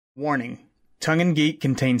Warning. Tongue and Geek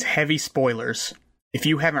contains heavy spoilers. If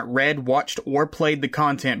you haven't read, watched, or played the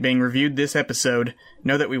content being reviewed this episode,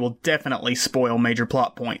 know that we will definitely spoil major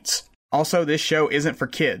plot points. Also, this show isn't for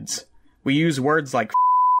kids. We use words like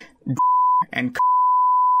and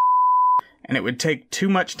and it would take too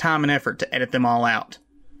much time and effort to edit them all out.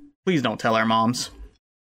 Please don't tell our moms.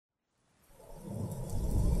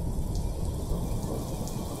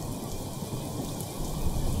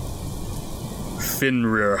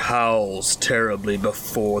 Fenrir howls terribly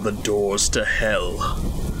before the doors to hell.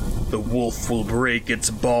 The wolf will break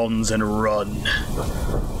its bonds and run.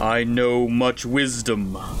 I know much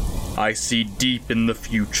wisdom. I see deep in the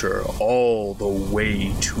future, all the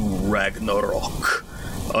way to Ragnarok.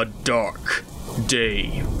 A dark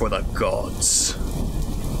day for the gods.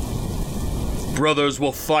 Brothers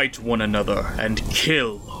will fight one another and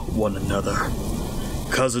kill one another.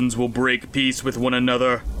 Cousins will break peace with one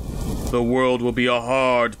another. The world will be a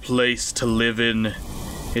hard place to live in.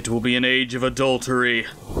 It will be an age of adultery,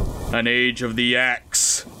 an age of the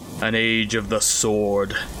axe, an age of the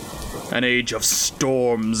sword, an age of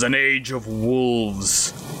storms, an age of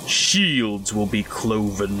wolves. Shields will be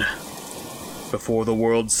cloven. Before the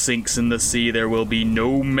world sinks in the sea, there will be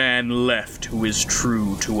no man left who is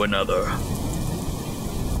true to another.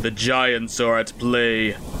 The giants are at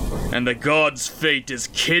play, and the god's fate is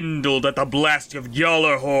kindled at the blast of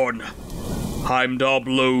Gjallarhorn. Heimdall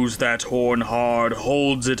blows that horn hard,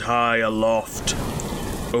 holds it high aloft.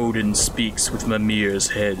 Odin speaks with Mimir's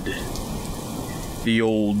head. The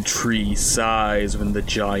old tree sighs when the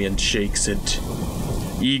giant shakes it.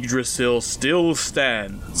 Yggdrasil still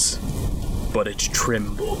stands, but it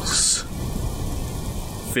trembles.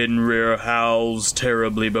 Fenrir howls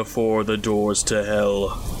terribly before the doors to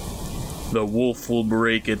hell. The wolf will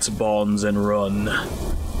break its bonds and run.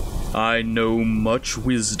 I know much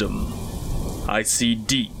wisdom. I see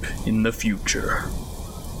deep in the future.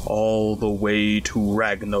 All the way to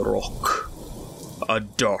Ragnarok. A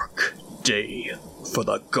dark day for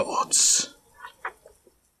the gods.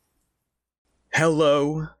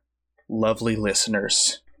 Hello, lovely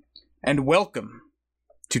listeners, and welcome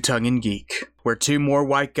to Tongue and Geek, where two more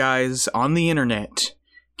white guys on the internet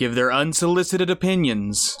give their unsolicited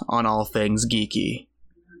opinions on all things geeky.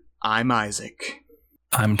 I'm Isaac.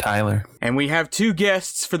 I'm Tyler. And we have two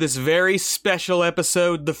guests for this very special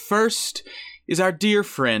episode. The first is our dear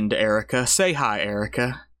friend, Erika. Say hi,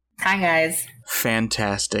 Erika. Hi, guys.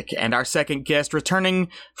 Fantastic. And our second guest, returning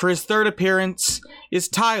for his third appearance, is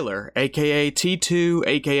Tyler, a.k.a. T2,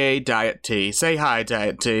 a.k.a. Diet T. Say hi,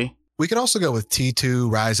 Diet T. We could also go with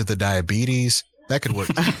T2, Rise of the Diabetes. That could work.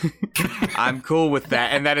 I'm cool with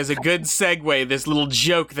that, and that is a good segue, this little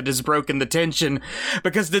joke that has broken the tension,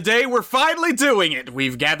 because today we're finally doing it.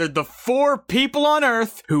 We've gathered the four people on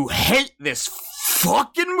Earth who hate this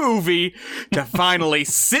fucking movie to finally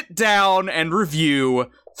sit down and review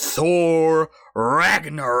Thor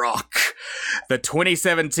Ragnarok, the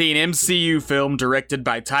 2017 MCU film directed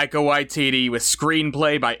by Taika Waititi with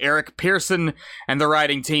screenplay by Eric Pearson and the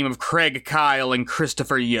writing team of Craig Kyle and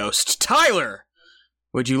Christopher Yost. Tyler,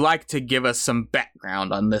 would you like to give us some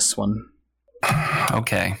background on this one?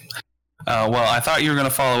 Okay. Well, I thought you were going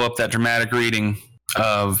to follow up that dramatic reading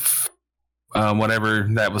of whatever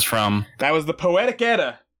that was from. That was the Poetic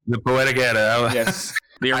Edda. The Poetic Edda. Yes.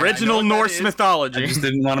 The original Norse mythology. I just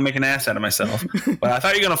didn't want to make an ass out of myself. But I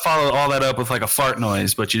thought you were going to follow all that up with like a fart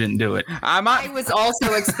noise, but you didn't do it. I was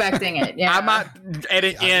also expecting it. Yeah. I might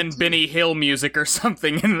edit in Benny Hill music or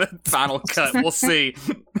something in the final cut. We'll see.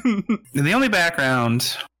 The only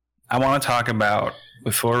background I want to talk about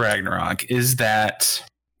with Thor Ragnarok is that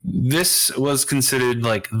this was considered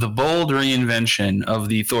like the bold reinvention of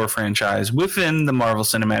the Thor franchise within the Marvel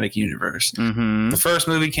Cinematic Universe. Mm-hmm. The first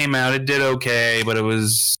movie came out, it did okay, but it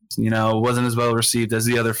was, wasn't as well received as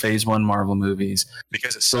the other Phase 1 Marvel movies.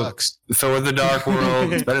 Because it sucks. Thor the Dark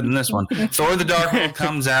World, it's better than this one. Thor the Dark World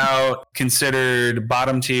comes out, considered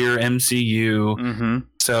bottom tier MCU. Mm-hmm.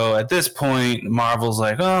 So at this point, Marvel's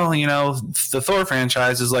like, the Thor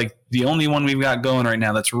franchise is like the only one we've got going right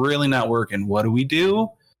now that's really not working. What do?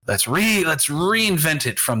 Let's reinvent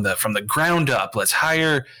it from the ground up. Let's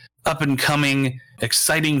hire up and coming,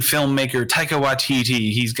 exciting filmmaker Taika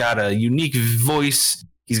Waititi. He's got a unique voice.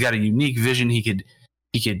 He's got a unique vision. He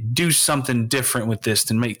could do something different with this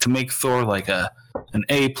to make Thor like an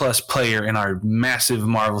A+ player in our massive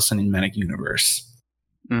Marvel Cinematic Universe.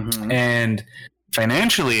 Mm-hmm. And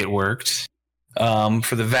financially, it worked.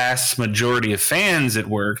 For the vast majority of fans, it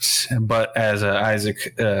worked. But as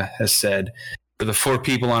Isaac has said, for the four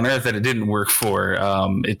people on Earth that it didn't work for,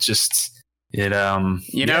 it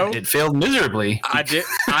failed miserably.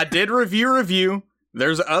 I did review.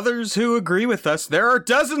 There's others who agree with us. There are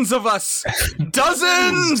dozens of us.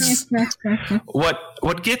 Dozens!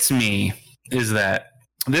 What gets me is that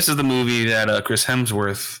this is the movie that Chris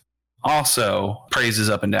Hemsworth also praises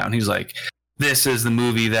up and down. He's like, this is the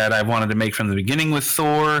movie that I wanted to make from the beginning with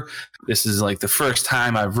Thor. This is like the first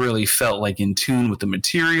time I've really felt like in tune with the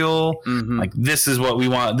material. Mm-hmm. Like, this is what we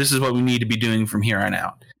want. This is what we need to be doing from here on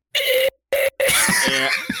out.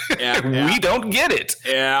 Yeah. We don't get it.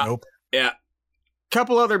 Yeah. Nope. Yeah.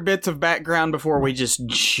 Couple other bits of background before we just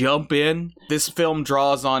jump in. This film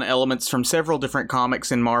draws on elements from several different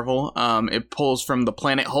comics in Marvel. It pulls from the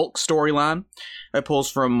Planet Hulk storyline. It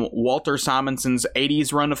pulls from Walter Simonson's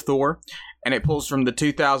 80s run of Thor. And it pulls from the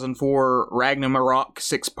 2004 Ragnarok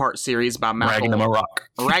 6-part series by Ragnarok.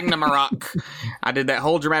 I did that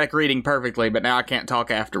whole dramatic reading perfectly, but now I can't talk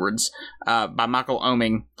afterwards. By Michael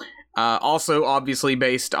Oeming. Also, obviously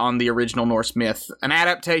based on the original Norse myth. An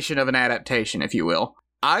adaptation of an adaptation, if you will.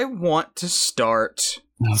 I want to start...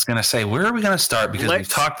 I was going to say, where are we going to start? Because we've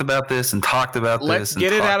talked about this and talked about this. Let's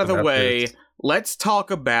get it out of the way. Let's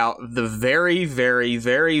talk about the very, very,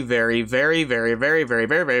 very, very, very, very, very, very,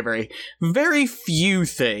 very, very, very, very few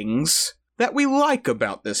things that we like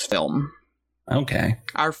about this film. Okay.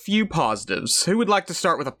 Our few positives. Who would like to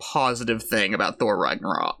start with a positive thing about Thor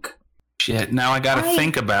Ragnarok? Shit, now I gotta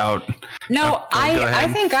think about... No, I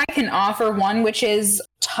think I can offer one, which is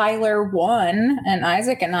Tyler won, and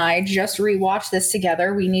Isaac and I just rewatched this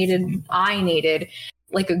together. I needed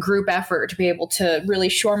like a group effort to be able to really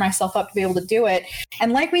shore myself up to be able to do it.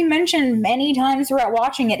 And like we mentioned many times throughout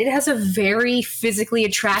watching it, it has a very physically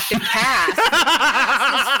attractive cast.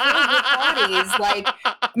 Bodies, like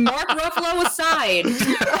Mark Ruffalo aside.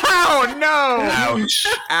 Oh no! Ouch.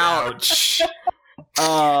 Ouch.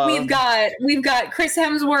 We've got Chris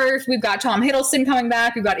Hemsworth, we've got Tom Hiddleston coming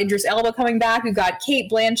back, we've got Idris Elba coming back, we've got Cate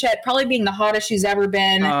Blanchett probably being the hottest she's ever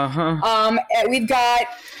been. We've got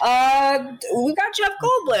Jeff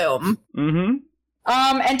Goldblum. Mm-hmm.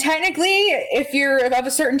 And technically, if you're of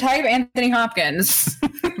a certain type, Anthony Hopkins.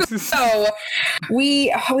 So we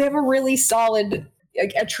have a really solid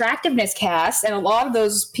attractiveness cast, and a lot of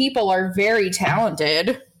those people are very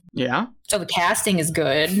talented. Yeah. So the casting is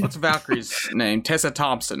good. What's Valkyrie's name? Tessa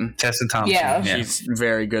Thompson. Tessa Thompson. Yeah. She's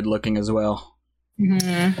very good looking as well.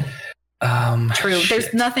 Mm-hmm. True. Shit.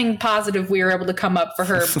 There's nothing positive we were able to come up for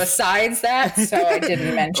her besides that, so I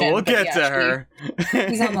didn't mention. We'll get to her.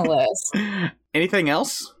 She's on the list. Anything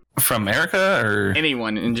else? From Erica or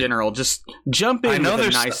anyone in general? Just jump in. I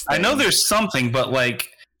know there's something, but like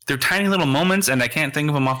they're tiny little moments, and I can't think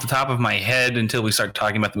of them off the top of my head until we start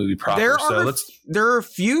talking about the movie proper. There are a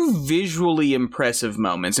few visually impressive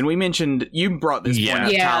moments, and we mentioned, you brought this point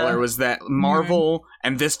up, Tyler, was that Marvel,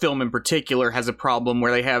 and this film in particular, has a problem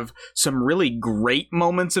where they have some really great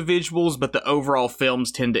moments of visuals, but the overall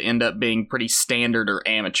films tend to end up being pretty standard or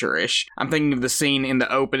amateurish. I'm thinking of the scene in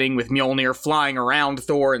the opening with Mjolnir flying around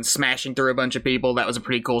Thor and smashing through a bunch of people. That was a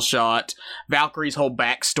pretty cool shot. Valkyrie's whole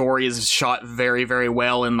backstory is shot very, very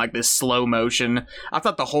well in like this slow motion. I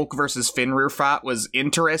thought the Hulk versus Fenrir fight was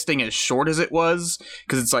interesting as short as it was,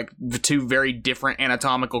 because it's like the two very different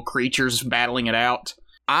anatomical creatures battling it out.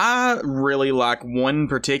 I really like one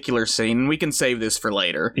particular scene, and we can save this for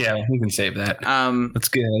later. Yeah, we can save that.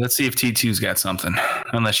 Let's see if T2's got something,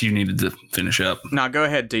 unless you needed to finish up. No, go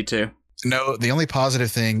ahead, T2. No, the only positive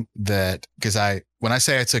thing because when I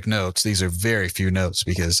say I took notes, these are very few notes,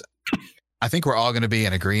 because I think we're all going to be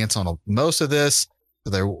in agreement on most of this.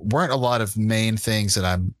 There weren't a lot of main things that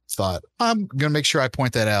I thought, I'm going to make sure I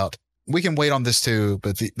point that out. We can wait on this too,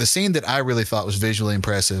 but the scene that I really thought was visually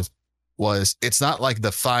impressive was, it's not like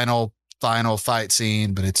the final fight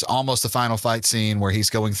scene, but it's almost the final fight scene where he's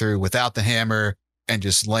going through without the hammer and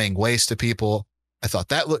just laying waste to people. I thought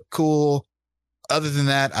that looked cool. Other than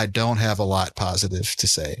that, I don't have a lot positive to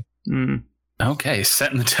say. Okay,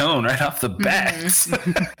 setting the tone right off the bat.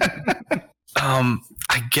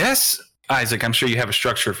 I guess, Isaac, I'm sure you have a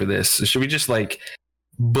structure for this. So should we just like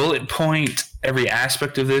bullet point every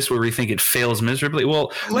aspect of this where we think it fails miserably? Well,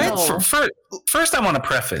 first I want to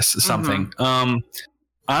preface something.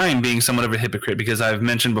 I'm being somewhat of a hypocrite, because I've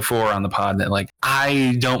mentioned before on the pod that like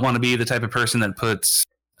I don't want to be the type of person that puts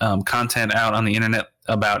content out on the internet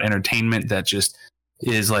about entertainment that just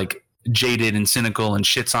is like jaded and cynical and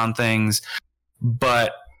shits on things.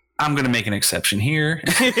 But I'm going to make an exception here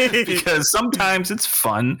because sometimes it's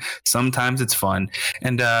fun.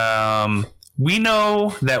 And we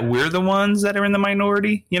know that we're the ones that are in the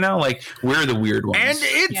minority, like we're the weird ones. And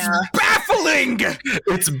it's baffling.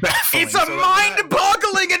 It's baffling. It's a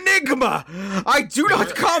mind-boggling enigma. I do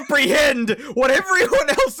not comprehend what everyone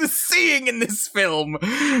else is seeing in this film.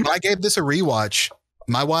 I gave this a rewatch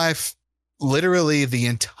My wife, literally the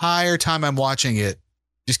entire time I'm watching it,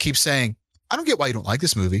 just keeps saying, I don't get why you don't like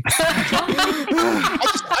this movie.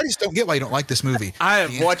 I just don't get why you don't like this movie. I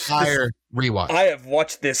have watched rewatch. I have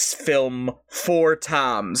watched this film 4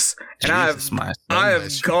 times, and I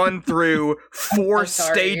have gone through 4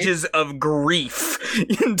 stages of grief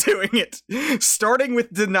in doing it. Starting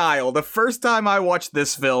with denial. The first time I watched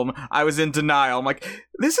this film, I was in denial. I'm like,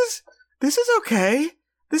 this is okay.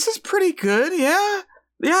 This is pretty good.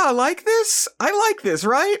 Yeah, I like this,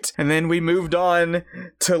 right? And then we moved on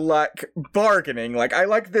to, like, bargaining. Like, I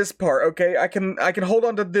like this part, okay? I can hold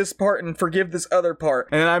on to this part and forgive this other part.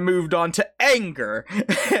 And then I moved on to anger.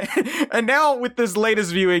 And now, with this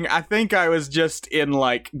latest viewing, I think I was just in,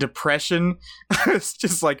 like, depression. I was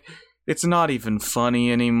just like, it's not even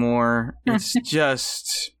funny anymore. It's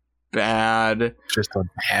just bad. Just a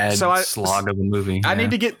bad slog of a movie. I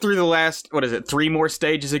need to get through the last, 3 more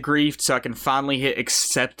stages of grief so I can finally hit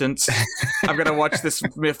acceptance. I'm going to watch this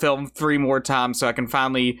film 3 more times so I can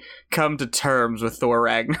finally come to terms with Thor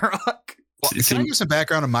Ragnarok. Well, can I give some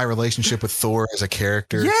background on my relationship with Thor as a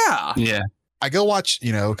character? Yeah. I go watch,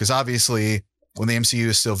 because obviously when the MCU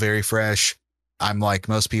is still very fresh, I'm like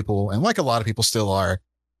most people, and like a lot of people still are,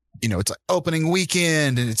 it's like opening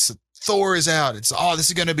weekend and it's Thor is out. It's, this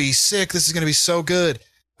is going to be sick. This is going to be so good.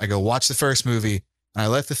 I go watch the first movie. And I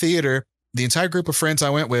left the theater. The entire group of friends I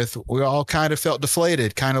went with, we all kind of felt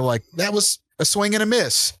deflated, kind of like that was a swing and a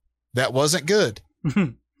miss. That wasn't good.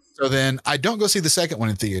 So then I don't go see the second one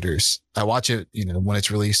in theaters. I watch it, when it's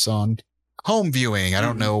released on home viewing. I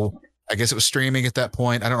don't know. I guess it was streaming at that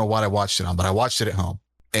point. I don't know what I watched it on, but I watched it at home.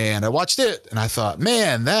 And I watched it and I thought,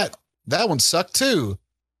 man, that one sucked too.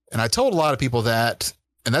 And I told a lot of people that.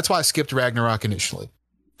 And that's why I skipped Ragnarok initially.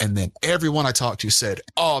 And then everyone I talked to said,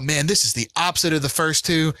 oh man, this is the opposite of the first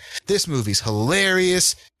 2. This movie's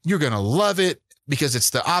hilarious. You're going to love it because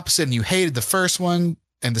it's the opposite and you hated the first one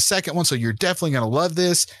and the second one. So you're definitely going to love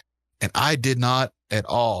this. And I did not at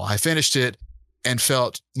all. I finished it and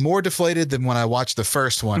felt more deflated than when I watched the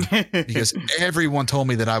first one because everyone told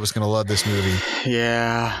me that I was going to love this movie.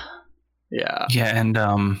 Yeah. And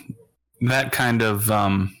that kind of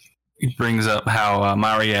brings up how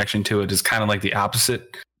my reaction to it is kind of like the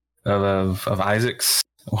opposite of Isaac's,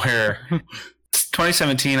 where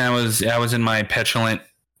 2017 I was in my petulant,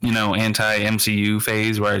 anti-MCU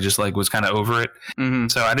phase where I just like was kind of over it. Mm-hmm.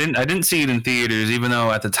 So I didn't see it in theaters, even though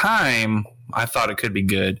at the time I thought it could be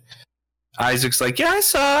good. Isaac's like, yeah, I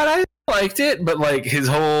saw it, I liked it, but like his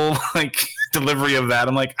whole like delivery of that,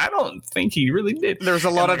 I'm like, I don't think he really did. There's a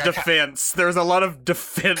lot of defense. There's a lot of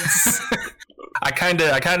defense. I kind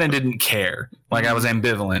of didn't care. Like I was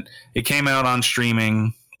ambivalent. It came out on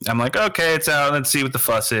streaming. I'm like, okay, it's out. Let's see what the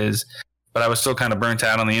fuss is. But I was still kind of burnt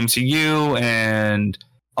out on the MCU. And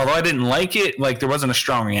although I didn't like it, like there wasn't a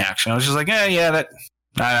strong reaction. I was just like, that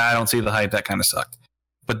I don't see the hype. That kind of sucked.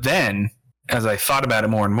 But then as I thought about it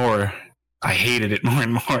more and more, I hated it more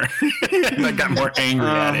and more. And I got more angry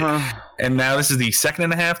at it. And now this is the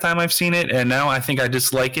 2.5 time I've seen it. And now I think I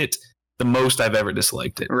dislike it the most I've ever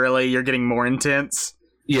disliked it. Really? You're getting more intense?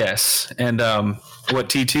 Yes. And what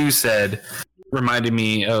T2 said reminded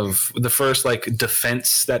me of the first like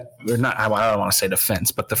defense that, or not, I don't want to say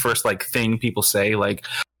defense, but the first like thing people say, like,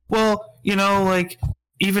 well, like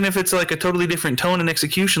even if it's like a totally different tone and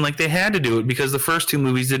execution, like they had to do it because the first 2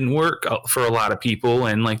 movies didn't work for a lot of people,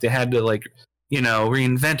 and like they had to like,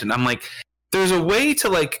 reinvent it. I'm like, there's a way to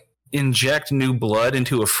like inject new blood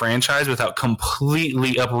into a franchise without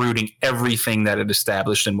completely uprooting everything that it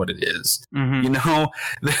established and what it is.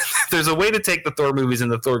 Mm-hmm. There's a way to take the Thor movies and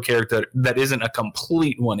the Thor character that isn't a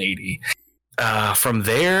complete 180. From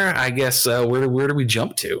there, I guess, where do we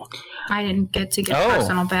jump to? I didn't get to get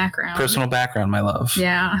personal background. Personal background, my love.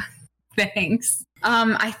 Yeah. Thanks.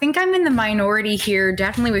 I think I'm in the minority here,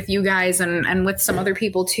 definitely with you guys and with some other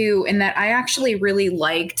people too, in that I actually really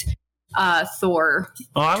liked Thor.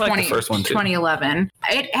 I like the first one too. 2011.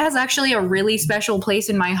 It has actually a really special place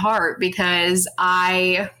in my heart because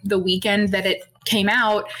the weekend that it came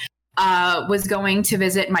out, was going to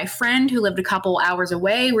visit my friend who lived a couple hours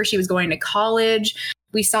away where she was going to college.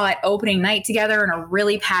 We saw it opening night together in a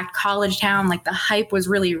really packed college town. Like the hype was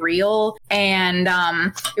really real. And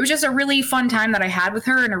it was just a really fun time that I had with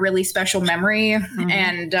her and a really special memory. Mm-hmm.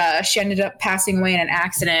 And she ended up passing away in an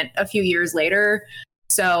accident a few years later.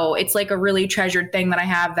 So it's like a really treasured thing that I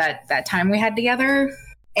have that time we had together.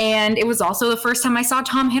 And it was also the first time I saw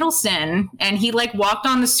Tom Hiddleston, and he like walked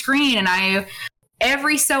on the screen, and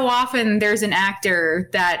every so often there's an actor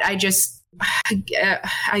that I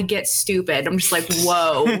get stupid. I'm just like,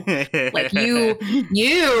 whoa, like you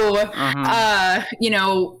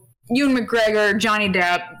Ewan McGregor, Johnny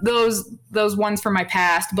Depp, those ones from my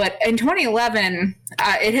past. But in 2011,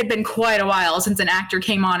 it had been quite a while since an actor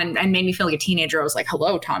came on and made me feel like a teenager. I was like,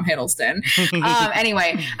 hello, Tom Hiddleston.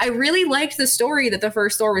 Anyway, I really liked the story that the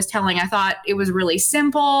first Thor was telling. I thought it was really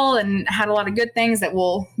simple and had a lot of good things that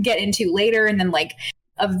we'll get into later. And then like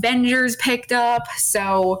Avengers picked up.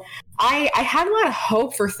 So I had a lot of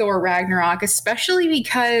hope for Thor Ragnarok, especially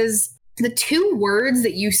because the two words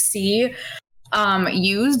that you see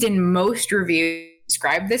used in most reviews to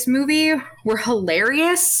describe this movie were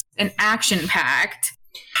hilarious and action-packed.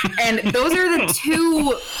 And those are the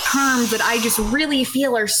two terms that I just really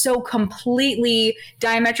feel are so completely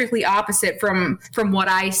diametrically opposite from what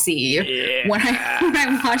I see when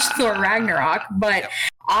I watch Thor Ragnarok. But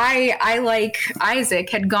I like Isaac,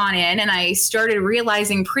 had gone in and I started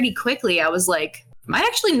realizing pretty quickly, I was like, am I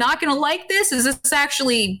actually not going to like this? Is this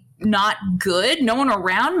actually not good? No one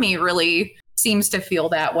around me really seems to feel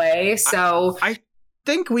that way. So I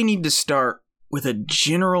think we need to start with a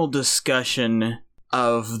general discussion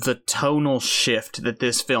of the tonal shift that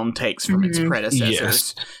this film takes from its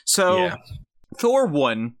predecessors. Yes. So Thor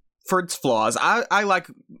 1, for its flaws, I like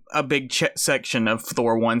a big section of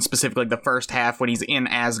Thor 1, specifically the first half when he's in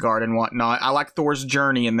Asgard and whatnot. I like Thor's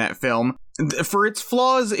journey in that film. For its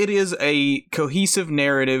flaws, it is a cohesive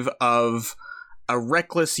narrative of a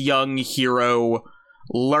reckless young hero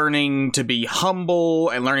learning to be humble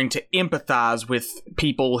and learning to empathize with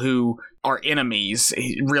people who are enemies,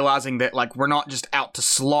 realizing that like we're not just out to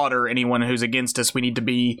slaughter anyone who's against us, we need to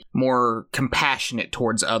be more compassionate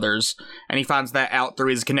towards others. And he finds that out through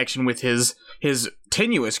his connection with his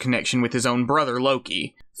tenuous connection with his own brother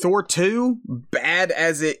Loki. Thor 2, bad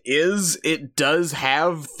as it is, it does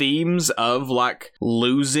have themes of like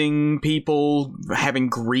losing people, having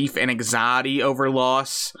grief and anxiety over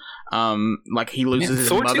loss. Like he loses his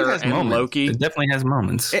mother and moments. Loki. It definitely has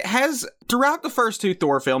moments. It has throughout the first two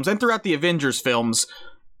Thor films and throughout the Avengers films.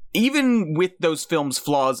 Even with those films'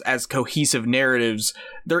 flaws as cohesive narratives,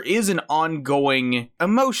 there is an ongoing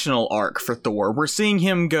emotional arc for Thor. We're seeing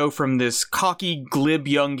him go from this cocky, glib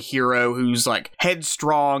young hero who's like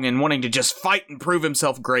headstrong and wanting to just fight and prove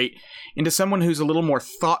himself great into someone who's a little more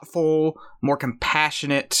thoughtful, more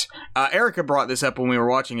compassionate. Erika brought this up when we were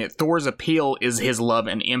watching it. Thor's appeal is his love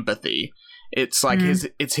and empathy. It's like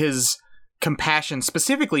his compassion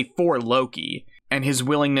specifically for Loki and his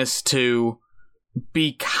willingness to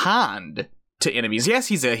be kind to enemies. Yes,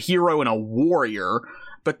 he's a hero and a warrior,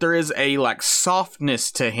 but there is a like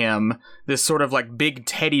softness to him, this sort of like big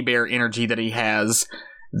teddy bear energy that he has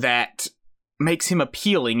that makes him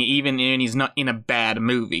appealing even when he's not in a bad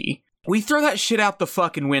movie. We throw that shit out the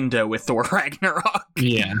fucking window with Thor Ragnarok.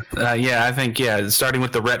 I think starting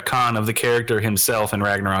with the retcon of the character himself in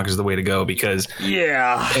Ragnarok is the way to go, because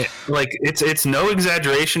it's no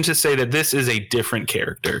exaggeration to say that this is a different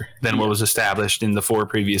character than what was established in the 4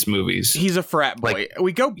 previous movies. He's a frat boy.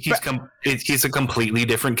 He's a completely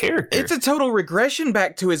different character. It's a total regression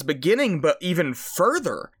back to his beginning, but even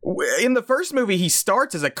further. In the first movie, he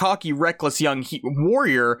starts as a cocky, reckless young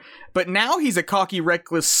warrior, but now he's a cocky,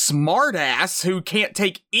 reckless, smartass who can't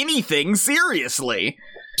take anything seriously.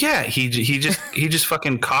 Yeah, he just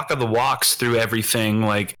fucking cock of the walks through everything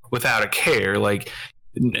like without a care. Like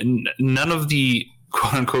none of the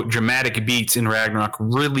quote unquote dramatic beats in Ragnarok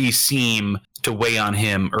really seem to weigh on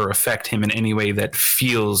him or affect him in any way that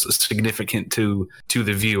feels significant to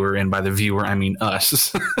the viewer, and by the viewer I mean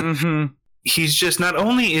us. He's just, not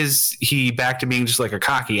only is he back to being just like a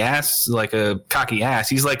cocky ass,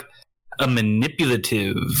 he's like a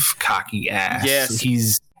manipulative cocky ass. Yes.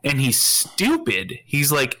 He's stupid.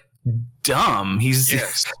 He's like dumb.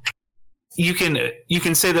 You can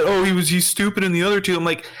say that, he's stupid in the other two. I'm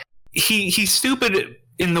like, he's stupid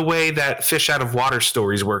in the way that fish out of water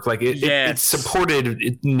stories work. Like it's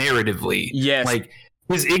supported narratively. Yes. Like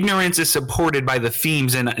his ignorance is supported by the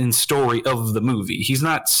themes and story of the movie. He's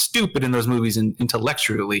not stupid in those movies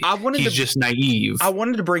intellectually. He's just naive. I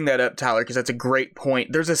wanted to bring that up, Tyler, because that's a great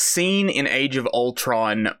point. There's a scene in Age of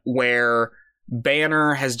Ultron where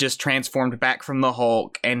Banner has just transformed back from the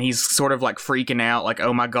Hulk, and he's sort of like freaking out, like,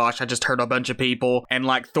 oh my gosh, I just hurt a bunch of people. And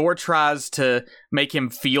like Thor tries to make him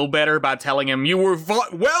feel better by telling him, you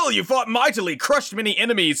fought mightily, crushed many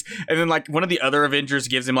enemies. And then like one of the other Avengers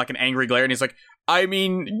gives him like an angry glare, and he's like, I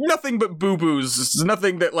mean, nothing but boo-boos,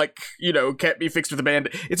 nothing that like, can't be fixed with a band.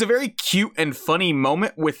 It's a very cute and funny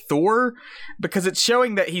moment with Thor because it's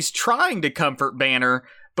showing that he's trying to comfort Banner,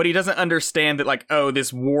 but he doesn't understand that, like,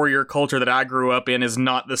 this warrior culture that I grew up in is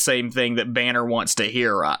not the same thing that Banner wants to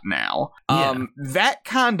hear right now. Yeah. That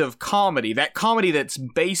kind of comedy, that's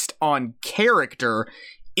based on character,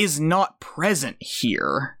 is not present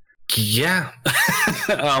here. Yeah.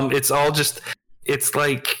 It's all just, it's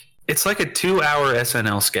like a 2-hour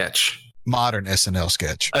SNL sketch. Modern SNL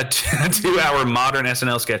sketch. A 2-hour modern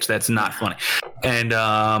SNL sketch that's not funny. And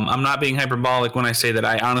I'm not being hyperbolic when I say that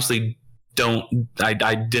I honestly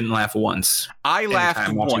I didn't laugh once. I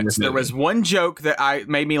laughed once. There was one joke that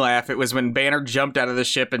made me laugh. It was when Banner jumped out of the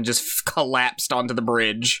ship and just collapsed onto the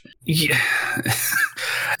bridge. Yeah.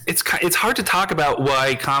 It's hard to talk about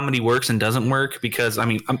why comedy works and doesn't work because, I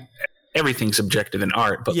mean, everything's subjective in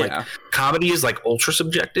art, but like comedy is like ultra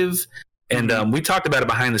subjective. And we talked about it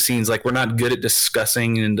behind the scenes. Like, we're not good at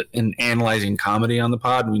discussing and analyzing comedy on the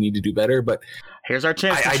pod. We need to do better. But here's our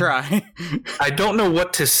chance to try. I don't know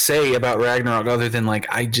what to say about Ragnarok other than like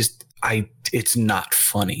it's not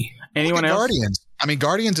funny. Anyone else? Guardians. I mean,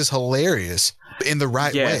 Guardians is hilarious in the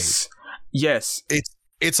right way. Yes.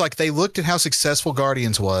 It's like they looked at how successful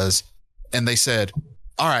Guardians was, and they said,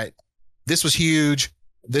 "All right, this was huge.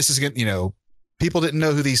 This is good." People didn't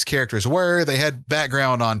know who these characters were. They had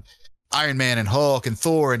background on Iron Man and Hulk and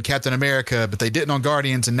Thor and Captain America, but they didn't on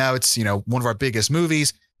Guardians, and now it's, one of our biggest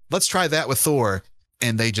movies. Let's try that with Thor.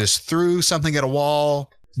 And they just threw something at a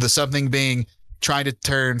wall, the something being trying to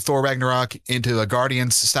turn Thor Ragnarok into a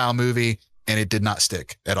Guardians style movie, and it did not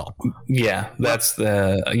stick at all. Yeah, that's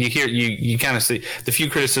you kind of see the few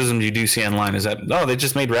criticisms you do see online is that, they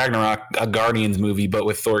just made Ragnarok a Guardians movie, but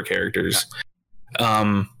with Thor characters.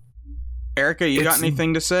 Erika, you got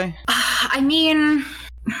anything to say? I mean,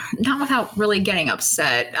 not without really getting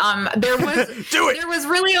upset. There was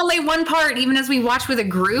really only one part, even as we watched with a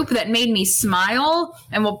group, that made me smile,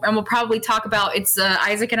 and we'll probably talk about. It's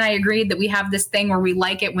Isaac and I agreed that we have this thing where we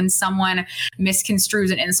like it when someone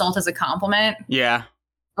misconstrues an insult as a compliment. Yeah.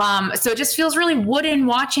 So it just feels really wooden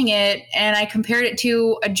watching it, and I compared it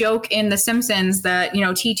to a joke in The Simpsons that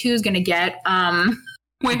T2 is going to get.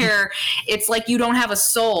 Where it's like you don't have a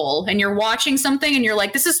soul and you're watching something and you're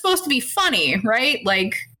like, this is supposed to be funny, right?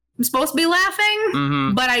 Like, I'm supposed to be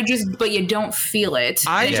laughing, but you don't feel it.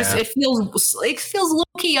 It feels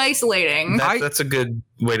low-key isolating. That's a good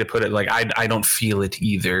way to put it. Like, I don't feel it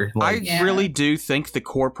either. Like, I really do think the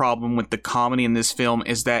core problem with the comedy in this film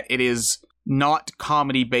is that it is not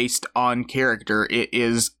comedy based on character. It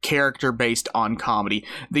is character based on comedy.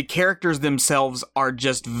 The characters themselves are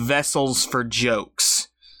just vessels for jokes.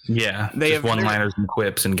 Yeah, they have one-liners and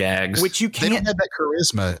quips and gags, which you can't. They don't have that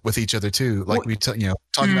charisma with each other too. Like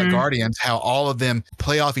talking about Guardians, how all of them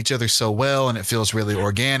play off each other so well, and it feels really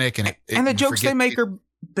organic. And the jokes they make are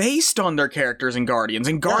based on their characters in Guardians.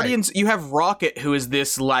 In Guardians, you have Rocket, who is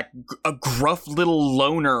this like a gruff little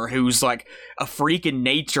loner who's like a freak in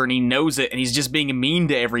nature, and he knows it, and he's just being mean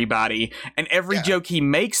to everybody. And every joke he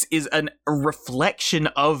makes is a reflection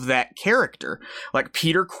of that character. Like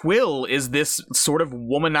Peter Quill is this sort of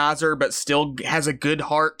womanizer, but still has a good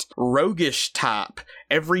heart, roguish type.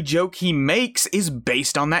 Every joke he makes is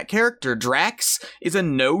based on that character. Drax is a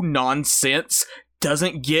no-nonsense,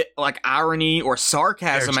 doesn't get like irony or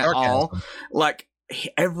sarcasm at all. Like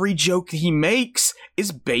every joke he makes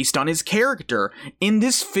is based on his character. In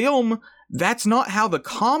this film, that's not how the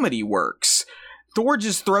comedy works. Thor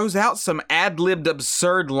just throws out some ad-libbed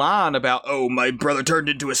absurd line about, my brother turned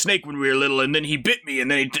into a snake when we were little, and then he bit me,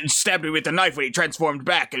 and then he stabbed me with a knife when he transformed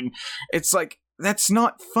back. And it's like, that's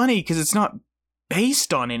not funny because it's not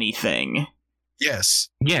based on anything. Yes.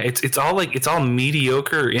 Yeah, it's all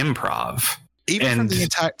mediocre improv. Even from the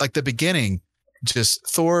entire, like the beginning, just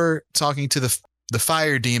Thor talking to the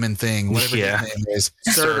fire demon thing, whatever his name is.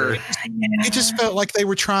 Surtur. It just felt like they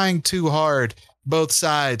were trying too hard, both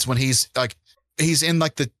sides, when he's in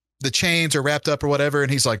like the chains are wrapped up or whatever,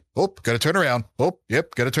 and he's like, gotta turn around.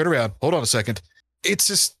 Gotta turn around. Hold on a second. It's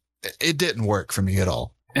just, it didn't work for me at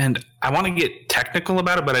all. And I want to get technical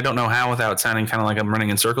about it, but I don't know how without sounding kind of like I'm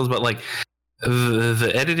running in circles, but like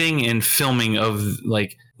the editing and filming of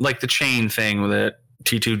like the chain thing that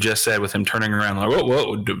T2 just said with him turning around, like,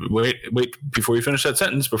 whoa, wait, before you finish that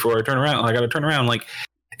sentence, before I turn around, I got to turn around. Like,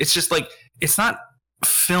 it's just like, it's not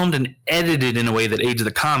filmed and edited in a way that aids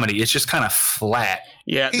the comedy. It's just kind of flat.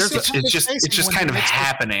 Yeah. It's just kind of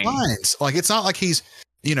happening. Lines. Like, it's not like he's,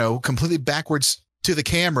 completely backwards to the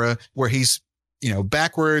camera where he's,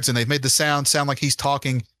 backwards, and they've made the sound like he's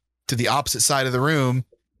talking to the opposite side of the room.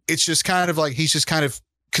 It's just kind of like he's just kind of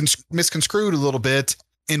misconstrued a little bit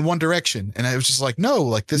in one direction. And I was just like, no,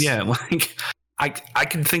 like this. Yeah, like I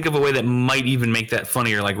can think of a way that might even make that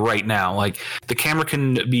funnier, like right now. Like the camera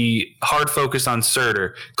can be hard focused on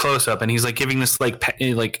Surtur, close up, and he's like giving this like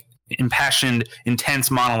impassioned,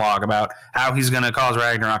 intense monologue about how he's going to cause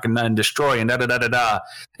Ragnarok and destroy and da-da-da-da-da.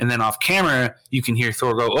 And then off camera, you can hear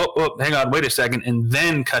Thor go, oh, hang on, wait a second, and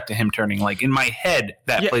then cut to him turning. Like, in my head,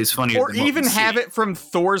 that plays funnier or than even have it from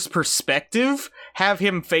Thor's perspective, have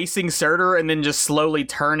him facing Surtur and then just slowly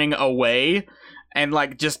turning away. And,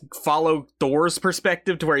 like, just follow Thor's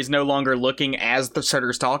perspective to where he's no longer looking as the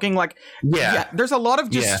Surtur's talking. Like, yeah there's a lot of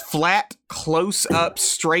just flat, close-up,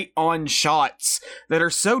 straight-on shots that are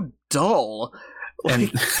so dull.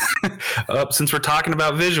 And since we're talking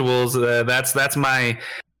about visuals, that's my...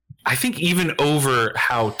 I think even over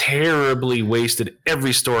how terribly wasted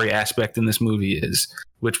every story aspect in this movie is,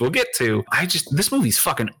 which we'll get to, this movie's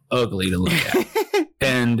fucking ugly to look at.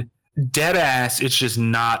 And... dead ass, it's just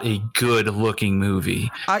not a good looking movie.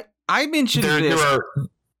 I mentioned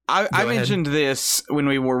I mentioned this when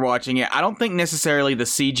we were watching it. I don't think necessarily the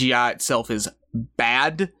CGI itself is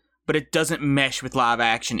bad, but it doesn't mesh with live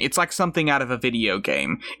action. It's like something out of a video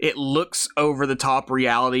game. It looks over the top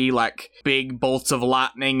reality, like big bolts of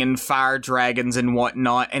lightning and fire dragons and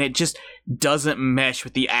whatnot, and it just doesn't mesh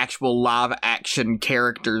with the actual live action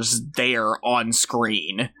characters there on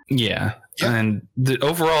screen. Yeah. And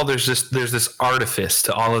overall, there's this artifice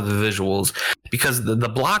to all of the visuals because the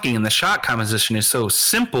blocking and the shot composition is so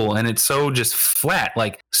simple and it's so just flat.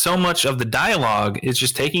 Like, so much of the dialogue is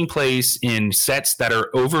just taking place in sets that are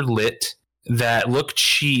overlit, that look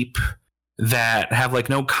cheap, that have like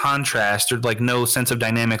no contrast or like no sense of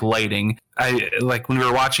dynamic lighting. I like when we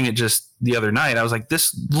were watching it just the other night, I was like,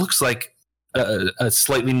 this looks like a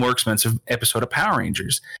slightly more expensive episode of Power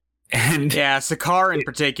Rangers. And yeah, Sakaar in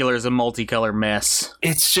particular is a multicolor mess.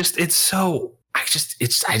 I just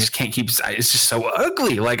can't keep, it's just so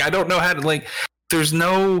ugly. Like, I don't know how to, like, there's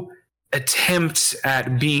no attempt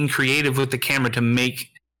at being creative with the camera to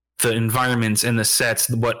make the environments and the sets,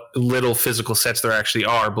 what little physical sets there actually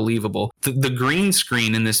are, believable. The green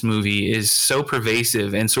screen in this movie is so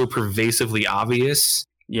pervasive and so pervasively obvious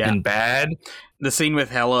and bad. The scene with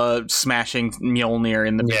Hela smashing Mjolnir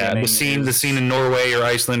in the beginning. The scene in Norway or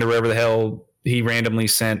Iceland or wherever the hell he randomly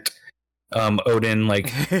sent Odin,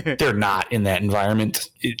 like, they're not in that environment.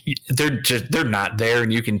 They're not there,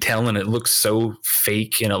 and you can tell, and it looks so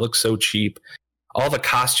fake and it looks so cheap. All the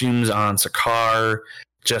costumes on Sakaar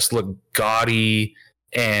just look gaudy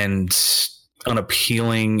and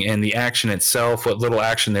unappealing, and the action itself, what little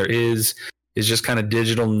action there is just kind of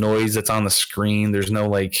digital noise that's on the screen. There's no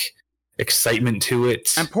like excitement to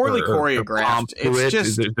it, and poorly choreographed.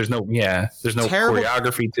 There's no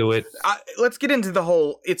choreography to it. Let's get into the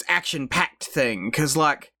whole it's action packed thing, because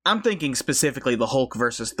like I'm thinking specifically the Hulk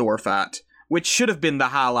versus Thor fight, which should have been the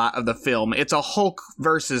highlight of the film. It's a Hulk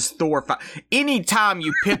versus Thor fight. Anytime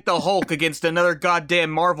you pit the Hulk against another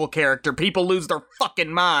goddamn Marvel character, people lose their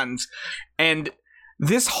fucking minds. And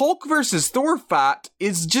this Hulk versus Thor fight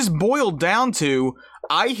is just boiled down to,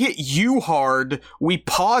 I hit you hard, we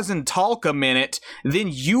pause and talk a minute, then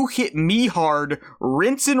you hit me hard,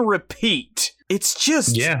 rinse and repeat. It's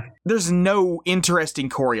just, there's no interesting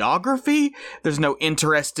choreography, there's no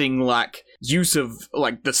interesting, like, use of,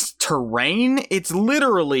 like, this terrain. It's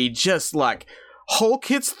literally just, like, Hulk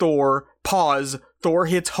hits Thor, pause, Thor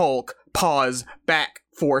hits Hulk, pause, back,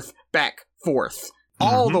 forth, back, forth.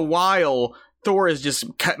 Mm-hmm. All the while, Thor is just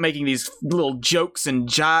making these little jokes and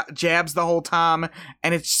jabs the whole time,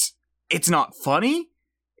 and it's not funny.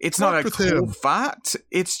 It's not a cool fight.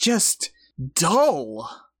 It's just dull.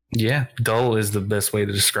 Yeah, dull is the best way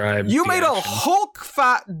to describe. You made a Hulk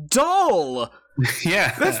fight dull.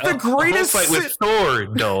 Yeah, that's the greatest fight with Thor.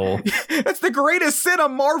 Dull. That's the greatest sin a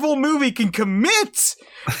Marvel movie can commit.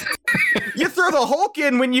 You throw the Hulk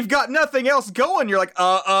in when you've got nothing else going. You're like,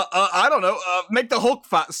 I don't know, make the Hulk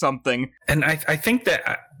fight something. And I think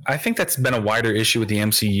that's been a wider issue with the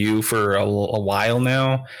MCU for a while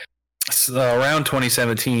now. So around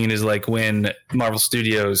 2017 is like when Marvel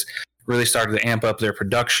Studios really started to amp up their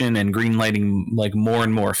production and greenlighting like more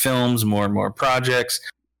and more films, more and more projects.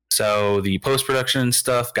 So the post-production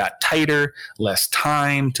stuff got tighter, less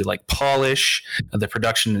time to like polish the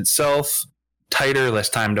production itself, tighter, less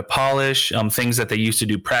time to polish things that they used to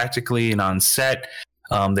do practically and on set.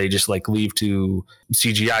 They just like leave to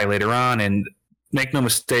CGI later on. And make no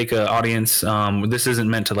mistake, audience, this isn't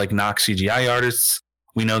meant to like knock CGI artists.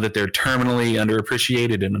 We know that they're terminally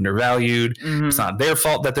underappreciated and undervalued. Mm-hmm. It's not their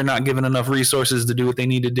fault that they're not given enough resources to do what they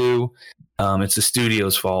need to do. It's the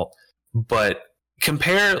studio's fault. But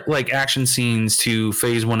compare like action scenes to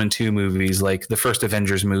Phase 1 and 2 movies, like the first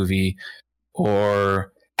Avengers movie,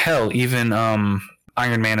 or hell, even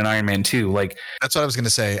Iron Man and Iron Man 2. Like, that's what I was going to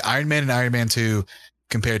say. Iron Man and Iron Man 2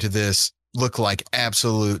 compared to this look like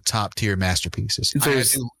absolute top tier masterpieces.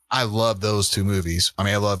 I love those two movies. I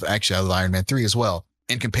mean, I love Iron Man 3 as well.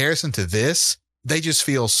 In comparison to this, they just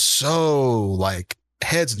feel so like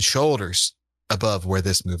heads and shoulders above where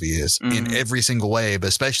this movie is in every single way, but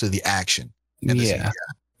especially the action.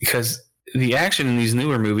 Because the action in these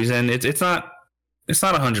newer movies, and it's not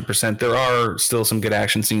 100%. There are still some good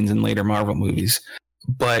action scenes in later Marvel movies,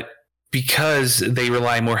 but because they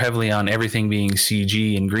rely more heavily on everything being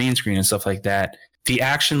CG and green screen and stuff like that, the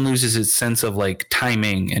action loses its sense of like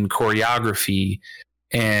timing and choreography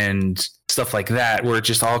and stuff like that, where it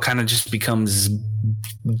just all kind of just becomes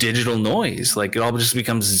digital noise. Like it all just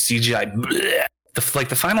becomes CGI. The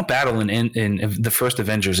final battle in the first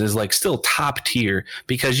Avengers is like still top tier,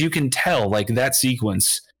 because you can tell like that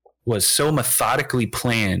sequence was so methodically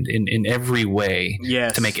planned in every way,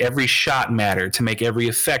 to make every shot matter, to make every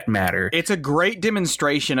effect matter. It's a great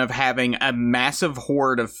demonstration of having a massive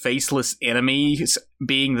horde of faceless enemies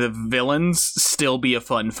being the villains still be a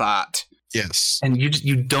fun fight. Yes. And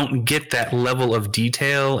you don't get that level of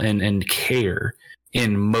detail and care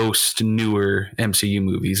in most newer MCU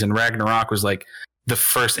movies. And Ragnarok was like the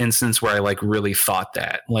first instance where I like really thought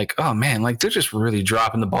that, like, oh man, like they're just really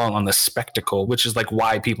dropping the ball on the spectacle, which is like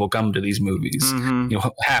why people come to these movies. You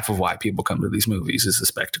know, half of why people come to these movies is the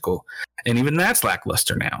spectacle, and even that's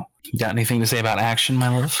lackluster now. You got anything to say about action, my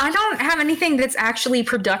love? I don't have anything that's actually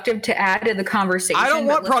productive to add to the conversation. I don't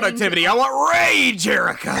want productivity. I want rage,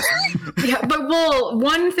 Erika. But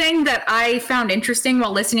one thing that I found interesting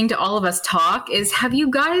while listening to all of us talk is, have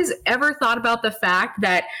you guys ever thought about the fact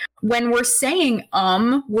that when we're saying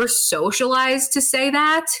we're socialized to say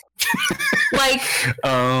that? Like,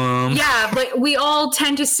 yeah, like we all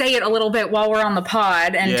tend to say it a little bit while we're on the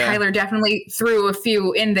pod, and Tyler definitely threw a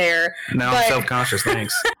few in there. Now I'm self-conscious,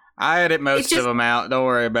 thanks. I edit most of them out. Don't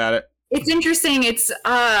worry about it. It's interesting. It's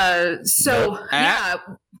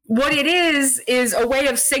what it is a way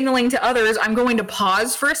of signaling to others, I'm going to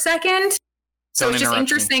pause for a second. So it's just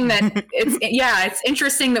interesting that it's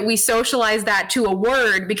interesting that we socialize that to a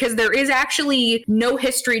word, because there is actually no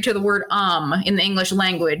history to the word in the English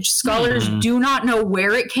language. Scholars do not know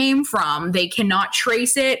where it came from. They cannot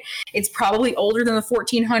trace it. It's probably older than the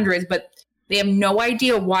 1400s, but they have no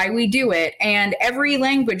idea why we do it. And every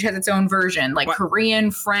language has its own version, like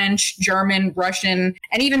Korean, French, German, Russian,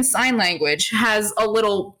 and even sign language has a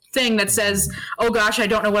little thing that says, oh gosh, I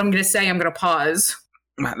don't know what I'm going to say. I'm going to pause.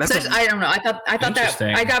 I don't know. I thought that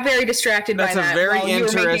I got very distracted by that. That's a very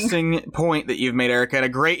interesting point that you've made, Erika, and a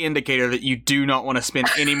great indicator that you do not want to spend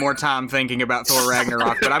any more time thinking about Thor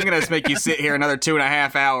Ragnarok. But I'm going to make you sit here another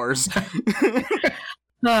 2.5 hours.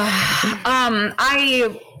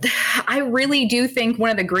 I really do think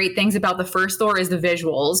one of the great things about the first Thor is the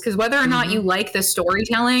visuals, because whether or not you like the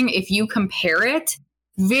storytelling, if you compare it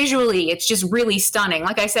visually, it's just really stunning.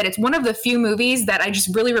 Like I said, it's one of the few movies that I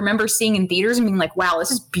just really remember seeing in theaters and being like, wow,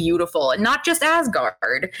 this is beautiful. And not just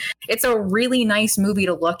Asgard. It's a really nice movie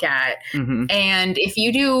to look at. And if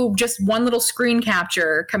you do just one little screen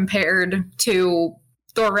capture compared to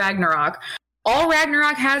Thor Ragnarok, all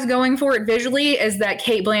Ragnarok has going for it visually is that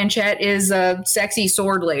Cate Blanchett is a sexy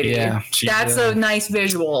sword lady. Yeah, that's a nice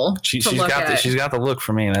visual. She's got the look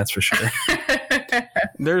for me, that's for sure.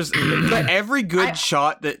 There's every good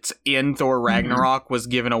shot that's in Thor Ragnarok was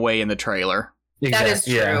given away in the trailer. That is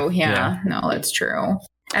true. Yeah. No, that's true.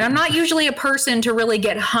 And I'm not usually a person to really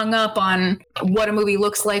get hung up on what a movie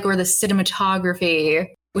looks like or the cinematography,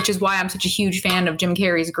 which is why I'm such a huge fan of Jim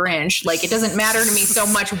Carrey's Grinch. Like, it doesn't matter to me so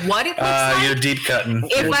much what it looks like. You're deep cutting.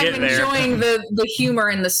 If I'm enjoying the humor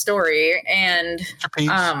in the story, and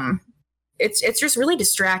it's just really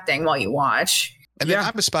distracting while you watch. And then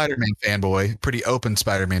I'm a Spider-Man fanboy, pretty open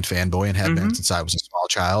Spider-Man fanboy, and have been since I was a small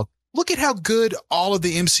child. Look at how good all of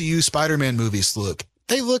the MCU Spider-Man movies look.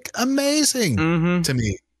 They look amazing to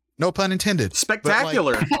me. No pun intended.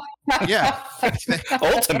 Spectacular. Yeah.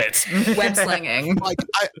 Ultimate. Web slinging. Like,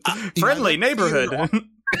 friendly neighborhood.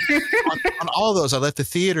 On all of those, I left the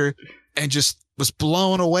theater and just was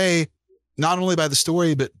blown away, not only by the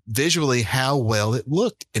story, but visually how well it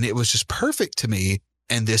looked. And it was just perfect to me.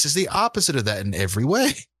 And this is the opposite of that in every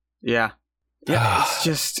way. Yeah.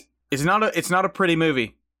 It's not a pretty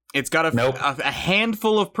movie. It's got a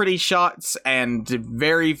handful of pretty shots and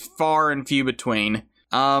very far and few between.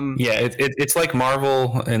 It's like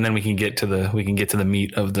Marvel, and then we can get to the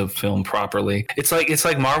meat of the film properly. It's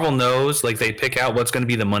like Marvel knows, like, they pick out what's going to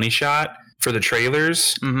be the money shot for the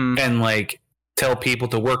trailers and like tell people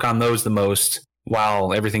to work on those the most,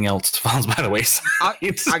 while everything else falls by the wayside.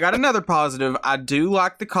 I got another positive. I do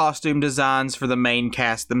like the costume designs for the main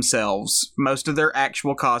cast themselves. Most of their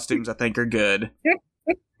actual costumes, I think, are good.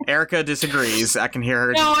 Erika disagrees. I can hear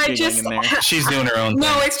her. No, in there. She's doing her own thing.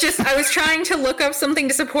 No, it's just I was trying to look up something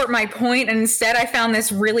to support my point, and instead I found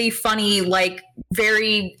this really funny, like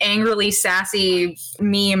very angrily sassy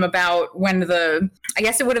meme about when I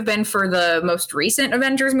guess it would have been for the most recent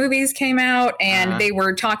Avengers movies came out, and they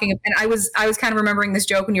were talking, and I was kind of remembering this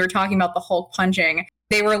joke when you were talking about the Hulk punching.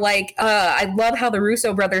 They were like, I love how the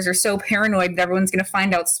Russo brothers are so paranoid that everyone's going to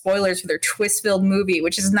find out spoilers for their twist-filled movie,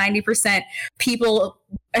 which is 90% people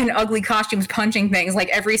in ugly costumes punching things like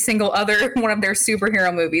every single other one of their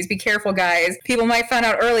superhero movies. Be careful, guys. People might find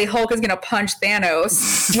out early Hulk is going to punch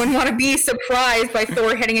Thanos. Wouldn't want to be surprised by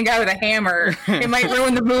Thor hitting a guy with a hammer. It might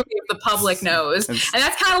ruin the movie if the public knows. And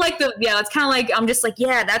that's kind of like I'm just like,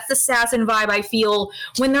 yeah, that's the assassin vibe I feel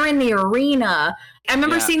when they're in the arena. I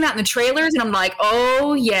remember seeing that in the trailers, and I'm like,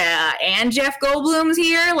 oh, yeah, and Jeff Goldblum's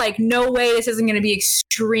here? Like, no way this isn't going to be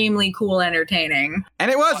extremely cool and entertaining.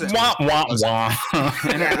 And it wasn't. Wah, wah, wah.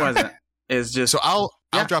 And it wasn't. It's just... So I'll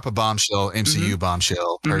drop a bombshell, MCU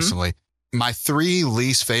bombshell, personally. My 3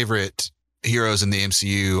 least favorite heroes in the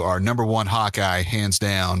MCU are number 1, Hawkeye, hands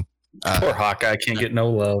down. Poor Hawkeye can't get no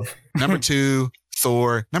love. Number 2,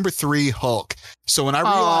 Thor. Number 3, Hulk. So when I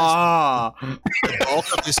realized the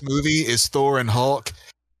bulk of this movie is Thor and Hulk,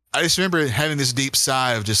 I just remember having this deep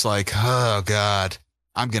sigh of just like, oh God,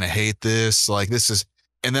 I'm going to hate this. Like this is,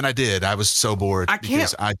 and then I did. I was so bored. I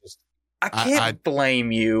can't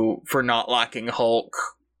blame you for not liking Hulk.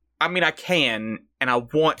 I mean, I can, and I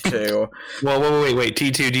want to. Well, wait.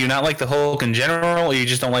 T2, do you not like the Hulk in general, or you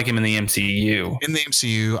just don't like him in the MCU? In the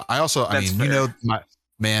MCU, I also, I mean, fair. You know,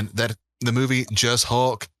 that the movie Just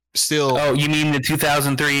Hulk still. Oh, you mean the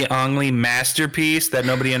 2003 Ang Lee masterpiece that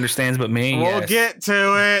nobody understands but me? We'll get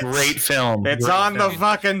to it. Great film. It's on the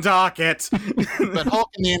fucking docket. But Hulk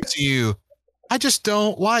in the MCU, I just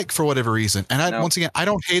don't like for whatever reason. And once again, I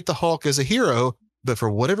don't hate the Hulk as a hero, but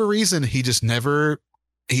for whatever reason, he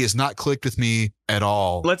has not clicked with me at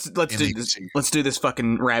all. Let's do this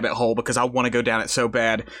fucking rabbit hole because I want to go down it so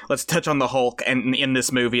bad. Let's touch on the Hulk and in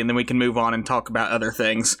this movie, and then we can move on and talk about other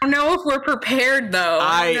things. I don't know if we're prepared though.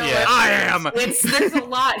 I am. There's a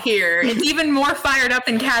lot here. It's even more fired up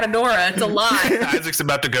than Katadora. It's a lot. Isaac's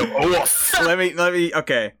about to go off. Let me.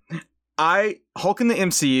 Okay, Hulk in the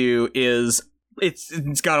MCU is.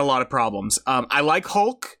 It's got a lot of problems. I like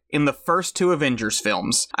Hulk in the first 2 Avengers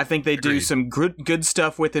films. I think they do some good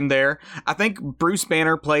stuff with him there. I think Bruce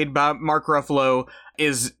Banner, played by Mark Ruffalo,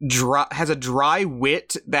 has a dry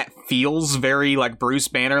wit that feels very like Bruce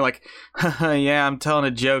Banner. Like, yeah, I'm telling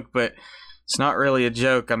a joke, but it's not really a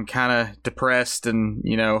joke. I'm kind of depressed and,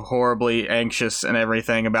 horribly anxious and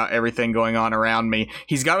everything about everything going on around me.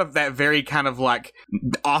 He's got that very kind of like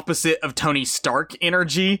opposite of Tony Stark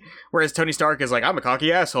energy, whereas Tony Stark is like, I'm a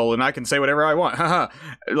cocky asshole and I can say whatever I want.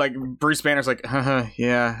 Like Bruce Banner's like,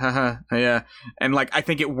 yeah. And like, I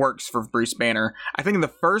think it works for Bruce Banner. I think in the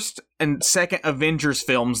first and second Avengers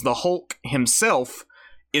films, the Hulk himself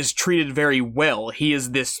is treated very well. He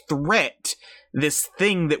is this threat, this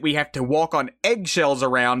thing that we have to walk on eggshells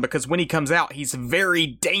around, because when he comes out, he's very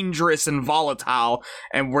dangerous and volatile,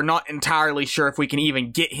 and we're not entirely sure if we can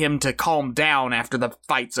even get him to calm down after the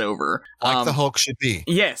fight's over. Like the Hulk should be.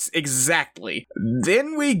 Yes, exactly.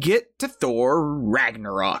 Then we get to Thor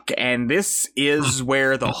Ragnarok, and this is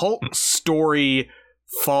where the Hulk story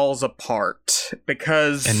falls apart,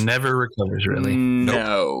 because... And never recovers, really.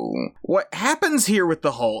 No. Nope. What happens here with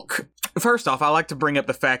the Hulk... First off, I like to bring up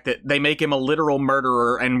the fact that they make him a literal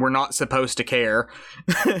murderer and we're not supposed to care.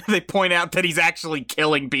 They point out that he's actually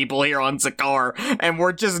killing people here on Sakaar and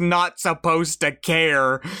we're just not supposed to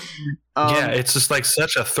care. Yeah, it's just like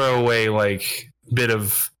such a throwaway like bit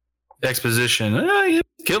of exposition. He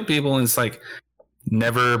killed people, and it's like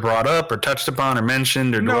never brought up or touched upon or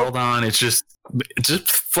mentioned or dwelled on. It just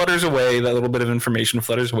flutters away. That little bit of information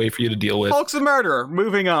flutters away for you to deal with. Hulk's a murderer.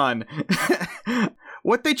 Moving on.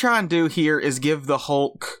 What they try and do here is give the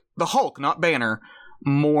Hulk, not Banner,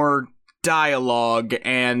 more dialogue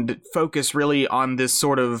and focus really on this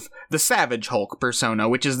sort of the Savage Hulk persona,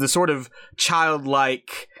 which is the sort of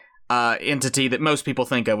childlike entity that most people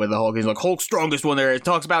think of with the Hulk. He's like, Hulk's strongest one there. He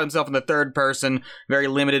talks about himself in the third person, very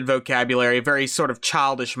limited vocabulary, very sort of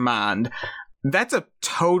childish mind. That's a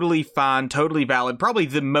totally fine, totally valid, probably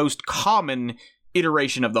the most common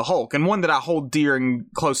iteration of the Hulk, and one that I hold dear and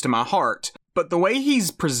close to my heart. But the way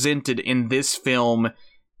he's presented in this film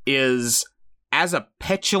is as a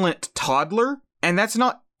petulant toddler, and that's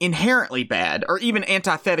not inherently bad or even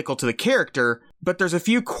antithetical to the character, but there's a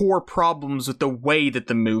few core problems with the way that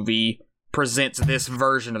the movie presents this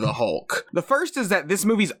version of the Hulk. The first is that this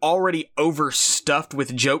movie's already overstuffed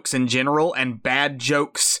with jokes in general and bad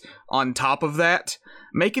jokes on top of that.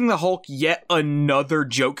 making the Hulk yet another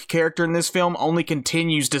joke character in this film only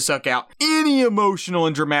continues to suck out any emotional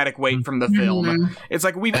and dramatic weight from the film. It's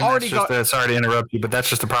like we've already got... sorry to interrupt you, but that's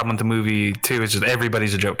just the problem with the movie, too. It's just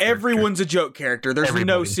everybody's a joke character. Everyone's a joke character. There's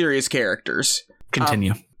no serious characters.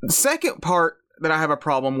 Continue. The second part that I have a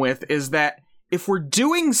problem with is that if we're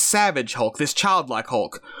doing Savage Hulk, this childlike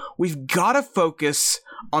Hulk, we've got to focus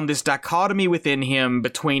on this dichotomy within him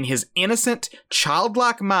between his innocent,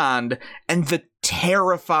 childlike mind and the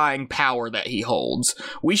terrifying power that he holds.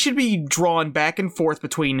 We should be drawn back and forth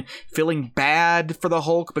between feeling bad for the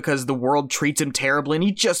Hulk because the world treats him terribly and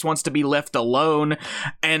he just wants to be left alone,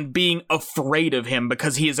 and being afraid of him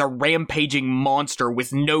because he is a rampaging monster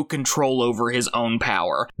with no control over his own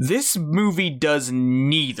power. This movie does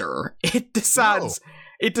neither. It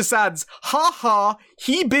decides, haha,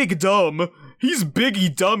 he big dumb. He's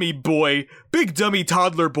biggie dummy boy. Big dummy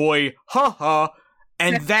toddler boy. Haha.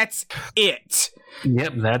 And that's it.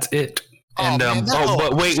 Yep, that's it. And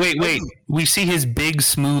but wait. We see his big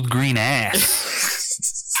smooth green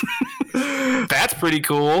ass. That's pretty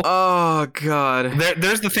cool. Oh god.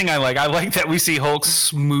 There's the thing I like. I like that we see Hulk's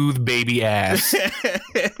smooth baby ass.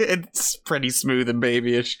 It's pretty smooth and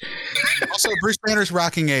babyish. Also, Bruce Banner's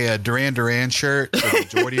rocking a Duran Duran shirt for the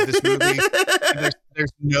majority of this movie.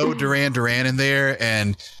 There's no Duran Duran in there,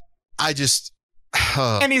 and I just...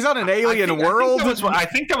 and he's on an alien world. I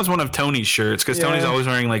think that was one of Tony's shirts, because Tony's always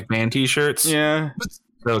wearing like band t-shirts. Yeah.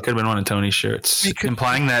 So it could have been one of Tony's shirts.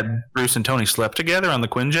 Implying that Bruce and Tony slept together on the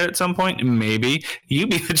Quinjet at some point? Maybe. You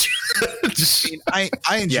be the judge.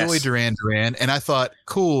 I enjoy Duran Duran, and I thought,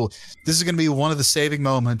 cool, this is going to be one of the saving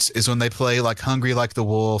moments is when they play like Hungry Like the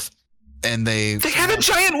Wolf, and they had a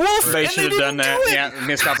giant wolf. They should have done that. Yeah,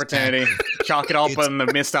 missed opportunity. Chalk it all up on the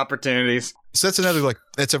missed opportunities. So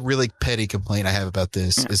that's a really petty complaint I have about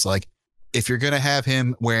this. Yeah. Is like, if you're going to have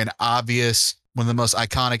him wear an obvious, one of the most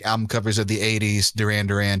iconic album covers of the 80s Duran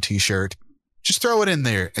Duran t-shirt, just throw it in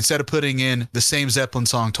there instead of putting in the same Zeppelin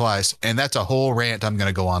song twice. And that's a whole rant I'm going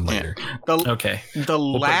to go on later. Yeah. We'll last, put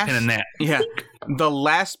a pin in that. Yeah. The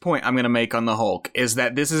last point I'm going to make on the Hulk is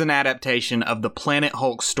that this is an adaptation of the Planet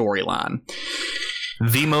Hulk storyline.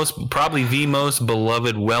 Probably the most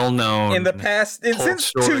beloved, well-known in the past, since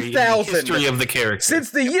story 2000, history of the character. Since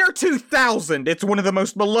the year 2000, it's one of the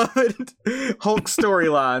most beloved Hulk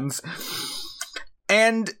storylines.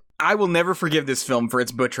 And I will never forgive this film for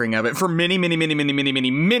its butchering of it. For many, many, many, many, many, many,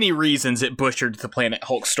 many reasons, it butchered the Planet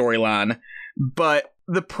Hulk storyline. But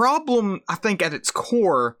the problem, I think, at its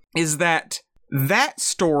core is that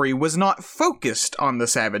story was not focused on the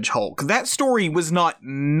Savage Hulk. That story was not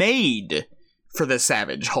made for the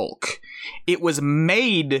Savage Hulk. It was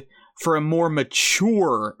made for a more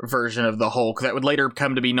mature version of the Hulk that would later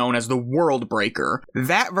come to be known as the World Breaker.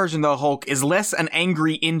 That version of the Hulk is less an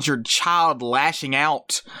angry, injured child lashing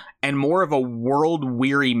out and more of a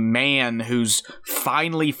world-weary man who's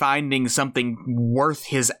finally finding something worth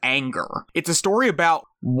his anger. It's a story about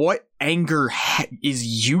what anger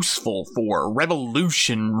is useful for.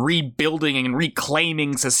 Revolution, rebuilding and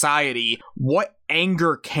reclaiming society. What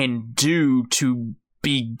anger can do to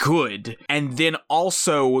be good. And then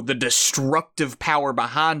also the destructive power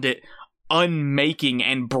behind it, unmaking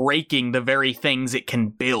and breaking the very things it can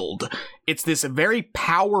build. It's this very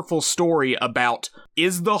powerful story about,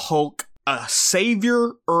 is the Hulk a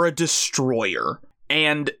savior or a destroyer?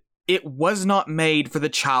 And it was not made for the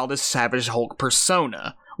childish Savage Hulk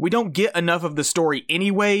persona. We don't get enough of the story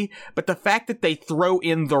anyway, but the fact that they throw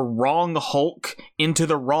in the wrong Hulk into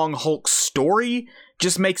the wrong Hulk story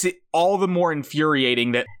just makes it all the more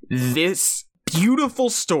infuriating that this beautiful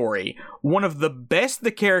story, one of the best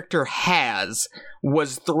the character has,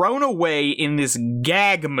 was thrown away in this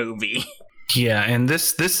gag movie. Yeah, and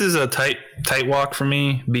this is a tight walk for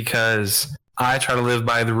me, because I try to live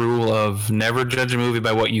by the rule of never judge a movie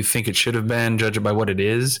by what you think it should have been, judge it by what it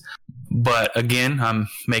is. But again, I'm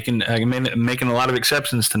making a lot of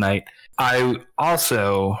exceptions tonight. I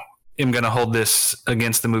also am going to hold this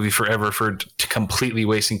against the movie forever for completely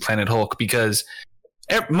wasting Planet Hulk, because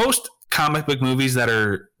most comic book movies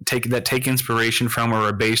that take inspiration from or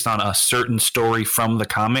are based on a certain story from the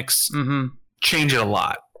comics change it a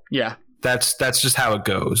lot. Yeah. That's just how it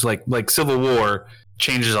goes. Like Civil War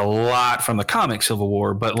changes a lot from the comic Civil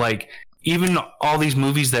War, but like even all these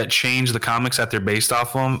movies that change the comics that they're based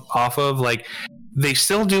off of, like they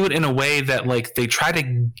still do it in a way that like they try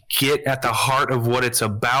to get at the heart of what it's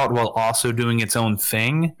about while also doing its own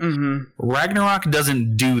thing. Ragnarok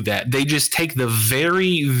doesn't do that. They just take the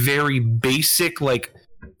very, very basic like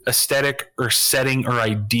aesthetic or setting or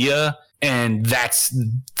idea, and that's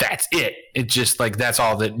it. It just like that's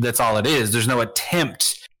all it is. There's no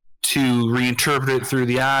attempt to reinterpret it through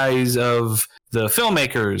the eyes of the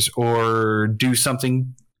filmmakers or do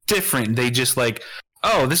something different. They just like,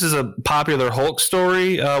 oh, this is a popular Hulk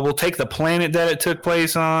story. We'll take the planet that it took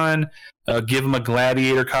place on, give him a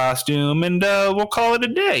gladiator costume, and we'll call it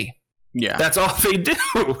a day. Yeah. That's all they do.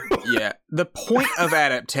 Yeah. The point of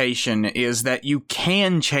adaptation is that you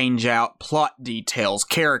can change out plot details,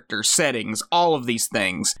 characters, settings, all of these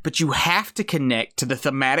things, but you have to connect to the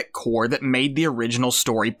thematic core that made the original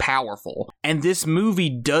story powerful. And this movie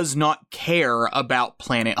does not care about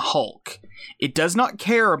Planet Hulk. It does not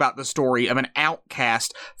care about the story of an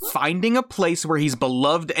outcast finding a place where he's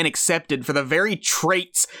beloved and accepted for the very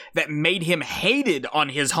traits that made him hated on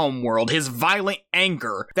his homeworld, his violent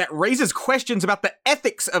anger, that raises questions about the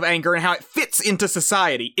ethics of anger and how it fits into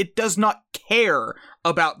society. It does not care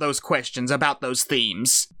about those questions, about those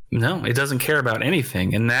themes. No, it doesn't care about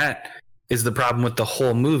anything. And that is the problem with the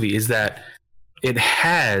whole movie, is that it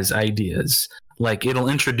has ideas. Like, it'll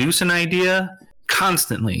introduce an idea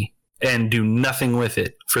constantly and do nothing with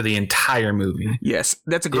it for the entire movie. Yes,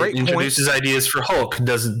 that's a great point. It introduces ideas for Hulk,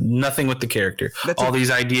 does nothing with the character. All these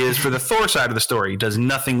ideas for the Thor side of the story, does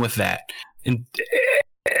nothing with that. And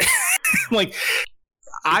like,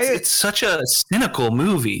 it's such a cynical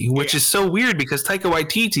movie, which is so weird because Taika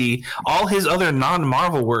Waititi, all his other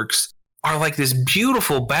non-Marvel works are like this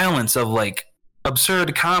beautiful balance of like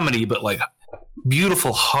absurd comedy, but like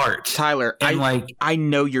beautiful heart. Tyler, I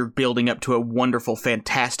know you're building up to a wonderful,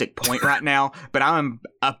 fantastic point right now, but I'm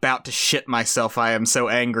about to shit myself. I am so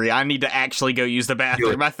angry. I need to actually go use the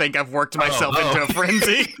bathroom. I think I've worked myself into a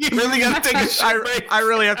frenzy. You really got to take a shit break. I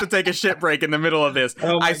really have to take a shit break in the middle of this.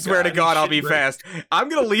 I swear to God, I'll be fast. I'm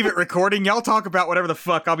going to leave it recording. Y'all talk about whatever the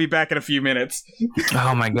fuck. I'll be back in a few minutes.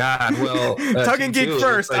 Oh my God. Well, Tug and Geek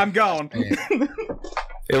first. I'm gone.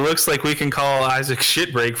 It looks like we can call Isaac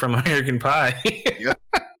shit break from American Pie.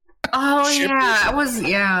 Oh, yeah. It was,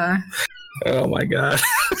 yeah. Oh, my God.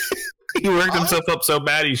 He worked himself up so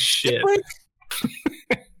bad he's shit.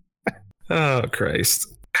 Oh, Christ.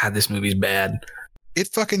 God, this movie's bad. It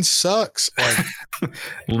fucking sucks. Like,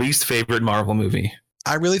 least favorite Marvel movie.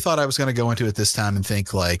 I really thought I was going to go into it this time and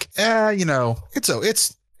think like, you know, it's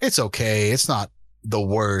okay. It's not the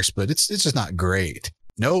worst, but it's just not great.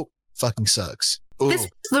 Nope. Fucking sucks. Ooh. This was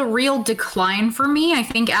the real decline for me. I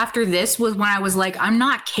think after this was when I was like, I'm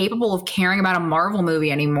not capable of caring about a Marvel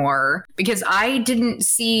movie anymore, because I didn't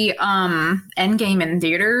see Endgame in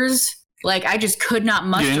theaters. Like, I just could not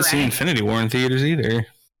muster. You didn't see Infinity War in theaters either.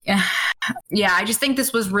 Yeah, I just think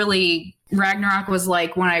this was really, Ragnarok was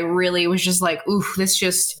like when I really was just like, ooh, this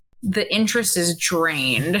just, the interest is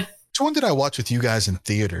drained. Which one did I watch with you guys in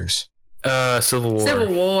theaters? Civil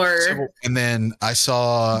War. And then I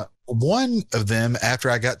saw one of them after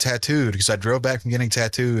I got tattooed, because I drove back from getting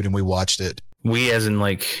tattooed and we watched it. We as in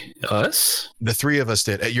like us? The three of us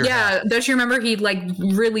did at your house. Don't you remember he like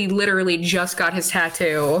really literally just got his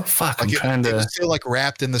tattoo? Fuck, like it was still like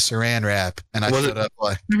wrapped in the saran wrap, and I showed up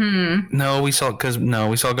like No, we saw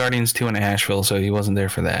Guardians 2 in Asheville, so he wasn't there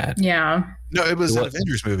for that. Yeah. No, it was an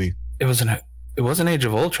Avengers movie. It wasn't Age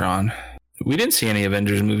of Ultron. We didn't see any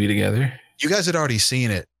Avengers movie together. You guys had already seen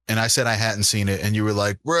it, and I said I hadn't seen it, and you were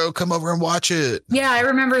like, bro, come over and watch it. Yeah, I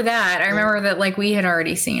remember that. I remember that like we had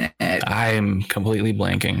already seen it. I'm completely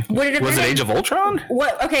blanking. Was it Age of Ultron?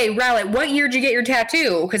 What? Okay, Rowlett, what year did you get your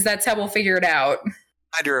tattoo? Because that's how we'll figure it out.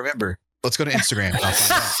 I do remember. Let's go to Instagram.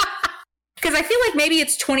 Because I feel like maybe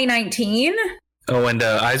it's 2019. Oh, and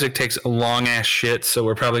Isaac takes a long-ass shit, so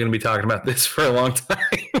we're probably going to be talking about this for a long time.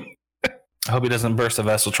 I hope he doesn't burst a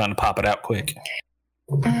vessel trying to pop it out quick.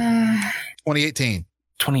 2018.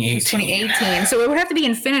 2018. So it would have to be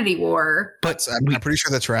Infinity War. But I'm pretty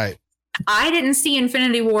sure that's right. I didn't see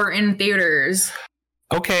Infinity War in theaters.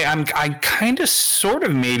 Okay, I kind of sort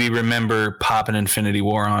of maybe remember popping Infinity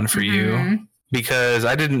War on for you. Because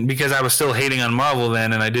I was still hating on Marvel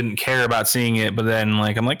then, and I didn't care about seeing it. But then,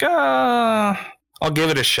 like, I'm like, I'll give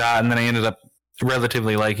it a shot, and then I ended up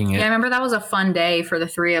relatively liking it. Yeah, I remember that was a fun day for the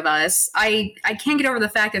three of us. I can't get over the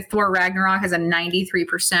fact that Thor Ragnarok has a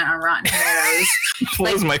 93% on Rotten Tomatoes.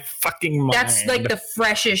 Blows my fucking mind. That's like the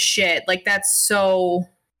freshest shit. Like, that's so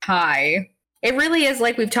high. It really is,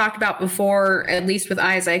 like we've talked about before, at least with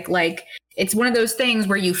Isaac, like, it's one of those things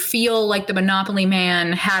where you feel like the Monopoly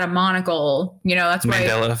man had a monocle. You know, that's why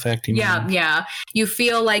Mandela effect. Yeah. You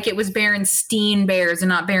feel like it was Berenstain Bears and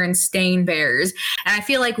not Berenstain Bears. And I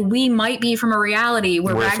feel like we might be from a reality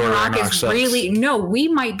where Ragnarok is sucks. We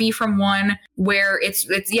might be from one where it's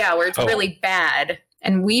really bad.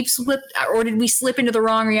 And we've slipped, or did we slip into the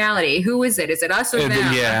wrong reality? Who is it? Is it us or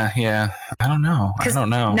them? Yeah. I don't know.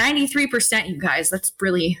 93%, you guys. That's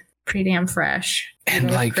really. pretty damn fresh.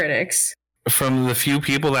 And like critics, from the few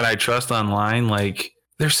people that I trust online, like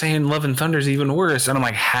they're saying Love and Thunder is even worse, and I'm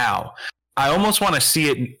like, how? I almost want to see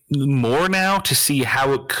it more now to see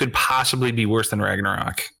how it could possibly be worse than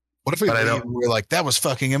Ragnarok. What if we're like, that was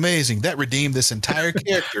fucking amazing. That redeemed this entire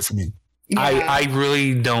character for me. Yeah. I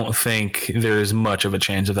really don't think there's much of a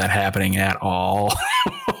chance of that happening at all.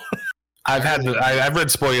 I've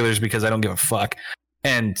read spoilers because I don't give a fuck.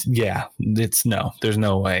 And yeah, there's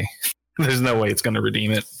no way. There's no way it's going to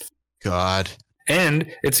redeem it. God. And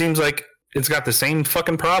it seems like it's got the same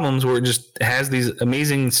fucking problems where it just has these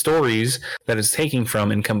amazing stories that it's taking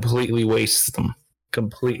from and completely wastes them.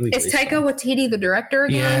 Is Taika Waititi the director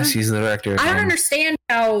again? Yes, he's the director again. I don't understand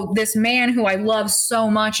how this man who I love so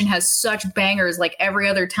much and has such bangers like every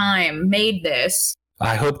other time made this.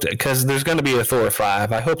 I hope that, because there's going to be a Thor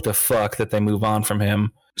 5. I hope to fuck that they move on from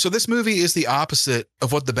him. So this movie is the opposite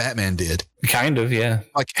of what the Batman did. Kind of, yeah.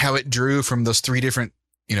 Like how it drew from those 3 different,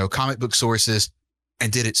 comic book sources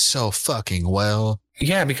and did it so fucking well.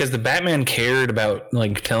 Yeah, because the Batman cared about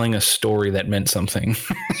like telling a story that meant something,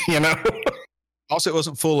 Also, it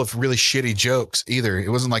wasn't full of really shitty jokes either. It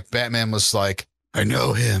wasn't like Batman was like, I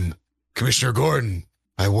know him, Commissioner Gordon.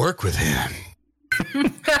 I work with him.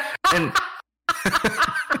 And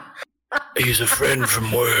he's a friend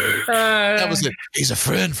from work. That was it. He's a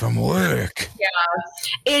friend from work.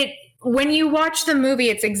 Yeah. When you watch the movie,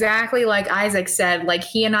 it's exactly like Isaac said. Like,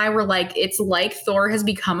 he and I were like, it's like Thor has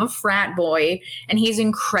become a frat boy and he's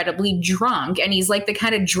incredibly drunk. And he's like the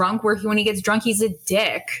kind of drunk where when he gets drunk, he's a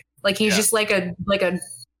dick. Like, he's just like a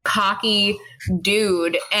cocky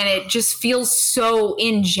dude. And it just feels so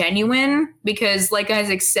ingenuine because, like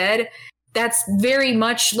Isaac said, that's very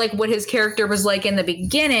much like what his character was like in the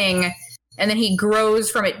beginning. And then he grows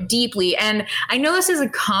from it deeply. And I know this is a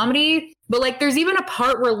comedy, but like there's even a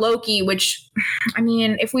part where Loki, which, I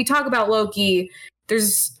mean, if we talk about Loki,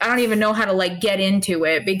 I don't even know how to like get into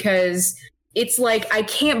it because it's like, I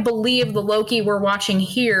can't believe the Loki we're watching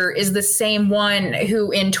here is the same one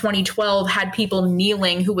who in 2012 had people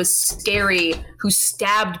kneeling, who was scary, who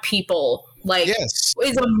stabbed people. Like,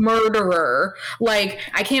 is a murderer. Like,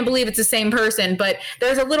 I can't believe it's the same person, but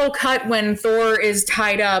there's a little cut when Thor is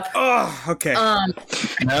tied up. Oh, okay.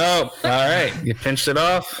 No, all right. You pinched it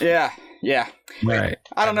off? Yeah. Right.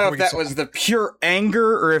 I don't know if that was the pure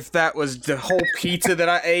anger or if that was the whole pizza that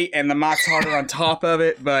I ate and the Mike's Harder on top of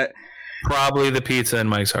it, but... Probably the pizza and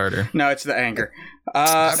Mike's Harder. No, it's the anger.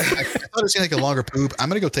 I thought it was going to take a longer poop. I'm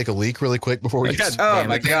going to go take a leak really quick before we get Oh,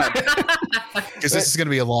 my God. Because this is going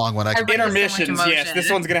to be a long one. Intermissions, so yes.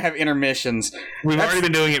 This one's going to have intermissions. We've already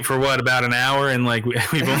been doing it for, about an hour, and like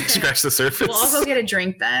we've only scratched the surface. We'll also get a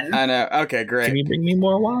drink then. I know. Okay, great. Can you bring me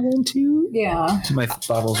more wagon too? Yeah. My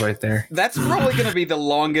bottle's right there. That's probably going to be the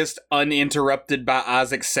longest uninterrupted by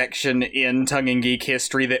Isaac section in Tongue and Geek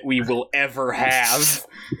history that we will ever have.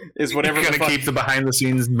 Is whatever. You're going to keep the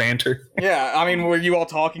behind-the-scenes banter. Yeah, I mean, were you all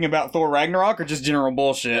talking about Thor Ragnarok or just general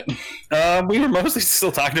bullshit? We were mostly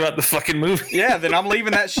still talking about the fucking movie. Yeah, then I'm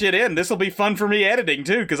leaving that shit in. This will be fun for me editing,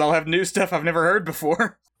 too, because I'll have new stuff I've never heard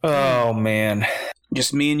before. Oh, man.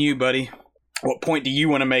 Just me and you, buddy. What point do you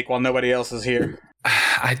want to make while nobody else is here?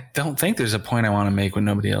 I don't think there's a point I want to make when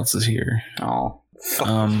nobody else is here. Oh,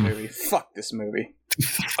 fuck this movie. Fuck this movie.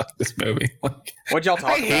 Fuck this movie. Like, what'd y'all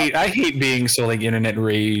talk about? I hate being so like internet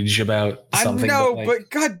rage about something. I know, but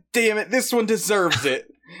god damn it, this one deserves it.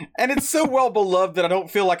 And it's so well beloved that I don't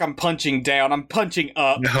feel like I'm punching down. I'm punching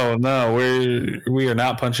up. No, we are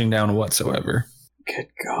not punching down whatsoever. Good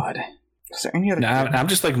God. Is there any other? I'm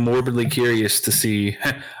just like morbidly curious to see.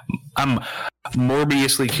 I'm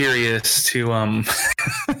morbiously curious to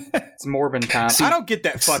It's Morbin time. I don't get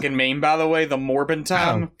that fucking meme, by the way. The Morbin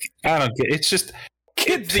time. I don't get. It's just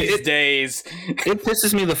kids these days. It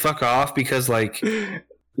pisses me the fuck off because like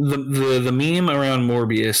the meme around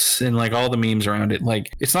Morbius and like all the memes around it,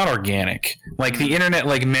 like it's not organic. Like the internet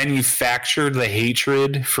like manufactured the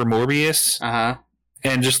hatred for Morbius.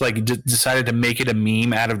 And just like decided to make it a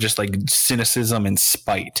meme out of just like cynicism and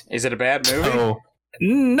spite. Is it a bad movie?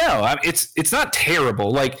 No, it's not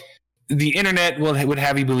terrible. Like the internet would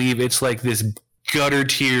have you believe it's like this gutter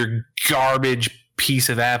tier garbage piece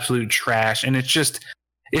of absolute trash, and it's just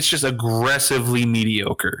aggressively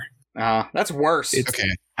mediocre. That's worse. Okay,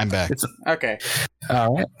 I'm back. Okay.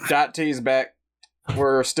 All right. Dot T's back.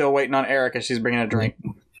 We're still waiting on Erika. She's bringing a drink.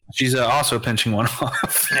 She's also pinching one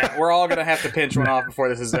off. Yeah, we're all going to have to pinch one off before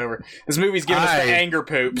this is over. This movie's giving us the anger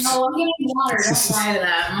poops. No, I'm getting water. Don't lie to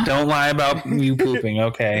them. Don't lie about you pooping,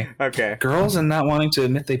 okay? Okay. Girls and not wanting to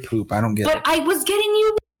admit they poop. I don't get it. But I was getting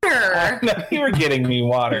you water. No, you were getting me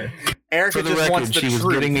water. Erica For the just record, wants the she was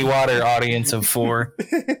truth. getting me water, audience of 4.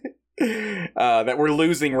 That we're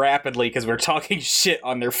losing rapidly because we're talking shit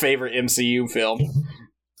on their favorite MCU film.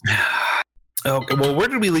 Okay, well, where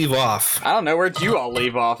did we leave off? I don't know. Where'd you all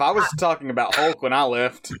leave off? I was talking about Hulk when I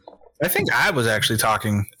left. I think I was actually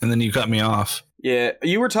talking, and then you cut me off. Yeah,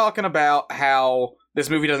 you were talking about how this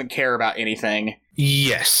movie doesn't care about anything.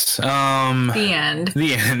 Yes. The end.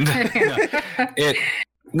 The end.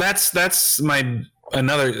 That's my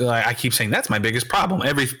another. I keep saying that's my biggest problem.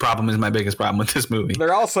 Every problem is my biggest problem with this movie.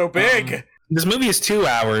 They're all so big. This movie is 2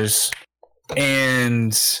 hours,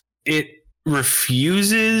 and it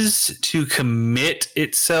refuses to commit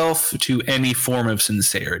itself to any form of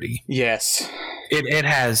sincerity. Yes. It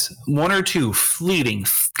has 1 or 2 fleeting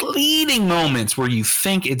moments where you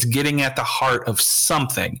think it's getting at the heart of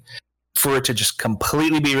something, for it to just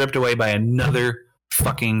completely be ripped away by another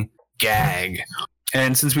fucking gag.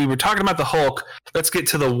 And since we were talking about the Hulk, let's get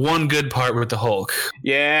to the one good part with the Hulk.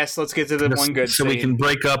 Yes, let's get to the one good so scene. we can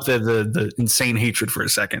break up the insane hatred for a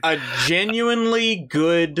second. A genuinely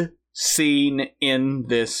good scene in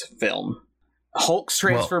this film. Hulk's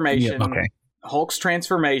transformation. Well, yeah, okay. Hulk's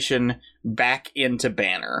transformation back into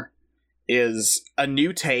Banner is a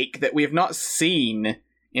new take that we have not seen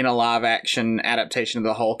in a live-action adaptation of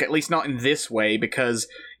the Hulk, at least not in this way, because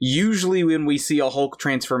usually when we see a Hulk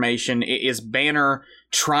transformation, it is Banner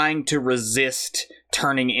trying to resist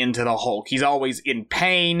turning into the Hulk. He's always in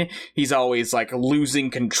pain, he's always, like,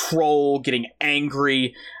 losing control, getting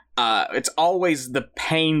angry. It's always the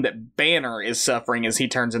pain that Banner is suffering as he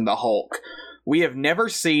turns into Hulk. We have never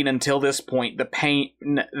seen until this point the pain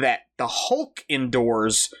that the Hulk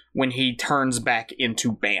endures when he turns back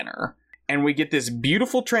into Banner. And we get this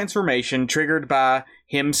beautiful transformation triggered by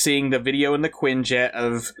him seeing the video in the Quinjet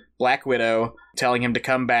of Black Widow telling him to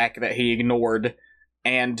come back that he ignored.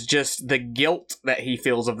 And just the guilt that he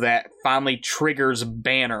feels of that finally triggers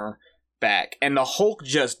Banner back. And the Hulk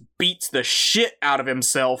just beats the shit out of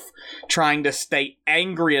himself trying to stay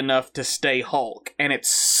angry enough to stay Hulk. And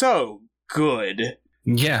it's so good.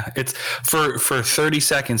 Yeah, it's for 30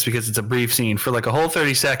 seconds, because it's a brief scene. For like a whole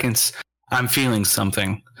 30 seconds, I'm feeling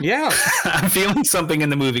something. Yeah. I'm feeling something in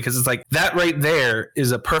the movie, because it's like that right there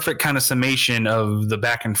is a perfect kind of summation of the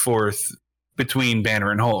back and forth between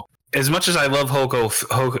Banner and Hulk. As much as I love Hulk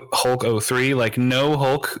 03, like no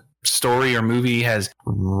Hulk story or movie has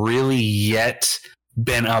really yet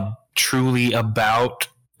been truly about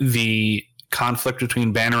the conflict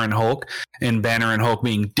between Banner and Hulk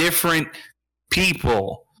being different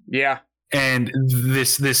people. Yeah. And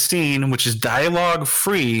this scene, which is dialogue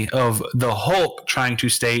free of the Hulk trying to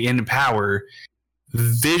stay in power,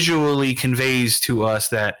 visually conveys to us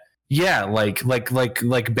that, yeah, like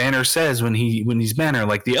Banner says when he's Banner,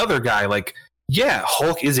 like the other guy, like, yeah,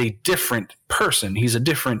 Hulk is a different person. He's a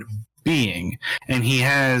different being. And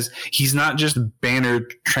he's not just Banner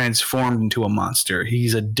transformed into a monster.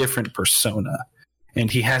 He's a different persona. And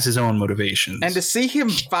he has his own motivations. And to see him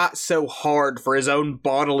fight so hard for his own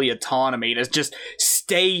bodily autonomy, to just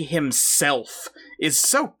stay himself, is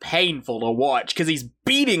so painful to watch, because he's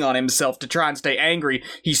beating on himself to try and stay angry.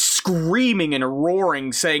 He's screaming and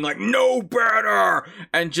roaring, saying, like, no, Banner!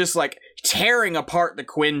 And just, like, tearing apart the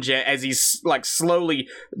Quinjet as he's, like, slowly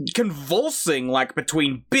convulsing, like,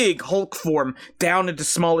 between big Hulk form down into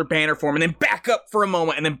smaller Banner form, and then back up for a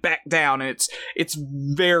moment, and then back down. And it's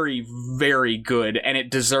very, very good, and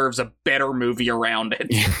it deserves a better movie around it.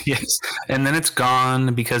 Yes. And then it's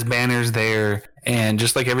gone because Banner's there, and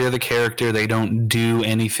just like every other character, they don't do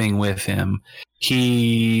anything with him.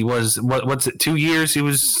 He was, what's it, 2 years he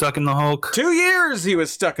was stuck in the Hulk? 2 years he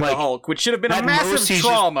was stuck in the Hulk, which should have been a massive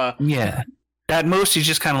trauma. At most, he's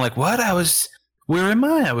just kind of like, what? Where am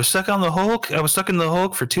I? I was stuck on the Hulk. I was stuck in the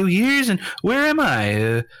Hulk for 2 years, and where am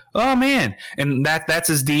I? Oh man! And that's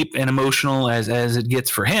as deep and emotional as it gets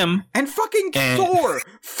for him. And Thor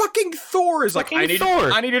is like, I need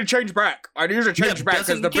to change back. I need to change back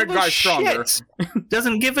because the big guy's stronger.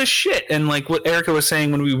 Doesn't give a shit. And like what Erica was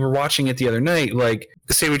saying when we were watching it the other night, like,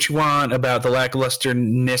 say what you want about the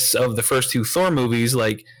lacklusterness of the first 2 Thor movies,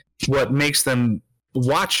 like what makes them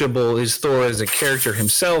watchable is Thor as a character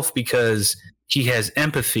himself, because he has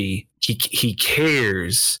empathy. He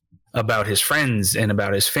cares about his friends and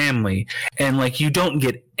about his family. And like, you don't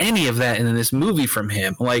get any of that in this movie from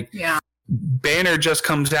him. Like, yeah. Banner just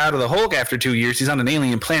comes out of the Hulk after 2 years. He's on an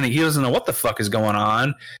alien planet. He doesn't know what the fuck is going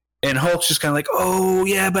on. And Hulk's just kind of like, oh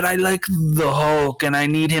yeah, but I like the Hulk and I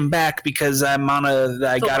need him back because I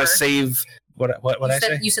gotta save. What I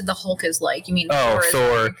say? You said the Hulk is like, you mean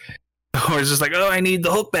Thor. Or it's just like, oh, I need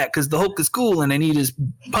the Hulk back because the Hulk is cool, and I need his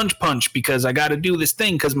punch because I got to do this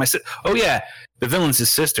thing because oh yeah, the villain's his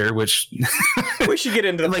sister, which we should get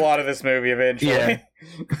into the plot of this movie eventually. Yeah.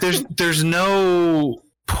 There's no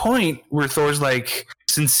point where Thor's like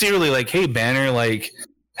sincerely like, hey Banner, like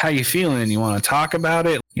how you feeling? You want to talk about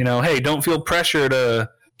it? You know, hey, don't feel pressure to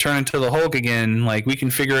turn into the Hulk again. Like we can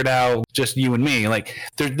figure it out, just you and me. Like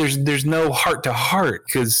there's no heart to heart,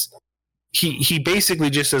 because he basically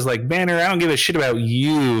just says like, Banner, I don't give a shit about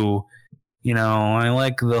you. You know, I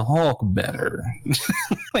like the Hulk better.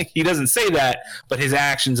 Like he doesn't say that, but his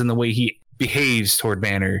actions and the way he behaves toward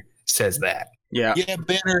Banner says that. Yeah. Yeah,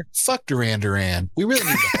 Banner, fuck Duran. We really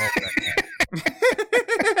need the Hulk right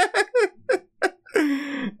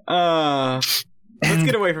now. Let's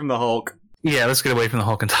get away from the Hulk. Yeah, let's get away from the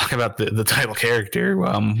Hulk and talk about the title character.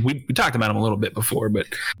 We talked about him a little bit before, but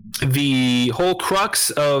the whole crux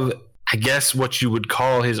of, I guess, what you would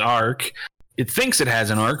call his arc, it thinks it has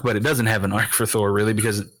an arc, but it doesn't have an arc for Thor, really,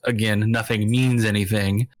 because, again, nothing means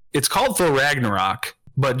anything. It's called Thor Ragnarok,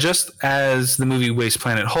 but just as the movie wastes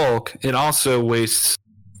Planet Hulk, it also wastes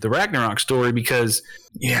the Ragnarok story, because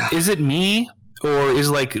is it me, or is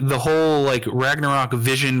like the whole like Ragnarok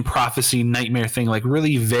vision, prophecy, nightmare thing like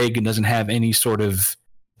really vague and doesn't have any sort of,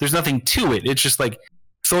 there's nothing to it. It's just like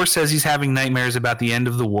Thor says he's having nightmares about the end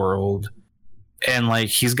of the world, and like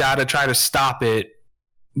he's got to try to stop it,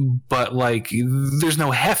 but like there's no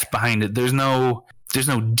heft behind it. There's no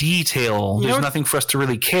detail. There's nothing for us to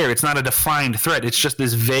really care. It's not a defined threat. It's just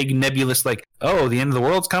this vague, nebulous, like, oh, the end of the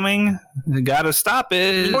world's coming. You gotta stop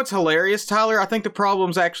it. You know what's hilarious, Tyler? I think the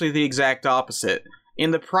problem's actually the exact opposite.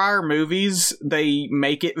 In the prior movies, they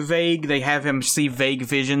make it vague. They have him see vague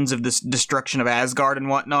visions of this destruction of Asgard and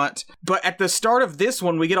whatnot. But at the start of this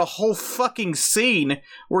one, we get a whole fucking scene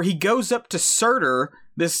where he goes up to Surtur,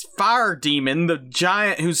 this fire demon, the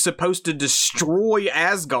giant who's supposed to destroy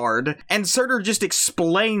Asgard, and Surtur just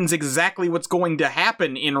explains exactly what's going to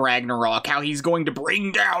happen in Ragnarok, how he's going to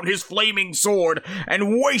bring down his flaming sword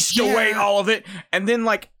and waste away all of it, and then,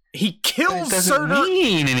 like, he kills Surtur.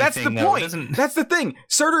 That's the point. That's the thing.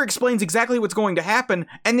 Surtur explains exactly what's going to happen,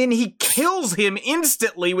 and then he kills him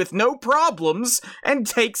instantly with no problems and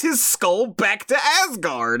takes his skull back to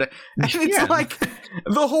Asgard. And it's like,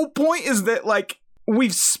 the whole point is that, like,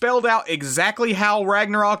 we've spelled out exactly how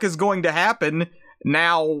Ragnarok is going to happen.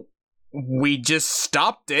 Now, we just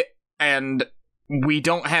stopped it, and we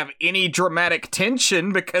don't have any dramatic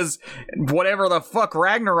tension, because whatever the fuck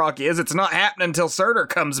Ragnarok is, it's not happening until Surtur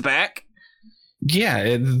comes back.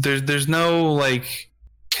 Yeah, there's no, like,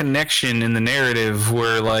 connection in the narrative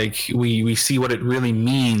where, like, we see what it really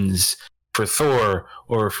means for Thor,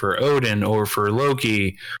 or for Odin, or for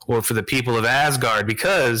Loki, or for the people of Asgard,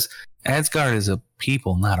 because Asgard is a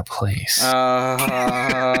people, not a place. Boy.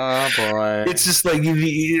 It's just like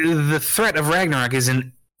the threat of Ragnarok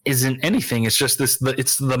isn't anything. It's just this.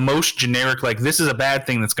 It's the most generic. Like, this is a bad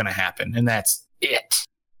thing that's going to happen, and that's it.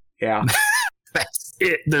 Yeah, that's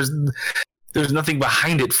it. There's nothing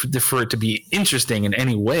behind it for it to be interesting in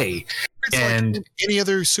any way. It's and like any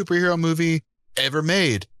other superhero movie ever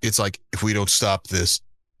made, it's like, if we don't stop this,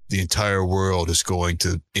 the entire world is going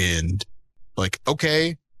to end. Like,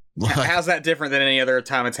 okay. How's that different than any other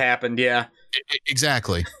time it's happened? Yeah.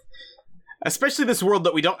 Exactly. Especially this world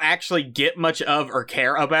that we don't actually get much of or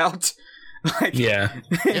care about. Like, yeah.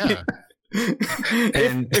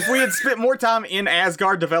 If we had spent more time in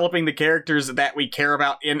Asgard developing the characters that we care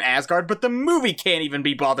about in Asgard, but the movie can't even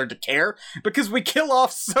be bothered to care because we kill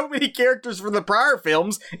off so many characters from the prior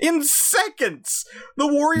films in seconds. The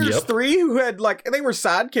Warriors 3, who had, like, they were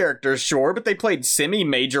side characters, sure, but they played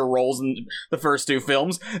semi-major roles in the first two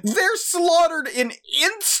films. They're slaughtered in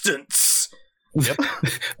instants. Yep.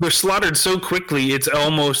 They're slaughtered so quickly, it's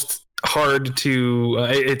almost hard to,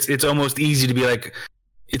 it's almost easy to be like,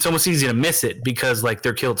 it's almost easy to miss it because, like,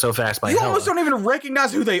 they're killed so fast by You almost don't even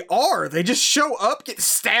recognize who they are. They just show up, get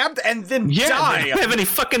stabbed, and then die. They don't have any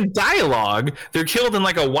fucking dialogue. They're killed in,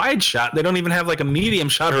 like, a wide shot. They don't even have, like, a medium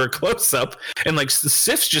shot or a close-up. And, like,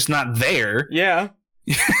 Sif's just not there. Yeah.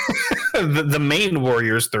 the main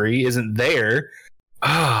Warriors 3 isn't there.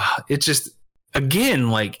 It's just, again,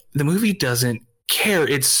 like, the movie doesn't care.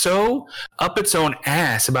 It's so up its own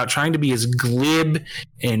ass about trying to be as glib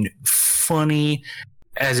and funny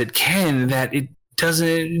as it can that it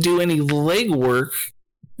doesn't do any legwork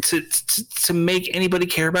to make anybody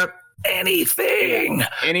care about anything.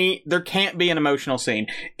 There can't be an emotional scene.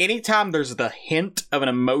 Anytime there's the hint of an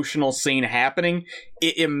emotional scene happening,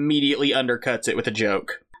 it immediately undercuts it with a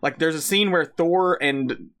joke. Like, there's a scene where Thor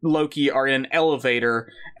and Loki are in an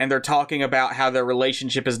elevator, and they're talking about how their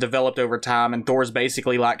relationship has developed over time, and Thor's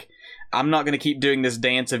basically like, I'm not going to keep doing this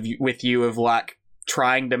dance with you of, like,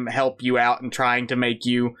 trying to help you out and trying to make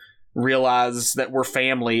you realize that we're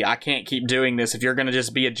family. I can't keep doing this. If you're going to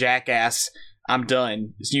just be a jackass, I'm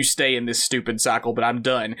done. You stay in this stupid cycle, but I'm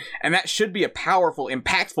done. And that should be a powerful,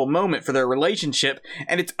 impactful moment for their relationship,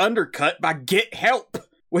 and it's undercut by get help,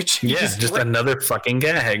 which just another fucking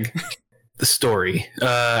gag. The story.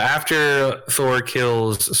 After Thor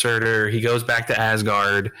kills Surtur, he goes back to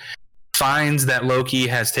Asgard, finds that Loki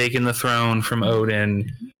has taken the throne from Odin,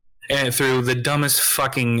 and through the dumbest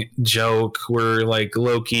fucking joke where like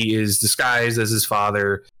Loki is disguised as his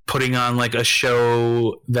father, putting on like a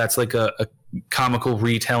show that's like a comical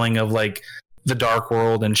retelling of like the Dark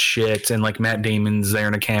World and shit, and like Matt Damon's there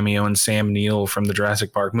in a cameo, and Sam Neill from the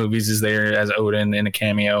Jurassic Park movies is there as Odin in a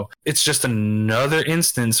cameo. It's just another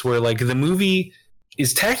instance where like the movie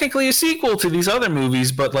is technically a sequel to these other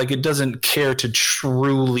movies, but like it doesn't care to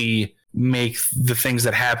truly make the things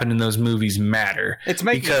that happen in those movies matter. It's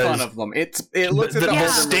making fun of them. It looks at the whole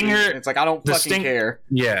stinger. It's like, I don't fucking care.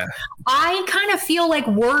 Yeah. I kind of feel like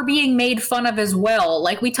we're being made fun of as well.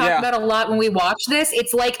 Like we talk about a lot when we watch this.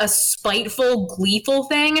 It's like a spiteful, gleeful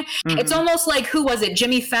thing. Mm-hmm. It's almost like, who was it?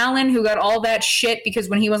 Jimmy Fallon, who got all that shit because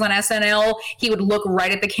when he was on SNL, he would look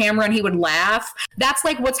right at the camera and he would laugh. That's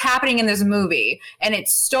like what's happening in this movie. And it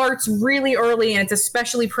starts really early, and it's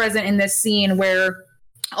especially present in this scene where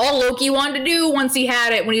all Loki wanted to do once he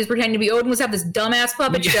had it, when he was pretending to be Odin, was have this dumbass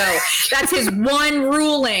puppet show. That's his one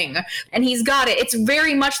ruling. And he's got it. It's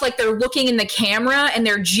very much like they're looking in the camera and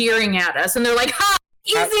they're jeering at us. And they're like, ha!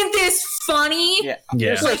 Isn't this funny? Yeah.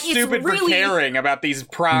 You're so stupid for caring about these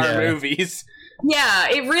prior movies. Yeah,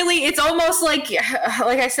 it's almost like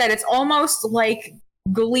I said, it's almost like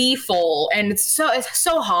gleeful, and it's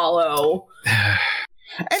so hollow.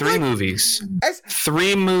 Three movies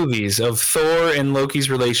of Thor and Loki's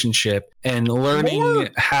relationship, and learning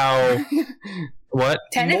how what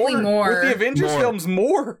technically more with the Avengers films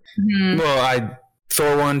more. Mm-hmm. Well,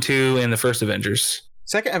 Thor 1, 2, and the first Avengers.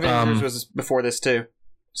 Second Avengers was before this too,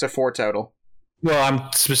 so 4 total. Well,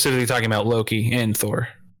 I'm specifically talking about Loki and Thor.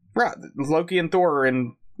 Right, Loki and Thor are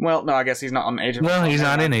in. Well, no, I guess he's not on Age of Ultron. No, he's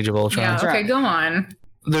not in Age of Ultron. Yeah, okay, go on.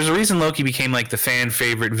 There's a reason Loki became like the fan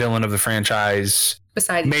favorite villain of the franchise.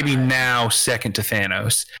 Besides maybe now second to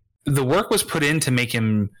Thanos. The work was put in to make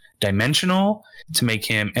him dimensional, to make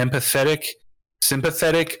him empathetic,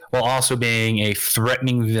 sympathetic, while also being a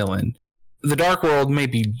threatening villain. The Dark World may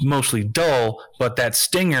be mostly dull, but that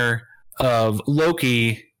stinger of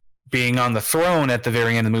Loki being on the throne at the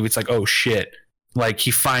very end of the movie, it's like, oh shit. Like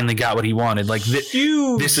he finally got what he wanted. Like this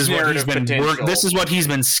is what he's been this is what he's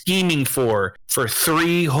been scheming for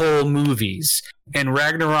 3 whole movies, and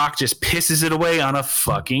Ragnarok just pisses it away on a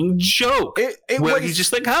fucking joke. He's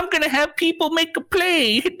just like, I'm gonna have people make a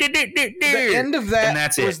play. The end of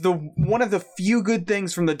that was one of the few good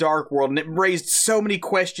things from the Dark World, and it raised so many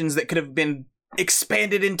questions that could have been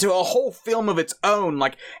expanded into a whole film of its own.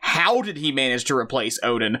 Like, how did he manage to replace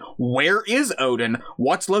Odin? Where is Odin?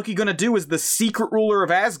 What's Loki gonna do as the secret ruler of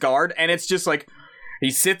Asgard? And it's just like, he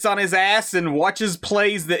sits on his ass and watches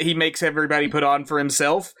plays that he makes everybody put on for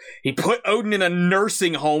himself. He put Odin in a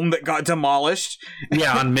nursing home that got demolished.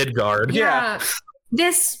 Yeah, on Midgard. Yeah.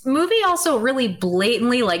 This movie also really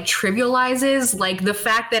blatantly like trivializes like the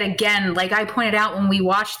fact that, again, like I pointed out when we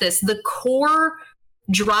watched this, the core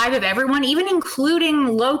drive of everyone, even including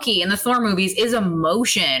Loki in the Thor movies, is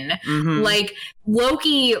emotion. Mm-hmm. Like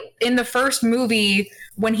Loki in the first movie,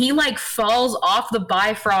 when he like falls off the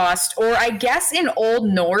Bifrost, or I guess in Old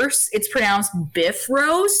Norse it's pronounced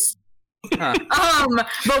Bifrost.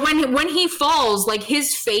 But when he falls, like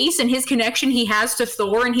his face and his connection he has to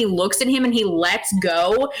Thor, and he looks at him and he lets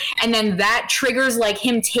go, and then that triggers like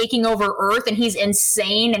him taking over Earth, and he's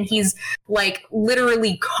insane, and he's like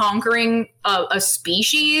literally conquering a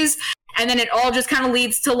species. And then it all just kind of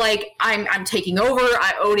leads to like, I'm taking over.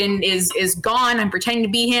 Odin is gone. I'm pretending to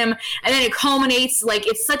be him. And then it culminates like,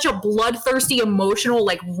 it's such a bloodthirsty, emotional,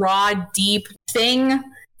 like raw, deep thing.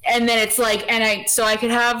 And then it's like, so I could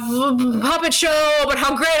have a puppet show about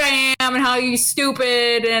how great I am and how you're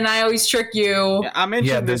stupid and I always trick you. Yeah, I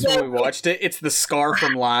mentioned this when we watched it. It's the Scar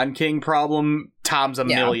from Lion King problem times a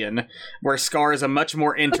million, where Scar is a much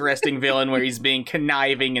more interesting villain, where he's being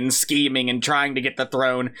conniving and scheming and trying to get the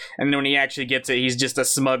throne. And then when he actually gets it, he's just a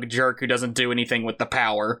smug jerk who doesn't do anything with the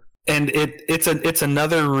power. And it's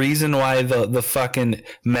another reason why the fucking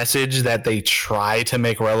message that they try to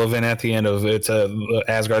make relevant at the end of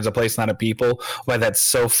Asgard's a place, not a people, why that's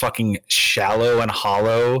so fucking shallow and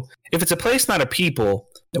hollow. If it's a place, not a people,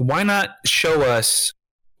 why not show us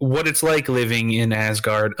what it's like living in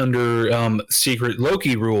Asgard under secret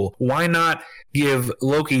Loki rule? Why not give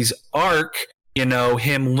Loki's arc,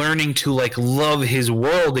 him learning to like love his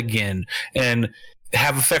world again, and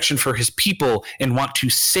have affection for his people and want to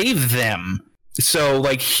save them. So,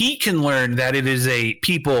 like, he can learn that it is a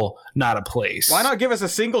people, not a place. Why not give us a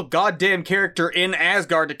single goddamn character in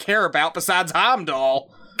Asgard to care about besides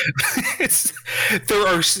Heimdall? If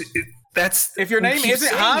your name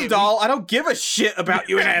isn't Heimdall, I don't give a shit about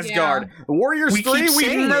you in Asgard. Yeah. Warriors 3,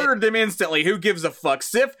 we murdered them instantly. Who gives a fuck?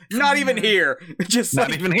 Sif, not even here. Just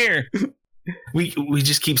not even here. We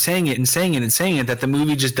just keep saying it and saying it and saying it that the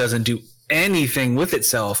movie just doesn't do anything with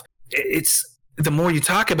itself. It's the more you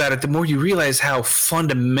talk about it, the more you realize how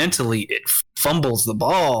fundamentally it fumbles the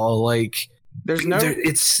ball. Like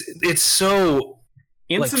it's so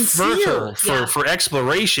insincere for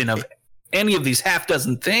exploration of any of these half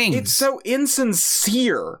dozen things. It's so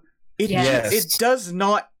insincere. It does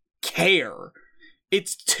not care.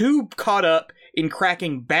 It's too caught up in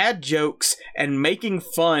cracking bad jokes and making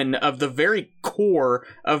fun of the very core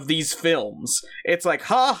of these films. It's like,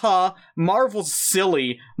 ha, Marvel's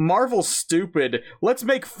silly, Marvel's stupid, let's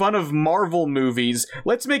make fun of Marvel movies,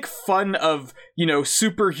 let's make fun of,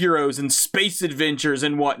 superheroes and space adventures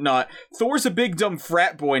and whatnot. Thor's a big dumb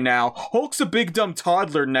frat boy now, Hulk's a big dumb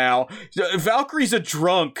toddler now, Valkyrie's a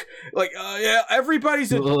drunk,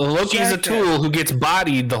 everybody's a Loki's a tool who gets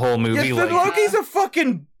bodied the whole movie. Yeah, Loki's a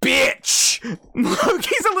fucking bitch!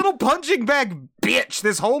 Loki's a little punching bag bitch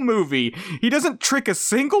this whole movie. He doesn't trick a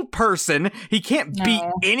single person. He can't beat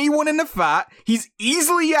anyone in a fight. He's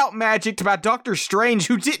easily outmagicked by Doctor Strange,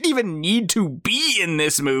 who didn't even need to be in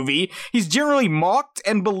this movie. He's generally mocked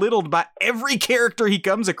and belittled by every character he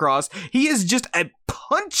comes across. He is just a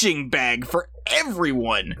punching bag for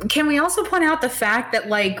everyone. Can we also point out the fact that,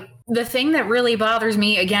 the thing that really bothers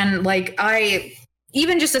me, again,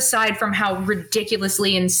 even just aside from how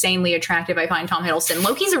ridiculously, insanely attractive I find Tom Hiddleston,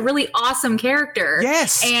 Loki's a really awesome character.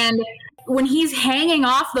 Yes. And when he's hanging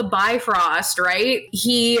off the Bifrost, right,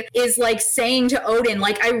 he is saying to Odin,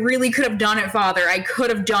 I really could have done it, Father. I could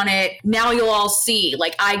have done it. Now you'll all see,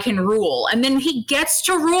 I can rule. And then he gets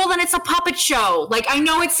to rule and it's a puppet show. I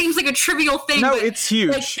know it seems like a trivial thing. No, but it's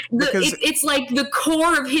huge. It's the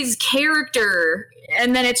core of his character.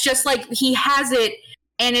 And then it's just he has it.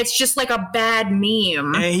 And it's just a bad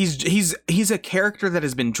meme. And he's a character that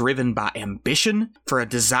has been driven by ambition, for a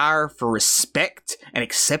desire for respect and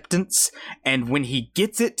acceptance. And when he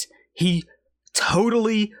gets it, he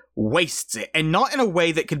totally wastes it. And not in a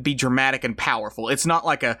way that could be dramatic and powerful. It's not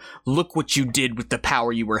like a, look what you did with the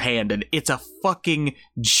power you were handed. It's a fucking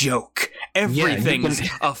joke. Everything's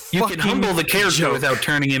a fucking joke. You can humble the character without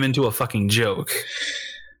turning him into a fucking joke.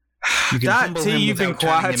 You can humble him without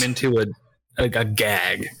turning him into a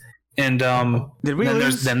gag. And did we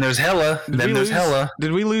lose? Then there's Hela.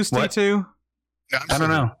 Did we lose T2? I don't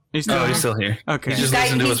know. He's still here. Okay. He's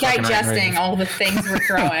digesting all the things we're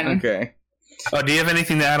throwing. Okay. Oh, do you have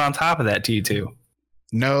anything to add on top of that, T2?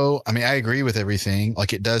 No, I mean, I agree with everything.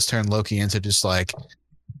 It does turn Loki into just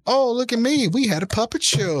oh, look at me, we had a puppet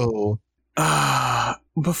show.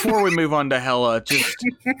 Before we move on to Hela, just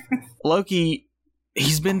Loki,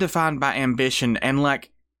 he's been defined by ambition, and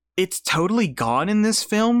it's totally gone in this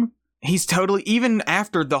film. He's totally, even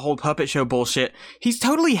after the whole puppet show bullshit, he's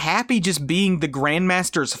totally happy just being the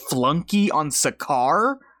Grandmaster's flunky on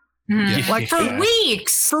Sakaar. For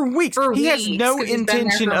weeks. For weeks. He has no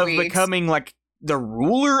intention of becoming the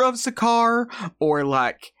ruler of Sakaar or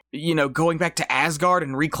going back to Asgard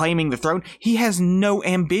and reclaiming the throne. He has no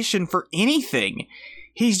ambition for anything.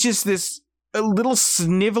 He's just this little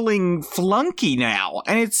sniveling flunky now.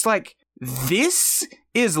 And it's this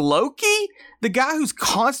is Loki? The guy who's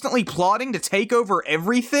constantly plotting to take over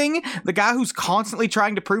everything? The guy who's constantly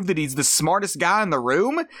trying to prove that he's the smartest guy in the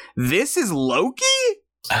room? This is Loki?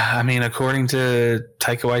 I mean, according to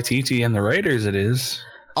Taika Waititi and the writers, it is.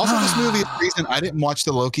 Also, this movie is the reason I didn't watch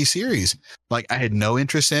the Loki series. I had no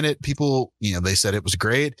interest in it. People, they said it was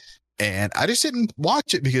great. And I just didn't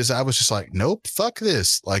watch it because I was just nope, fuck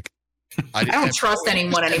this. I don't trust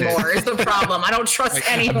anyone anymore is the problem. I don't trust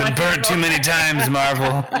anyone. I've been burnt too many times,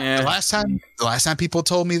 Marvel. Yeah. The last time people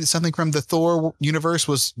told me that something from the Thor universe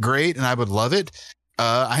was great and I would love it,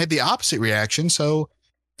 I had the opposite reaction. So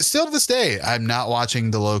still to this day, I'm not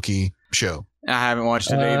watching the Loki show. I haven't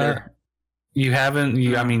watched it either. You haven't?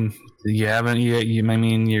 I mean,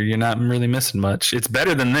 you're not really missing much. It's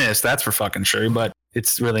better than this, that's for fucking sure, but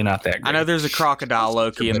it's really not that great. I know there's a crocodile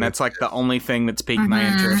Loki, and that's the only thing that's piqued my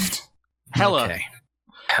interest. Hela. Okay.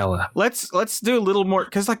 Hela. Let's do a little more,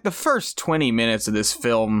 because the first 20 minutes of this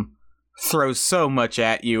film throws so much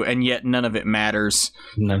at you, and yet none of it matters.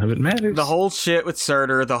 None of it matters. The whole shit with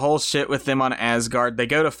Surtur, the whole shit with them on Asgard, they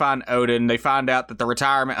go to find Odin, they find out that the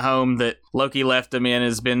retirement home that Loki left them in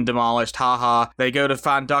has been demolished, haha. They go to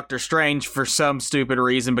find Doctor Strange for some stupid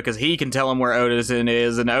reason, because he can tell them where Odin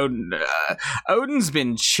is, and Odin's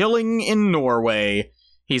been chilling in Norway.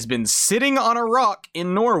 He's been sitting on a rock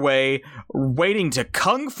in Norway, waiting to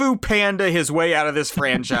Kung Fu Panda his way out of this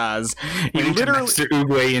franchise. He literally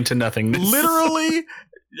Uguay into nothingness. Literally,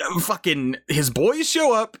 fucking, his boys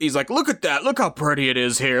show up. He's like, look at that. Look how pretty it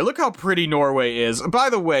is here. Look how pretty Norway is. By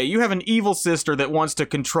the way, you have an evil sister that wants to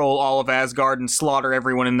control all of Asgard and slaughter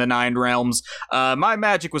everyone in the 9 realms. My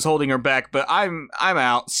magic was holding her back, but I'm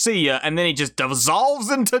out. See ya. And then he just dissolves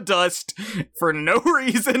into dust for no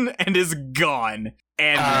reason and is gone.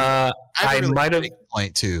 And I might have a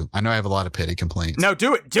complaint too. I know I have a lot of petty complaints. No,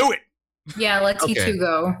 do it. Yeah, let T2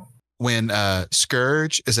 go. When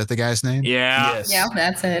Scourge, is that the guy's name? Yeah. Yes. Yeah,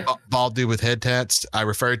 that's it. Bald dude with head tats. I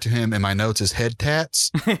referred to him in my notes as head tats.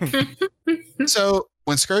 So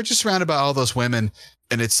when Scourge is surrounded by all those women,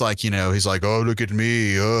 and it's like, he's like, oh, look at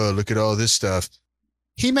me. Oh, look at all this stuff.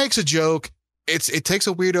 He makes a joke. It takes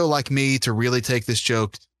a weirdo like me to really take this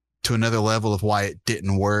joke to another level of why it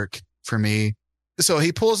didn't work for me. So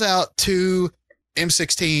he pulls out 2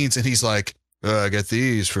 M16s and he's like, I got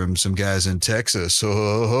these from some guys in Texas.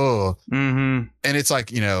 Mm-hmm. And it's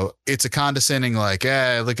like, it's a condescending, like,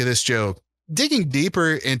 look at this joke. Digging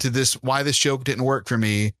deeper into this, why this joke didn't work for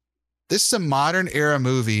me. This is a modern era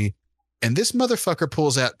movie. And this motherfucker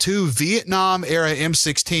pulls out 2 Vietnam era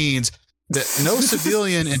M16s that no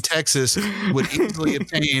civilian in Texas would easily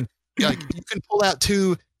obtain. Like, you can pull out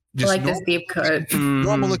 2 just like this deep cut,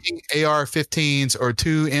 normal looking AR-15s or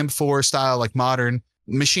 2 M4 style, like modern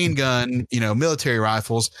machine gun, military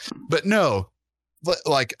rifles. But no,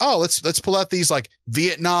 like, oh, let's pull out these like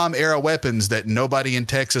Vietnam era weapons that nobody in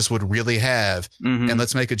Texas would really have, and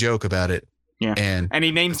let's make a joke about it. Yeah, and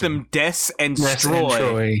he names them Des and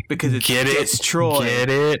Troy because it's Destroy. Get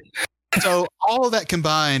it? So all of that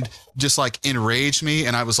combined just like enraged me,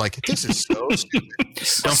 and I was like, this is so stupid.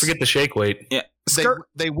 Don't forget the shake weight. Yeah.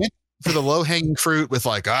 They went for the low-hanging fruit with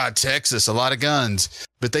like, Texas, a lot of guns.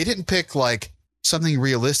 But they didn't pick like something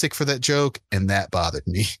realistic for that joke, and that bothered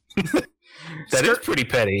me. That is pretty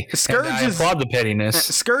petty. I applaud the pettiness.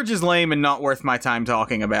 Scourge is lame and not worth my time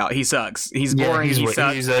talking about. He sucks. He's boring. He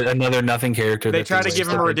sucks. He's another nothing character. They try to give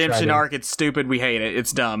him a redemption arc. It's stupid. We hate it.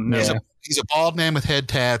 It's dumb. No. He's a bald man with head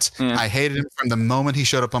tats. Yeah. I hated him from the moment he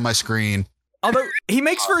showed up on my screen. Although he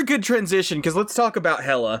makes for a good transition, because let's talk about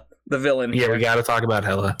Hela, the villain. Yeah, we got to talk about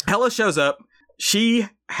Hela. Hela shows up. She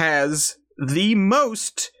has the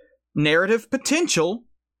most narrative potential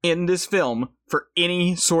in this film for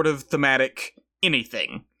any sort of thematic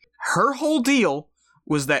anything. Her whole deal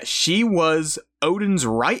was that she was Odin's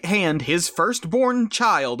right hand, his firstborn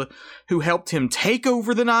child, who helped him take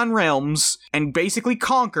over the 9 realms and basically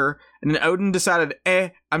conquer. And then Odin decided,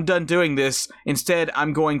 I'm done doing this. Instead,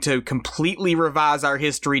 I'm going to completely revise our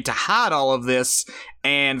history to hide all of this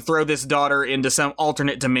and throw this daughter into some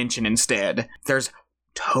alternate dimension instead. There's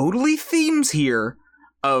totally themes here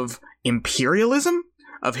of imperialism,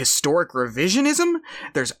 of historic revisionism.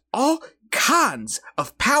 There's all kinds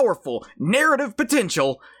of powerful narrative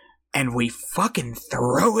potential, and we fucking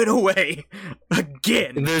throw it away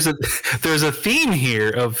again. There's a theme here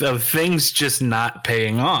of things just not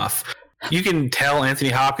paying off. You can tell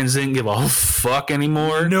Anthony Hopkins didn't give a fuck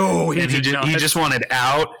anymore. No, he just wanted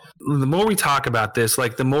out. The more we talk about this,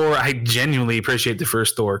 like, the more I genuinely appreciate the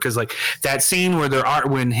first Thor, because like that scene where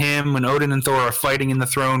when Odin and Thor are fighting in the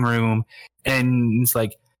throne room, and it's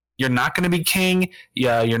like, you're not going to be king.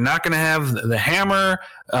 Yeah, you're not going to have the hammer.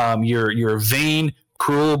 You're a vain,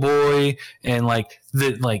 cruel boy, and like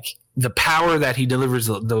the power that he delivers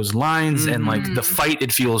those lines, and like the fight,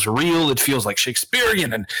 it feels real. It feels like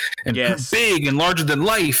Shakespearean and yes, big and larger than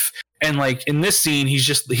life. And like in this scene,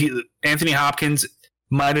 Anthony Hopkins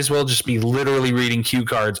might as well just be literally reading cue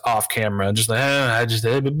cards off camera, just like he's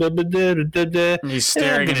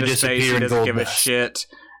staring into space. He doesn't give a shit.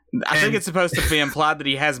 I think it's supposed to be implied that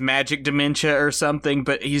he has magic dementia or something,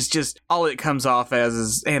 but he's just, all it comes off as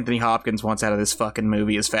is Anthony Hopkins wants out of this fucking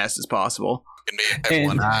movie as fast as possible.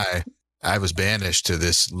 One eye. I was banished to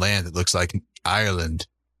this land that looks like Ireland.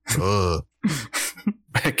 Ugh.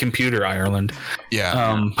 Computer Ireland.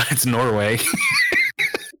 Yeah. But it's Norway.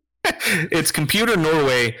 It's computer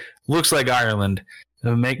Norway, looks like Ireland.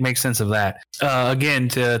 Make sense of that. Again,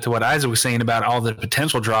 to what Isaac was saying about all the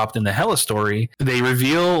potential dropped in the Hela story, they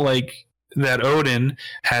reveal like that Odin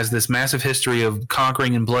has this massive history of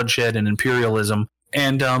conquering and bloodshed and imperialism,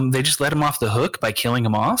 and they just let him off the hook by killing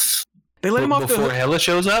him off. They let him off before Hela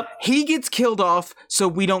shows up. He gets killed off, so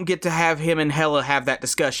we don't get to have him and Hela have that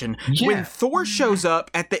discussion. Yeah. When Thor shows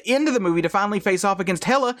up at the end of the movie to finally face off against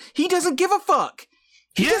Hela, he doesn't give a fuck.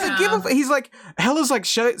 He doesn't give a. He's like, Hela's like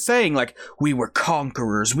saying like, we were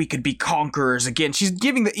conquerors, we could be conquerors again. She's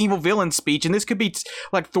giving the evil villain speech, and this could be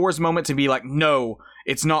like Thor's moment to be like, no,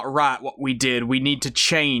 it's not right what we did. We need to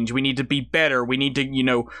change. We need to be better. We need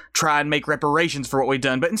to, try and make reparations for what we've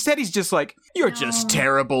done. But instead, he's just like, you're just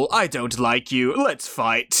terrible. I don't like you. Let's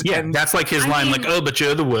fight. Yeah, and that's like his line, like, oh, but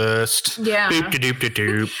you're the worst. Yeah. Doop, doop, doop,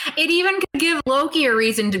 doop. It even could give Loki a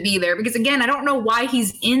reason to be there because, again, I don't know why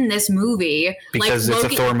he's in this movie. Because it's a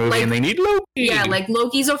Thor movie and they need Loki. Yeah, like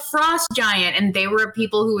Loki's a frost giant, and they were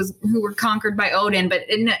people who were conquered by Odin. But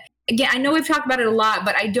again, I know we've talked about it a lot,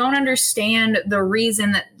 but I don't understand the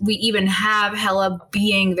reason that we even have Hela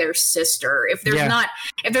being their sister. If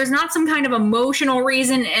there's not some kind of emotional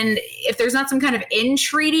reason, and if there's not some kind of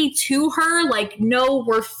entreaty to her, like, no,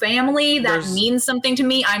 we're family, that means something to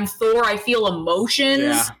me. I'm Thor. I feel emotions.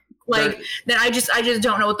 Yeah. Then I just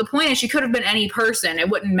don't know what the point is. She could have been any person. It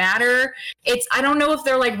wouldn't matter. I don't know if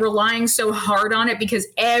they're like relying so hard on it because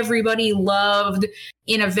everybody loved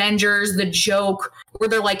in Avengers the joke where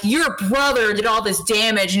they're like, your brother did all this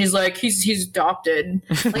damage, and he's like, he's adopted.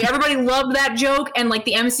 Like, everybody loved that joke, and like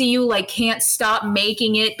the MCU like can't stop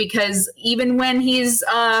making it because even when he's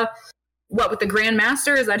with the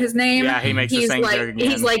Grandmaster, is that his name? Yeah, he makes the same joke again.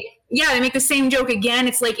 He's like, yeah, they make the same joke again.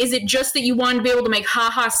 It's like, is it just that you wanted to be able to make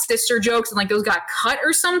haha sister jokes and like those got cut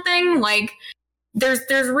or something? Like, there's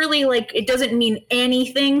really like, it doesn't mean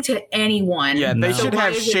anything to anyone. Yeah, they should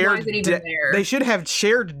have shared. They should have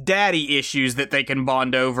shared daddy issues that they can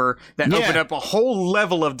bond over that open up a whole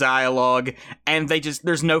level of dialogue, and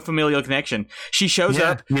there's no familial connection. She shows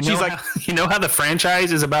up. She's like, you know how the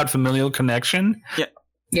franchise is about familial connection? Yeah.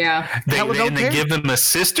 Yeah. They give them a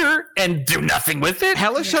sister and do nothing with it?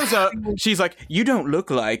 Hela shows up. She's like, you don't look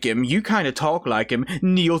like him. You kind of talk like him.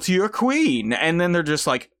 Kneel to your queen. And then they're just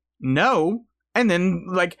like, no. And then,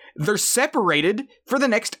 like, they're separated for the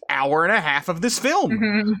next hour and a half of this film.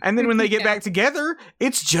 Mm-hmm. And then when they get back together,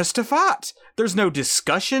 it's just a fight. There's no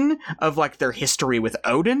discussion of, like, their history with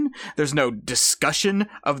Odin. There's no discussion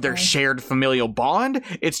of their shared familial bond.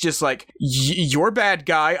 It's just like, you're bad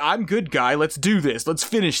guy, I'm good guy, let's do this. Let's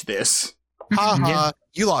finish this. Ha,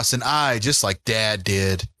 you lost an eye just like Dad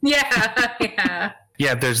did. Yeah.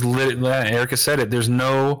 Yeah, there's Erica said it. There's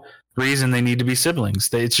no reason they need to be siblings.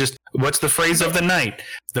 It's just, what's the phrase of the night?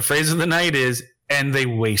 The phrase of the night is, and they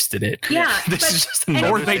wasted it. Yeah. This is just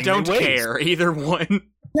or they don't care. Either one.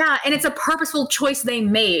 Yeah, and it's a purposeful choice they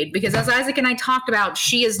made because, as Isaac and I talked about,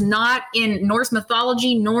 she is not in Norse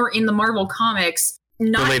mythology nor in the Marvel comics.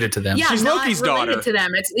 Not related to them. Yeah, she's Loki's daughter. To them.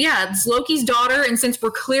 It's Loki's daughter, and since we're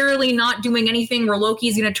clearly not doing anything where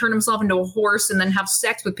Loki's going to turn himself into a horse and then have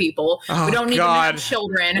sex with people, we don't need to have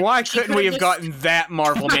children. Why couldn't we have gotten that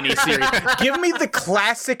Marvel miniseries? Give me the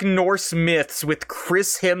classic Norse myths with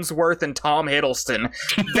Chris Hemsworth and Tom Hiddleston.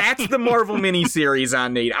 That's the Marvel miniseries I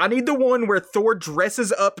need. I need the one where Thor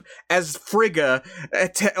dresses up as Frigga,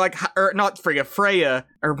 Freya,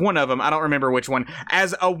 or one of them, I don't remember which one,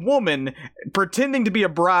 as a woman pretending to be a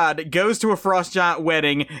bride, goes to a frost giant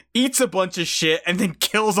wedding, eats a bunch of shit, and then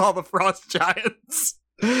kills all the frost giants.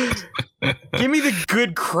 Give me the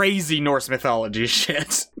good, crazy Norse mythology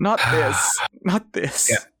shit. Not this. Not this.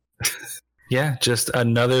 Yeah, just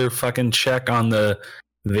another fucking check on the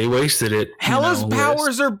they wasted it. Hela's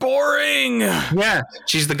powers are boring. Yeah,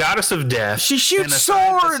 she's the goddess of death. She shoots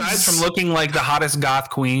swords. Aside from looking like the hottest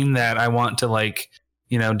goth queen that I want to, like,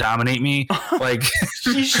 dominate me, like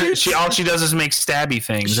all she does is make stabby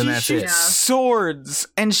things, and that's it. Swords,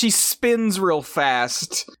 and she spins real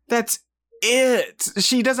fast. That's it.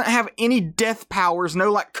 She doesn't have any death powers,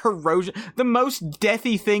 no like corrosion. The most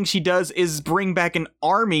deathy thing she does is bring back an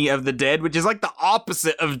army of the dead, which is like the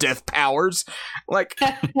opposite of death powers. Like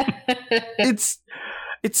it's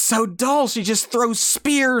so dull. She just throws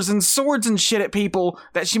spears and swords and shit at people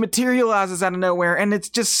that she materializes out of nowhere, and it's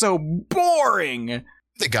just so boring.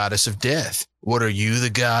 The goddess of death. What are you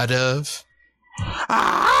the god of?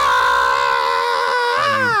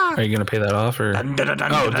 Are you going to pay that off? Or?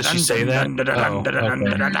 Did she say that?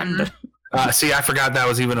 Okay. See, I forgot that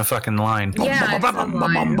was even a fucking line. Yeah,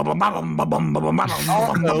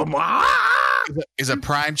 is a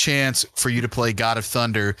prime chance for you to play God of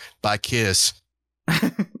Thunder by Kiss.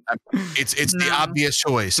 It's the obvious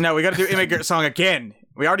choice. No, we got to do Immigrant Song again.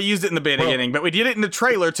 We already used it in the beginning, but we did it in the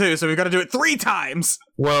trailer too, so we've got to do it 3 times.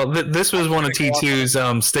 Well, this was one of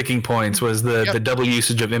T2's sticking points, was the double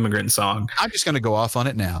usage of Immigrant Song. I'm just going to go off on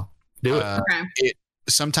it now. Do it.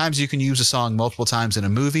 sometimes you can use a song multiple times in a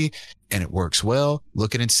movie and it works well.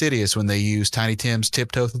 Look at Insidious when they use Tiny Tim's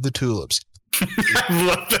Tiptoe Through the Tulips. I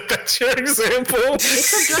love that that's your example.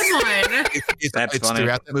 It's a good one. It's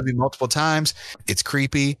throughout the movie multiple times. It's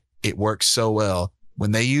creepy. It works so well.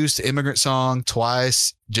 When they used Immigrant Song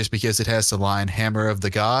twice, just because it has the line "Hammer of the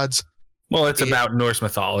Gods." Well, it's about Norse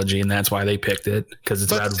mythology, and that's why they picked it, because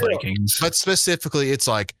it's about Vikings. But specifically, it's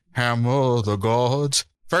like "Hammer of the Gods."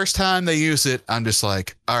 First time they use it, I'm just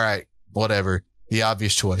like, all right, whatever. The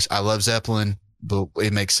obvious choice. I love Zeppelin, but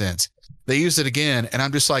it makes sense. They use it again, and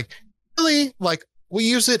I'm just like, really? Like, we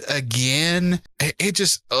use it again? It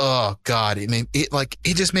just, oh God,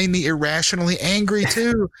 it just made me irrationally angry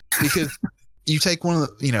too, because you take one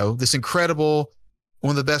of the, this incredible,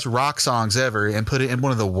 one of the best rock songs ever and put it in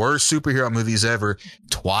one of the worst superhero movies ever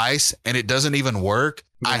twice, and it doesn't even work.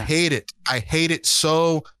 Yeah. I hate it. I hate it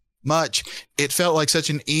so much. It felt like such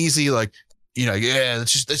an easy, let's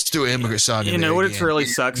do an Immigrant Song. You know what it's really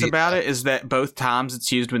sucks about it is that both times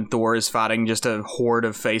it's used when Thor is fighting just a horde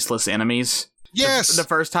of faceless enemies. Yes. The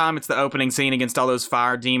first time it's the opening scene against all those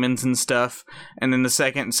fire demons and stuff, and then the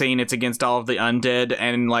second scene it's against all of the undead.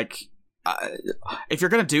 And if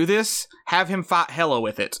you're gonna do this, have him fight Hela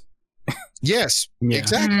with it. Yes,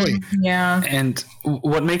 exactly. Yeah. And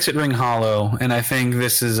what makes it ring hollow, and I think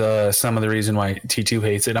this is some of the reason why T2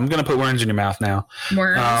 hates it. I'm going to put worms in your mouth now.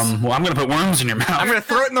 Worms? I'm going to put worms in your mouth. I'm going to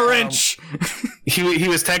throw it in the wrench. He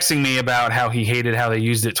was texting me about how he hated how they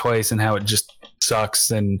used it twice and how it just sucks.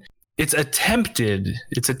 And it's attempting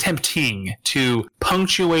to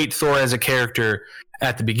punctuate Thor as a character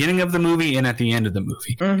at the beginning of the movie and at the end of the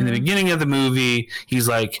movie. Mm-hmm. In the beginning of the movie, he's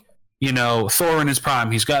like, Thor in his prime.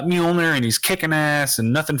 He's got Mjolnir and he's kicking ass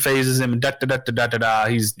and nothing phases him. And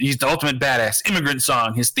He's the ultimate badass. Immigrant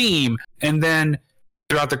Song, his theme. And then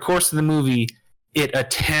throughout the course of the movie, it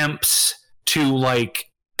attempts to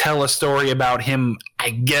tell a story about him, I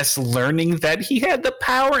guess, learning that he had the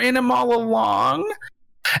power in him all along.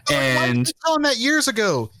 And telling that years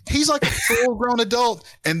ago, he's like a full-grown adult,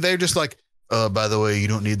 and they're just like, by the way, you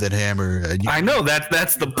don't need that hammer. I know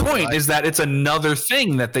that's the point, is that it's another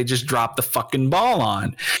thing that they just dropped the fucking ball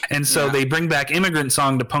on. And so they bring back Immigrant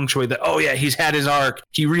Song to punctuate that, oh yeah, he's had his arc.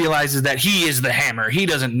 He realizes that he is the hammer. He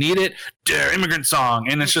doesn't need it. Immigrant Song.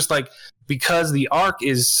 And it's just because the arc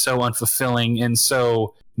is so unfulfilling and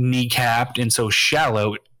so kneecapped and so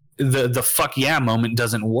shallow, the fuck yeah moment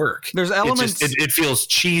doesn't work. There's elements. It feels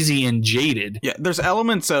cheesy and jaded. Yeah, there's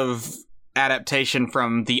elements of adaptation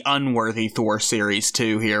from the unworthy Thor series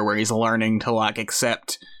too here, where he's learning to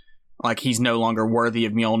accept he's no longer worthy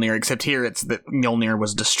of Mjolnir, except here it's that Mjolnir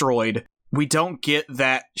was destroyed. We don't get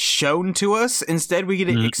that shown to us. Instead, we get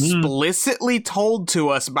it explicitly told to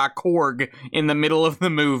us by Korg in the middle of the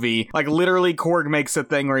movie. Literally, Korg makes a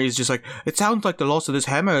thing where he's just like, it sounds like the loss of this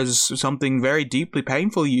hammer is something very deeply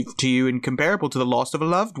painful to you and comparable to the loss of a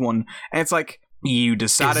loved one. And it's like, you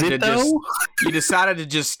decided to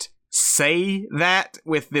just say that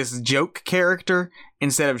with this joke character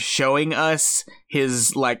instead of showing us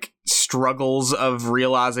his struggles of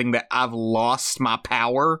realizing that I've lost my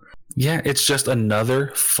power. Yeah, it's just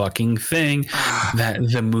another fucking thing that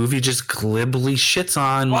the movie just glibly shits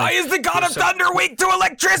on. Why is the God of Thunder weak to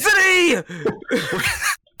electricity?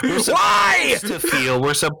 Why?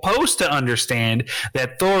 We're supposed to understand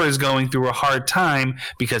that Thor is going through a hard time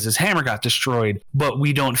because his hammer got destroyed, but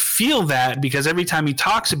we don't feel that because every time he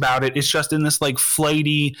talks about it, it's just in this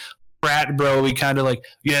flighty frat bro. We kind of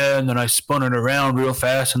and then I spun it around real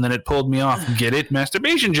fast and then it pulled me off. Get it?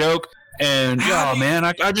 Masturbation joke. And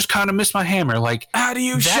I just kind of miss my hammer. How do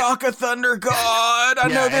you shock a thunder god? I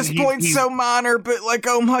know this point's so minor, but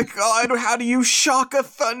oh my god, how do you shock a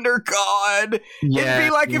thunder god? Yeah, it'd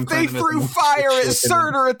be like if they threw fire at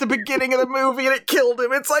Surtur at the beginning of the movie and it killed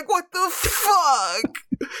him. It's what the fuck?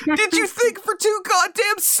 Did you think for 2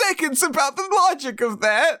 goddamn seconds about the logic of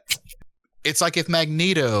that? It's like if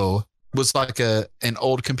Magneto was an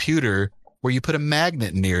old computer where you put a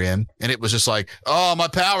magnet near him and it was just oh, my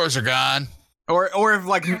powers are gone. Or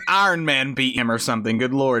if Iron Man beat him or something.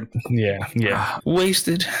 Good lord. Yeah.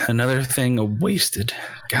 Wasted. Another thing wasted.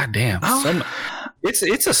 God damn.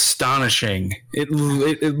 It's astonishing. It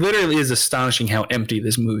literally is astonishing how empty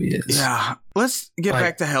this movie is. Yeah. Let's get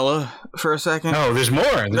back to Hela for a second. Oh, there's more.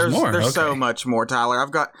 There's more. There's so much more, Tyler.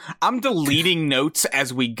 I'm deleting notes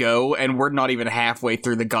as we go, and we're not even halfway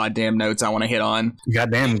through the goddamn notes I want to hit on.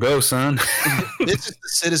 Goddamn go, son. This is the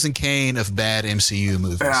Citizen Kane of bad MCU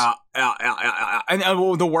movies. Yeah. And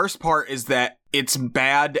the worst part is that it's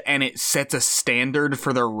bad and it sets a standard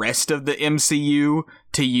for the rest of the MCU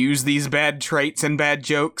to use these bad traits and bad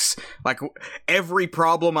jokes. Like, every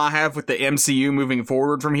problem I have with the MCU moving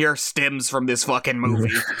forward from here stems from this fucking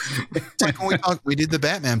movie. It's like when we did the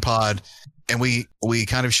Batman pod and we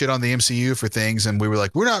kind of shit on the MCU for things, and we were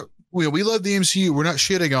like, we love the MCU, we're not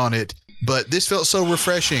shitting on it, but this felt so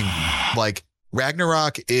refreshing. Like,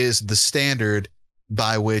 Ragnarok is the standard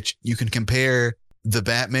by which you can compare the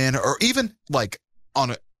Batman, or even like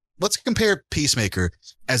let's compare Peacemaker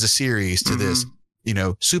as a series to this,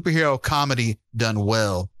 superhero comedy done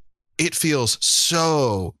well. It feels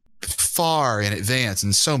so far in advance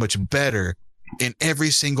and so much better in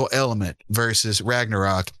every single element versus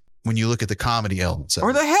Ragnarok when you look at the comedy elements.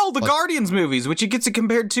 Or the Guardians movies, which it gets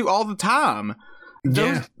compared to all the time.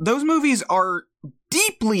 Those movies are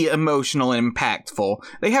deeply emotional and impactful.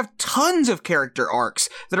 They have tons of character arcs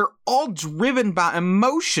that are all driven by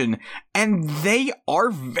emotion, and they are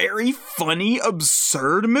very funny,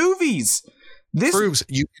 absurd movies. This proves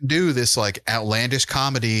you can do this like outlandish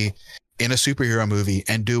comedy in a superhero movie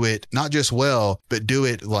and do it not just well, but do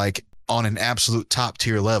it like on an absolute top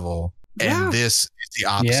tier level. Yeah. And this is the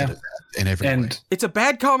opposite of that in every way. It's a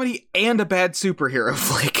bad comedy and a bad superhero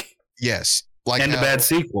flick. Yes. A bad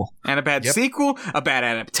sequel. And a bad sequel, a bad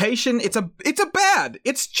adaptation. It's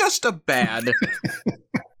just a bad.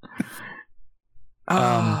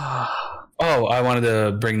 I wanted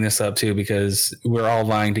to bring this up too because we're all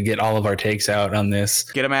vying to get all of our takes out on this.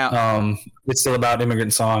 Get them out. It's still about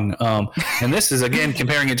Immigrant Song. And this is, again,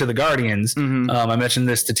 comparing it to the Guardians. I mentioned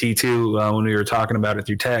this to T2 when we were talking about it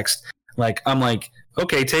through text. I'm like,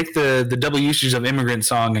 okay, take the double usage of Immigrant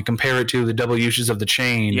Song and compare it to the double usage of The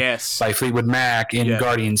Chain by Fleetwood Mac in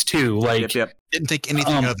Guardians 2. Didn't think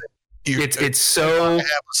anything of it. It's so. It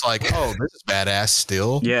was like, oh, this is badass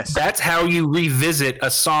still. Yes. That's how you revisit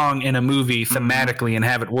a song in a movie thematically and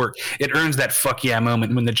have it work. It earns that fuck yeah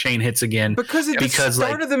moment when The Chain hits again. Because at the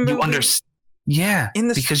start of the movie. You understand. Yeah,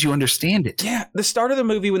 because you understand it. Yeah, the start of the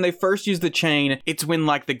movie when they first use The Chain, it's when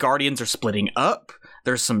the Guardians are splitting up.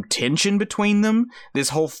 There's some tension between them. This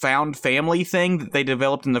whole found family thing that they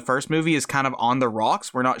developed in the first movie is kind of on the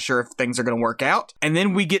rocks. We're not sure if things are going to work out. And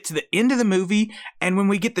then we get to the end of the movie, and when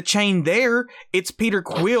we get The Chain there, it's Peter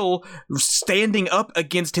Quill standing up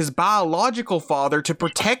against his biological father to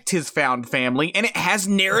protect his found family, and it has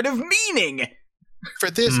narrative meaning.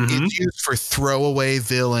 For this, it's used for throwaway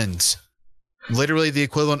villains. Literally the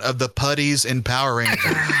equivalent of the putties in Power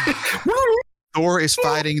Rangers. Thor is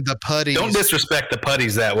fighting the putties. Don't disrespect the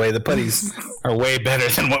putties that way. The putties are way better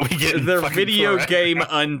than what we get in their video game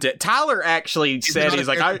undead. Tyler actually said, he's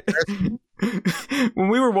like, when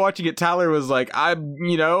we were watching it, Tyler was like, I'm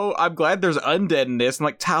glad there's undead in this. And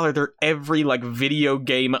like, Tyler, they're every video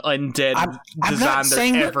game undead I'm design not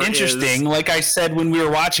saying there ever interesting. is. Like I said when we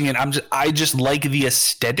were watching it, I just like the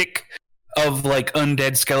aesthetic of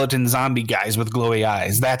undead skeleton zombie guys with glowy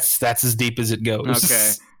eyes. That's as deep as it goes.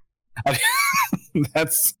 Okay.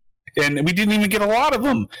 And we didn't even get a lot of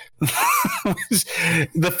them.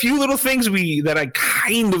 The few little things that I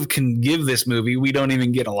kind of can give this movie, we don't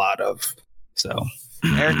even get a lot of. So,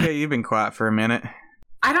 Erika, you've been quiet for a minute.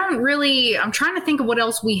 I'm trying to think of what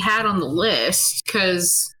else we had on the list,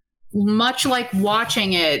 because much like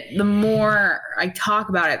watching it, the more I talk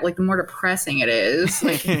about it, the more depressing it is.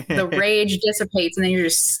 The rage dissipates and then you're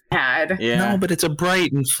just sad. Yeah. No, but it's a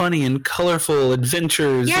bright and funny and colorful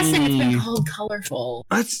adventure. Yes, and it's been called colorful.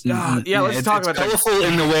 Let's talk about colorful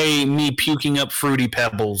in the way me puking up Fruity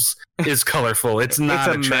Pebbles is colorful. It's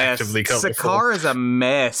not attractively colorful. Sakaar is a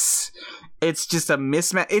mess. It's just a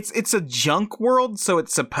mismatch. It's a junk world, so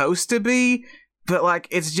it's supposed to be, but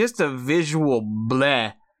it's just a visual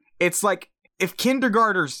bleh. It's like if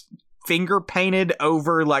kindergartners finger painted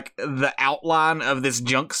over the outline of this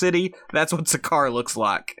junk city, that's what Sakaar looks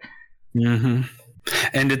like. Mm-hmm.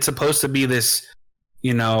 And it's supposed to be this,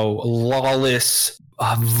 lawless,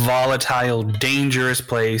 volatile, dangerous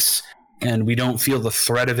place, and we don't feel the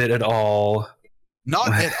threat of it at all. Not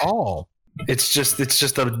at all. It's just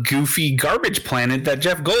a goofy garbage planet that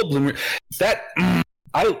Jeff Goldblum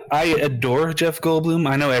I adore Jeff Goldblum.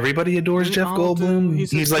 I know everybody adores Jeff Goldblum.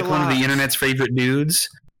 He's one of the internet's favorite dudes.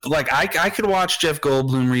 I could watch Jeff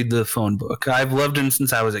Goldblum read the phone book. I've loved him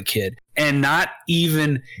since I was a kid. And not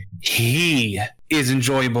even he is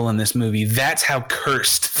enjoyable in this movie. That's how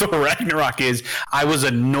cursed Thor Ragnarok is. I was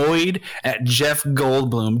annoyed at Jeff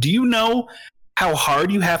Goldblum. Do you know how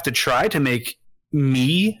hard you have to try to make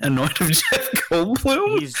me annoyed with Jeff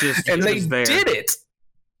Goldblum? They did it.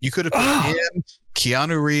 You could have put him,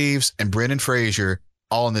 Keanu Reeves, and Brendan Fraser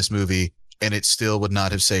all in this movie, and it still would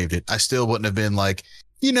not have saved it. I still wouldn't have been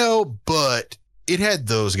but it had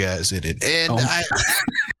those guys in it. And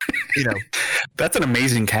that's an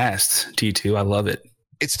amazing cast, T2. I love it.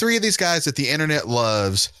 It's three of these guys that the internet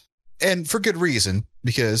loves, and for good reason,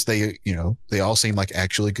 because they all seem like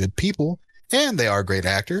actually good people and they are great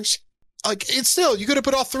actors. Like, it's still, you could have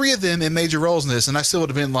put all three of them in major roles in this, and I still would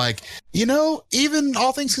have been like, even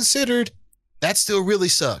all things considered, that still really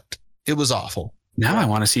sucked. It was awful. Now I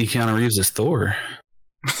want to see Keanu Reeves as Thor.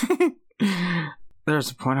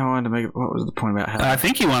 There's a point I wanted to make. What was the point about Hela? I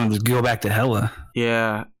think he wanted to go back to Hela.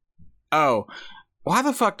 Yeah. Oh, why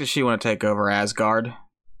the fuck does she want to take over Asgard?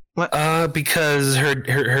 Because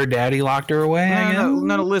her daddy locked her away. No,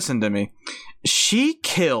 listen to me. She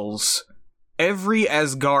kills every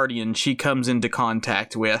Asgardian she comes into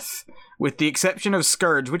contact with the exception of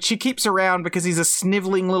Scourge, which she keeps around because he's a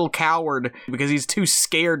sniveling little coward because he's too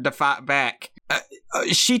scared to fight back.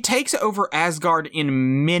 She takes over Asgard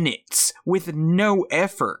in minutes with no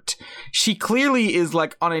effort. She clearly is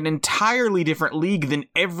like on an entirely different league than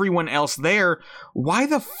everyone else there. Why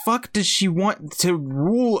the fuck does she want to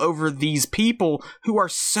rule over these people who are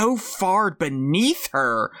so far beneath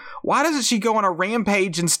her? Why doesn't she go on a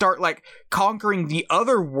rampage and start like conquering the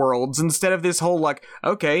other worlds instead of this whole like,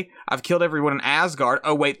 okay, I've killed everyone in Asgard.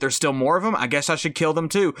 Oh wait, there's still more of them? I guess I should kill them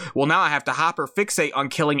too. Well, now I have to hyper-fixate on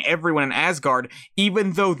killing everyone in Asgard,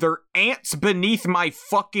 even though they're ants beneath my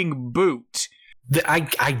fucking boot.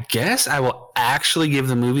 I guess I will actually give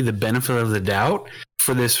the movie the benefit of the doubt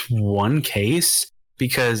for this one case,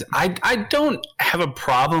 because I don't have a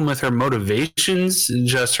problem with her motivations,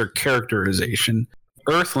 just her characterization.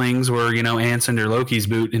 Earthlings were, ants under Loki's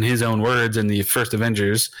boot, in his own words, in the first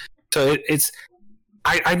Avengers. So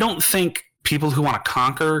I don't think people who want to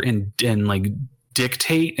conquer and like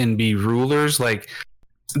dictate and be rulers, like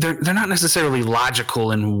they're not necessarily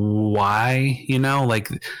logical in why, like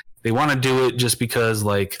they want to do it just because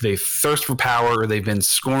like they thirst for power or they've been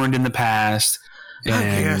scorned in the past.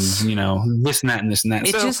 And this and that and this and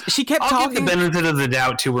that. She kept I'll talking. give the benefit of the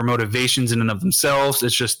doubt to her motivations in and of themselves.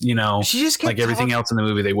 It's just she just kept like everything else in the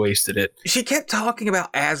movie, they wasted it. She kept talking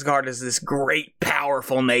about Asgard as this great,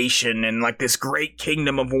 powerful nation and like this great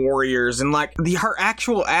kingdom of warriors, and like her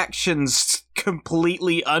actual actions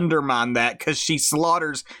completely undermine that because she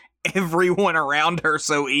slaughters everyone around her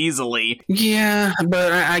so easily. Yeah,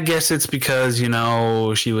 but I guess it's because,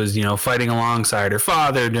 she was, fighting alongside her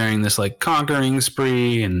father during this like conquering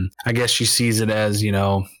spree, and I guess she sees it as,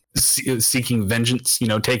 seeking vengeance,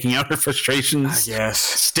 taking out her frustrations. Yes.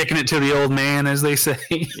 Sticking it to the old man, as they say.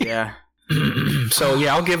 Yeah. So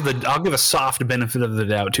yeah, I'll give a soft benefit of the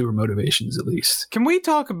doubt to her motivations at least. Can we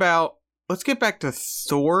talk about, let's get back to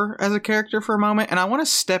Thor as a character for a moment, and I want to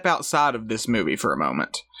step outside of this movie for a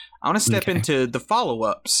moment. I want to step into the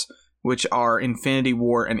follow-ups, which are Infinity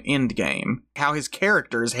War and Endgame, how his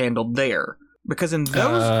character is handled there. Because in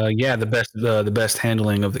those... the best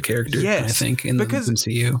handling of the character, yes, I think, in the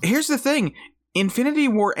MCU. Here's the thing. Infinity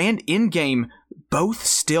War and Endgame both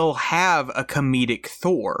still have a comedic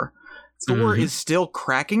Thor. Thor is still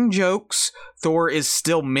cracking jokes. Thor is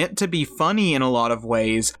still meant to be funny in a lot of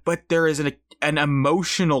ways, but there is an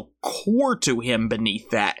emotional core to him beneath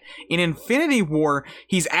that. In Infinity War,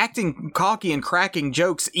 he's acting cocky and cracking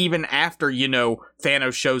jokes even after,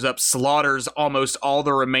 Thanos shows up, slaughters almost all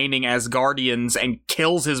the remaining Asgardians, and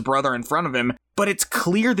kills his brother in front of him. But it's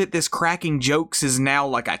clear that this cracking jokes is now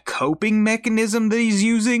like a coping mechanism that he's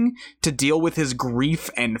using to deal with his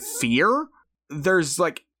grief and fear. There's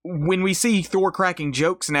like... When we see Thor cracking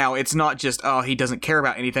jokes now, it's not just, he doesn't care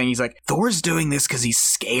about anything. He's like, Thor's doing this because he's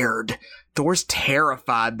scared. Thor's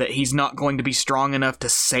terrified that he's not going to be strong enough to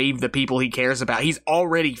save the people he cares about. He's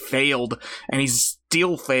already failed, and he's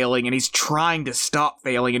still failing, and he's trying to stop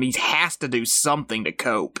failing, and he has to do something to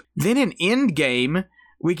cope. Then in Endgame,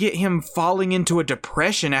 we get him falling into a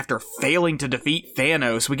depression after failing to defeat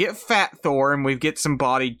Thanos. We get Fat Thor, and we get some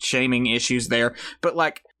body-shaming issues there, but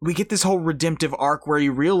like... We get this whole redemptive arc where he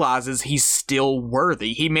realizes he's still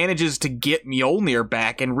worthy. He manages to get Mjolnir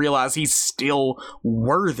back and realize he's still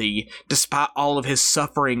worthy despite all of his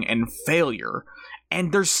suffering and failure.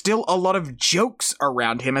 And there's still a lot of jokes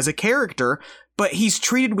around him as a character, but he's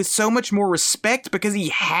treated with so much more respect because he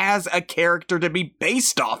has a character to be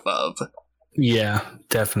based off of. Yeah,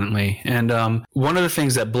 definitely. And one of the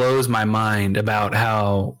things that blows my mind about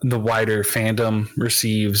how the wider fandom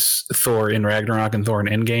receives Thor in Ragnarok and Thor in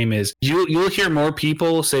Endgame is you'll hear more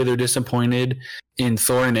people say they're disappointed in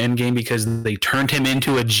Thor in Endgame because they turned him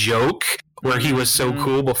into a joke where he was so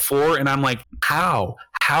cool before. And I'm like, how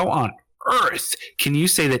on earth can you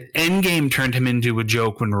say that Endgame turned him into a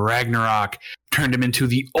joke when Ragnarok turned him into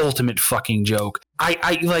the ultimate fucking joke?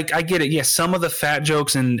 I get it. Yes, some of the fat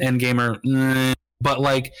jokes in Endgame are but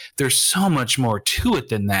like there's so much more to it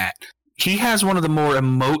than that. He has one of the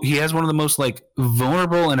most like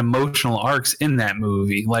vulnerable and emotional arcs in that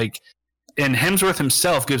movie. Like, and Hemsworth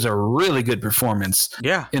himself gives a really good performance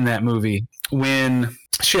in that movie. When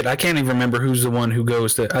I can't even remember who's the one who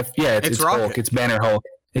goes to it's Hulk, it's Banner Hulk,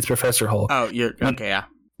 it's Professor Hulk. Oh, okay, yeah.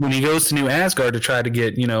 When he goes to New Asgard to try to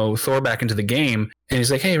get, Thor back into the game, and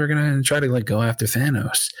he's like, hey, we're gonna try to like go after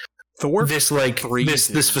Thanos. Thor, this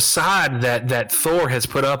facade that Thor has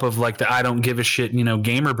put up of like the I don't give a shit,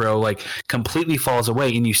 gamer bro, like completely falls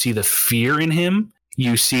away, and you see the fear in him.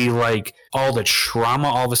 You see like all the trauma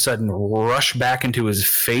all of a sudden rush back into his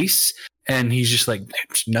face, and he's just like,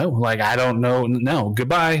 no, like I don't know, no,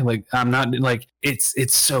 goodbye. Like I'm not like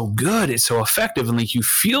it's so good, it's so effective, and like you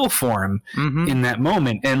feel for him in that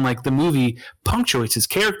moment, and like the movie punctuates his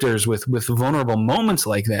characters with vulnerable moments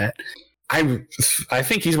like that. I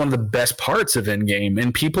think he's one of the best parts of Endgame,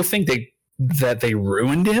 and people think that they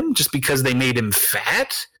ruined him just because they made him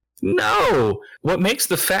fat. No, what makes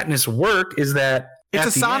the fatness work is that it's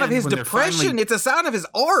a sign of his depression. It's a sign of his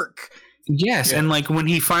arc. Yes, and like when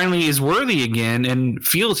he finally is worthy again and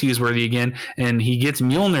feels he is worthy again, and he gets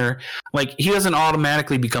Mjolnir, like he doesn't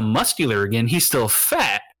automatically become muscular again. He's still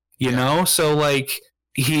fat, you know. So like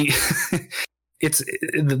he. It's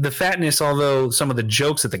the fatness, although some of the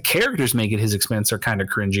jokes that the characters make at his expense are kind of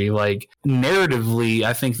cringy. Like narratively,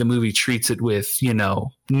 I think the movie treats it with,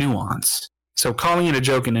 nuance. So calling it a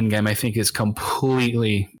joke in Endgame, I think, is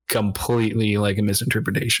completely like a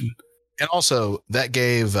misinterpretation. And also, that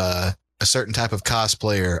gave a certain type of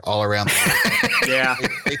cosplayer all around the world. Yeah.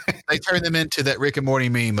 They turned them into that Rick and Morty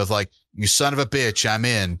meme of like, you son of a bitch, I'm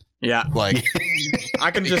in. Yeah. Like,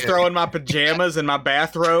 I can just throw in my pajamas and my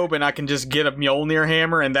bathrobe, and I can just get a Mjolnir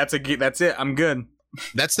hammer, and that's it. I'm good.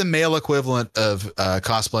 That's the male equivalent of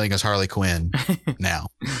cosplaying as Harley Quinn now.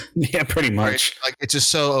 Yeah, pretty much. Like it's just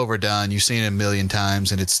so overdone. You've seen it a million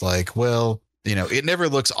times, and it's like, well, it never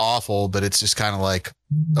looks awful, but it's just kind of like,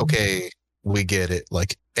 okay, we get it.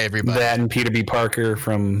 Like everybody. That and Peter B. Parker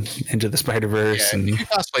from Into the Spider-Verse. And if you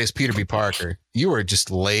cosplay as Peter B. Parker, you are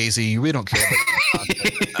just lazy. We don't care about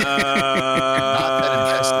not that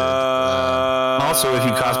invested. Also, if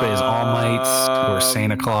you cosplay as All Might or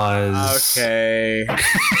Santa Claus. Okay.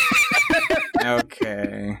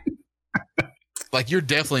 Okay. Like, you're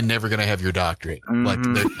definitely never going to have your doctorate. Like,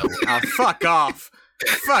 oh, fuck off.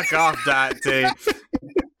 Fuck off, T.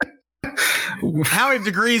 How many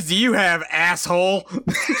degrees do you have, asshole?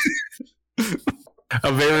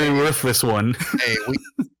 A very worthless one. Hey,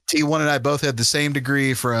 T1 and I both had the same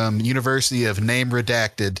degree from University of Name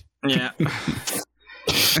Redacted. Yeah.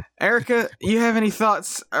 Erika, you have any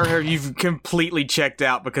thoughts, or have you completely checked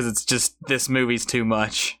out because it's just this movie's too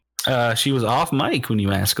much? She was off mic when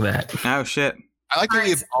you asked that. Oh shit! I like that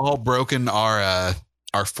we've all broken our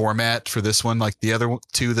format for this one. Like the other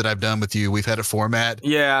two that I've done with you, we've had a format.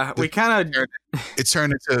 Yeah, we kind of. It's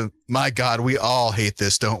turned into, my God, we all hate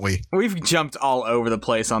this, don't we? We've jumped all over the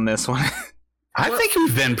place on this one. I think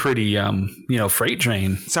we've been pretty, freight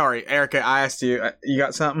train. Sorry, Erika, I asked you. You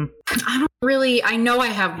got something? I don't really. I know I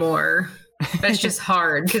have more, but it's just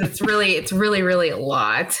hard because it's really a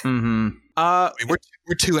lot. Mm-hmm.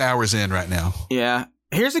 We're 2 hours in right now. Yeah.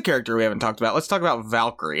 Here's a character we haven't talked about. Let's talk about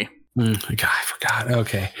Valkyrie. God, I forgot.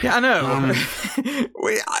 Okay. Yeah, I know.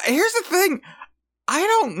 Here's the thing. I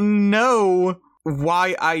don't know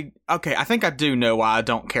why I think I do know why I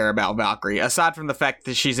don't care about Valkyrie. Aside from the fact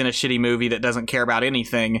that she's in a shitty movie that doesn't care about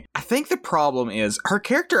anything, I think the problem is her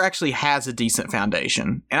character actually has a decent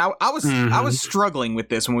foundation. And I was struggling with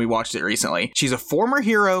this when we watched it recently. She's a former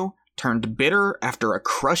hero turned bitter after a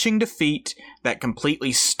crushing defeat that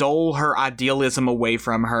completely stole her idealism away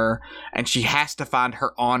from her, and she has to find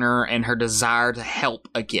her honor and her desire to help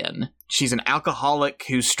again. She's an alcoholic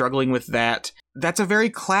who's struggling with that. That's a very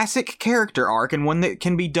classic character arc and one that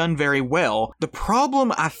can be done very well. The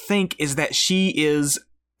problem, I think, is that she is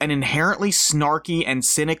an inherently snarky and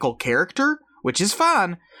cynical character, which is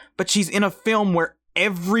fine, but she's in a film where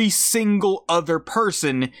every single other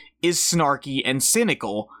person is snarky and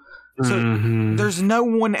cynical. So there's no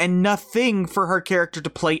one and nothing for her character to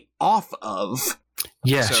play off of.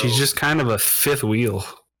 Yeah, so she's just kind of a fifth wheel.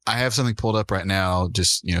 I have something pulled up right now,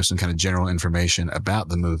 just, some kind of general information about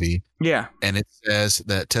the movie. Yeah. And it says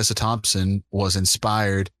that Tessa Thompson was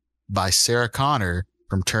inspired by Sarah Connor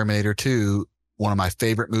from Terminator 2, one of my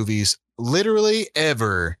favorite movies literally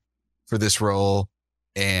ever, for this role.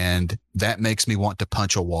 And that makes me want to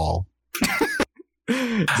punch a wall.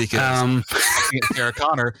 Because Sarah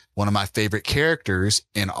Connor, one of my favorite characters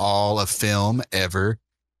in all of film ever.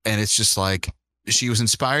 And it's just like, she was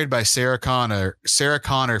inspired by Sarah Connor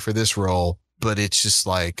for this role. but it's just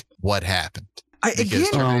like, what happened?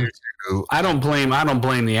 I don't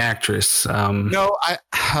blame the actress. No,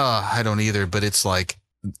 I don't either. But it's like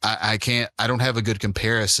I don't have a good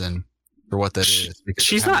comparison for what that is. Because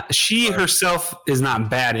she herself is not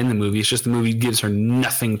bad in the movie. It's just the movie gives her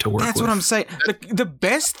nothing to work with. That's what I'm saying. The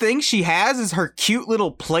best thing she has is her cute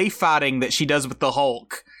little play fighting that she does with the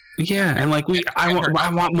Hulk. Yeah, and like I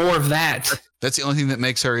want more of that. That's the only thing that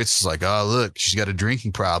makes her. It's like, oh look, she's got a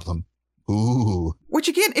drinking problem. Ooh. Which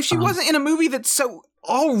again, if she wasn't in a movie that's so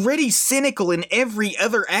already cynical in every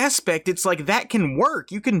other aspect, it's like that can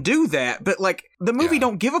work. You can do that. But like the movie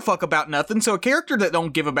don't give a fuck about nothing. So a character that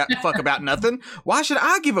don't give a fuck about nothing, why should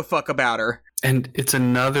I give a fuck about her? And it's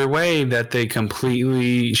another way that they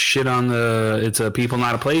completely shit on it's a people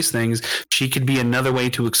not a place things. She could be another way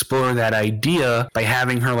to explore that idea by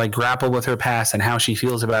having her like grapple with her past and how she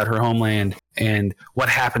feels about her homeland and what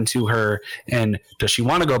happened to her. And does she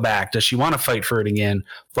want to go back? Does she want to fight for it again?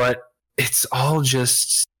 But it's all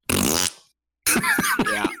just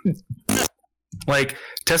like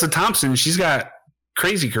Tessa Thompson. She's got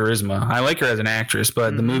crazy charisma. I like her as an actress,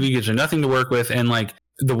 but the movie gives her nothing to work with. And like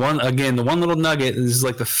the one little nugget is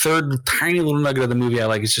like the third tiny little nugget of the movie I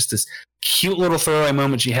like. It's just this cute little throwaway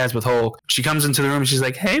moment she has with Hulk. She comes into the room and she's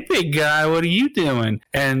like, "Hey, big guy, what are you doing?"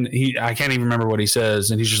 And I can't even remember what he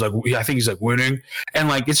says. And he's just like, I think he's like, "Winning." And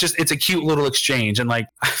like, it's a cute little exchange. And like,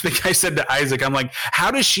 I think I said to Isaac, I'm like,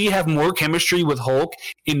 how does she have more chemistry with Hulk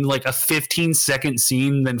in like a 15-second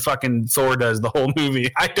scene than fucking Thor does the whole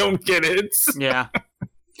movie? I don't get it. Yeah.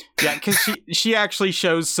 Yeah, because she actually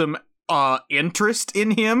shows some interest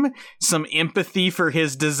in him, some empathy for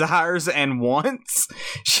his desires and wants.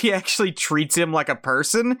 She actually treats him like a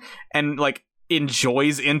person and like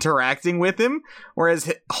enjoys interacting with him,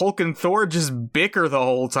 whereas Hulk and Thor just bicker the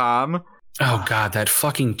whole time. Oh god, that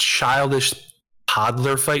fucking childish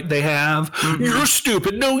toddler fight they have. You're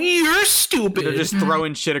stupid. No, you're stupid. They're just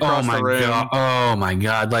throwing shit across the room. God. Oh my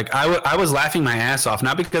god. Like I was laughing my ass off,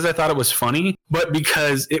 not because I thought it was funny, but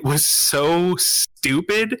because it was so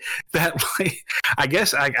stupid that like I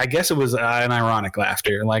guess it was an ironic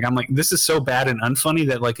laughter. Like I'm like, this is so bad and unfunny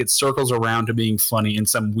that like it circles around to being funny in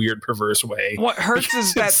some weird perverse way. What hurts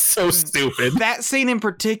is that so stupid. That scene in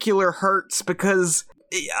particular hurts because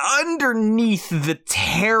underneath the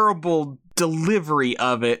terrible delivery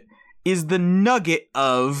of it is the nugget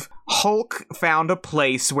of Hulk found a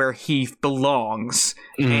place where he belongs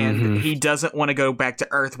and he doesn't want to go back to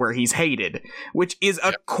Earth where he's hated, which is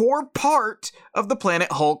a core part of the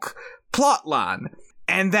Planet Hulk plotline.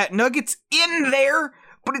 And that nugget's in there,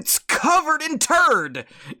 but it's covered in turd.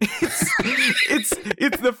 It's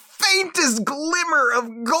the faintest glimmer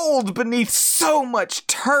of gold beneath so much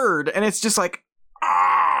turd, and it's just like,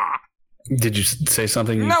 ah. Did you say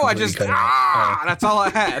something? No, I just that's all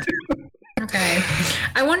I had. Okay.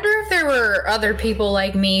 I wonder if there were other people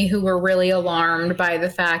like me who were really alarmed by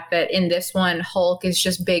the fact that in this one, Hulk is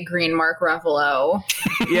just big green Mark Ruffalo.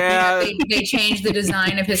 Yeah. They changed the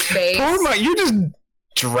design of his face. You're just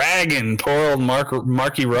dragging poor old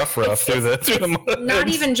Marky Ruffruff through the mud. Not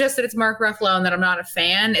even just that it's Mark Ruffalo and that I'm not a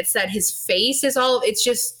fan. It's that his face is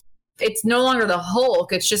it's no longer the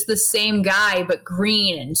Hulk. It's just the same guy, but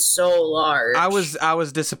green and so large. I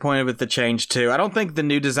was disappointed with the change too. I don't think the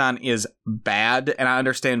new design is bad, and I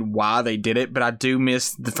understand why they did it, but I do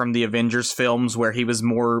miss from the Avengers films where he was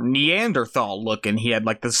more Neanderthal looking. He had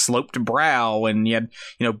like the sloped brow, and he had,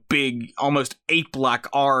 big, almost ape-like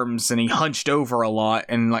arms, and he hunched over a lot,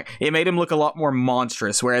 and like it made him look a lot more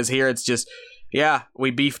monstrous. Whereas here, it's just, we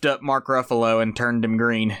beefed up Mark Ruffalo and turned him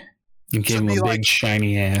green. You gave him a big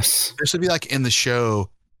shiny ass. This would be like in the show,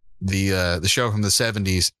 the show from the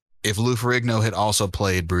 70s, if Lou Ferrigno had also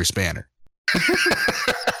played Bruce Banner.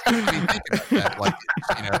 I mean, think about that. Like,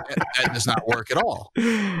 that does not work at all.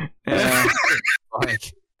 Like,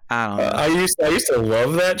 I don't know. I used to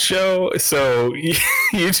love that show. So you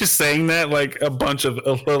just saying that, like a bunch of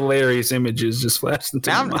hilarious images just flashed into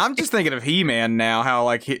my mind. I'm just thinking of He-Man now. How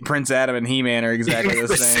like Prince Adam and He-Man are exactly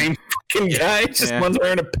the same fucking guy. Just one's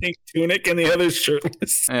wearing a pink tunic and the other's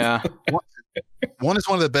shirtless. Yeah. One is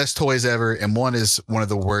one of the best toys ever, and one is one of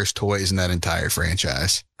the worst toys in that entire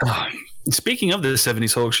franchise. Speaking of the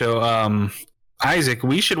 70s Hulk show, Isaac,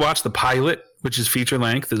 we should watch the pilot, which is feature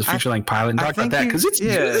length. There's a feature length pilot, and talk about that because it's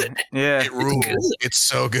good. Yeah, it rules. It's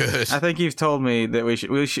so good. I think you've told me that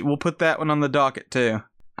we'll put that one on the docket too.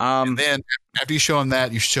 And then after you show him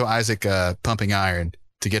that, you should show Isaac pumping iron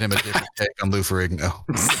to get him a different take on Lou Ferrigno.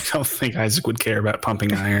 I don't think Isaac would care about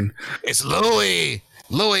pumping iron. It's Louie,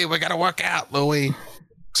 we gotta work out, Louie.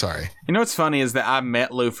 Sorry. You know what's funny is that I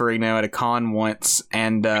met Lou Ferrigno at a con once,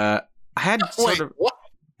 and I had what?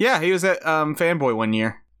 Yeah, he was at Fanboy one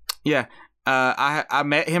year. Yeah. I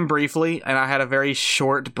met him briefly, and I had a very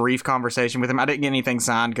short, brief conversation with him. I didn't get anything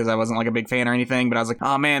signed because I wasn't like a big fan or anything, but I was like,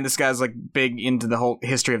 oh man, this guy's like big into the whole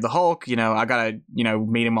history of the Hulk. You know, I gotta,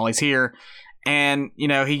 meet him while he's here. And,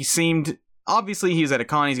 he seemed, obviously he was at a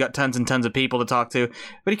con, he's got tons and tons of people to talk to,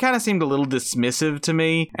 but he kind of seemed a little dismissive to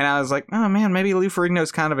me. And I was like, oh man, maybe Lou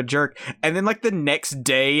Ferrigno's kind of a jerk. And then like the next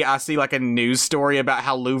day I see like a news story about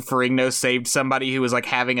how Lou Ferrigno saved somebody who was like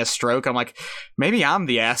having a stroke. I'm like, maybe I'm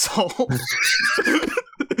the asshole.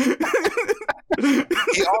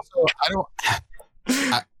 He also,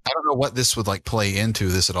 I don't know what this would like play into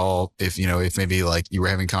this at all. If maybe like you were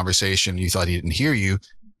having conversation, you thought he didn't hear you,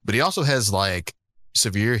 but he also has like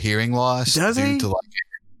severe hearing loss. Does he?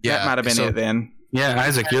 That might have been it then. Yeah,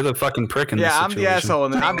 Isaac, you're the fucking prick in this situation. I'm the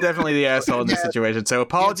asshole. I'm definitely the asshole in this situation. So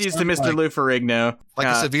apologies to Mr. Lou Ferrigno. Like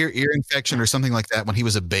a severe ear infection or something like that when he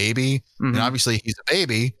was a baby. Mm-hmm. And obviously he's a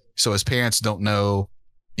baby, so his parents don't know.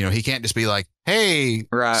 He can't just be like, hey,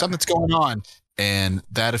 something's going on. And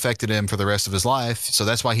that affected him for the rest of his life. So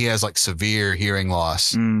that's why he has like severe hearing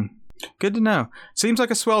loss. Good to know. Seems like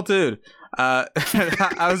a swell dude. I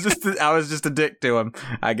was just a dick to him,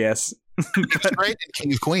 I guess. He was great in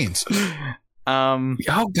King of Queens. Oh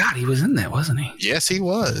God, he was in that, wasn't he? Yes, he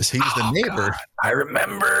was. He was the neighbor. God, I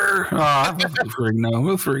remember. Oh, I love Lou Ferrigno.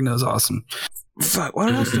 Lou Ferrigno's awesome. Fuck,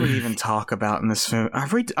 what else do we even talk about in this film?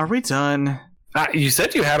 Are we done? You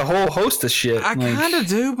said you had a whole host of shit. I kind of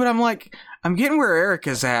do, but I'm getting where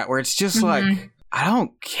Erica's at, where it's just like, I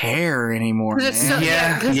don't care anymore.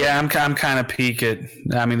 Man. I'm kind of peak at.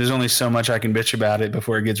 I mean, there's only so much I can bitch about it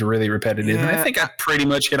before it gets really repetitive. Yeah. And I think I pretty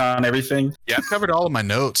much hit on everything. Yeah, I've covered all of my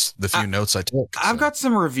notes, the few notes I took. I've got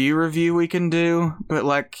some review we can do, but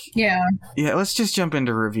let's just jump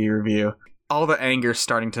into review. All the anger's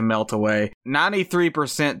starting to melt away. 93%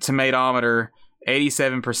 tomatometer,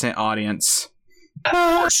 87% audience.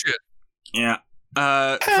 Oh shit. Yeah.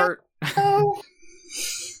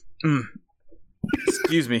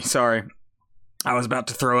 Excuse me, sorry. I was about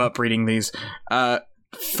to throw up reading these.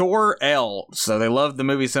 Thor L. So they loved the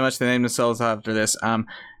movie so much they named themselves after this.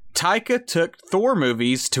 Taika took Thor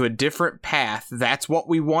movies to a different path. That's what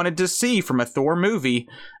we wanted to see from a Thor movie.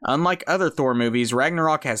 Unlike other Thor movies,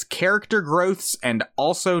 Ragnarok has character growths and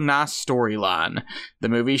also nice storyline. The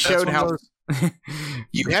movie showed how...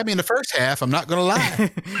 You had me in the first half, I'm not gonna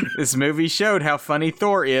lie. This movie showed how funny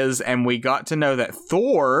Thor is, and we got to know that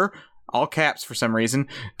Thor, all caps for some reason,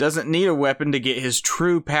 doesn't need a weapon to get his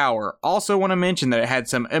true power. Also want to mention that it had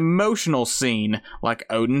some emotional scene, like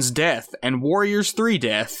Odin's death and Warriors 3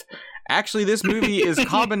 death. Actually, this movie is a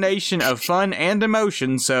combination of fun and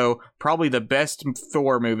emotion, so probably the best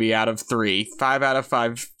Thor movie out of 3. 5 out of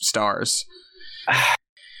 5 stars.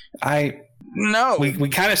 No. We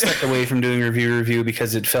kind of stepped away from doing review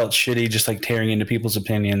because it felt shitty, just like tearing into people's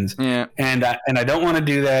opinions. Yeah. And I don't want to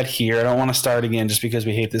do that here. I don't want to start again just because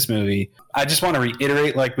we hate this movie. I just want to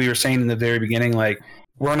reiterate, like we were saying in the very beginning, like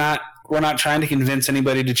we're not trying to convince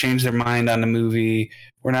anybody to change their mind on the movie.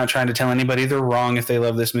 We're not trying to tell anybody they're wrong if they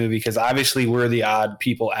love this movie, because obviously we're the odd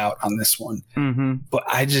people out on this one. Mm-hmm. But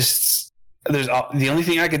there's the only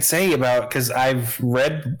thing I could say about, because I've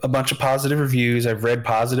read a bunch of positive reviews, I've read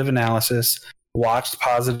positive analysis, watched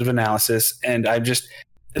positive analysis, and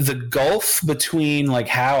the gulf between like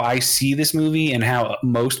how I see this movie and how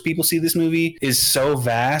most people see this movie is so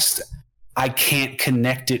vast. I can't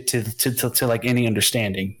connect it to like any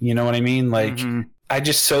understanding. You know what I mean? Like I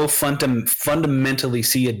just so fundamentally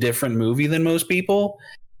see a different movie than most people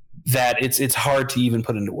that it's hard to even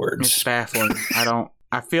put into words. It's baffling.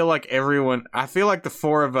 I feel like the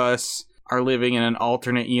four of us are living in an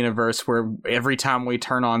alternate universe where every time we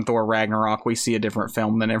turn on Thor Ragnarok, we see a different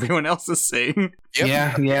film than everyone else is seeing.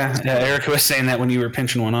 Yep. Yeah. Erica was saying that when you were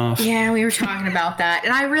pinching one off. Yeah, we were talking about that.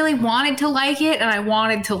 And I really wanted to like it, and I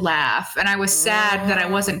wanted to laugh. And I was sad that I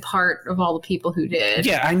wasn't part of all the people who did.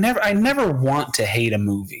 Yeah, I never want to hate a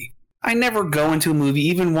movie. I never go into a movie,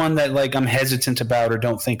 even one that like I'm hesitant about or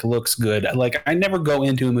don't think looks good. Like I never go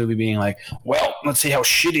into a movie being like, well, let's see how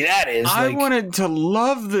shitty that is. I wanted to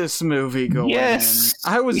love this movie going in.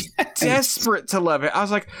 I was desperate to love it. I was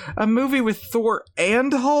like, a movie with Thor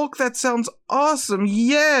and Hulk? That sounds awesome.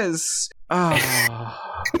 Yes. Oh.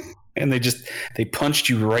 And they punched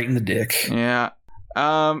you right in the dick. Yeah.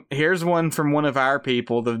 Here's one from one of our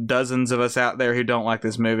people, the dozens of us out there who don't like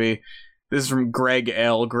this movie. This is from Greg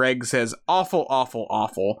L. Greg says, awful, awful,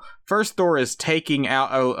 awful. First Thor is taking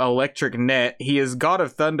out an electric net. He is god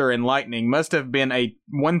of thunder and lightning. Must have been a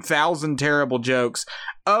 1,000 terrible jokes.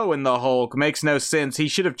 Oh, and the Hulk makes no sense. He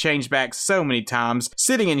should have changed back so many times.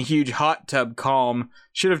 Sitting in huge hot tub calm.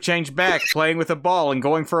 Should have changed back playing with a ball and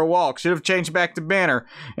going for a walk. Should have changed back to Banner.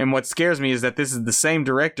 And what scares me is that this is the same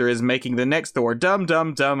director as making the next Thor. Dumb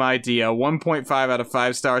idea. 1.5 out of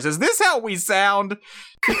 5 stars. Is this how we sound?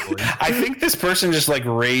 I think this person just like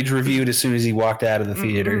rage reviewed as soon as he walked out of the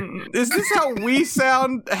theater. Is this how we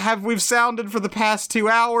sound? Have we sounded for the past 2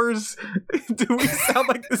 hours? Do we sound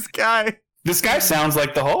like this guy? This guy sounds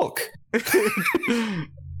like the Hulk.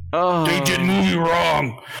 Oh. They did movie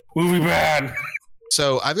wrong. Movie bad.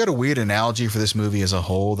 So I've got a weird analogy for this movie as a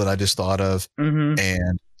whole that I just thought of, and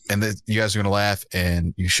you guys are going to laugh,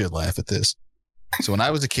 and you should laugh at this. So when I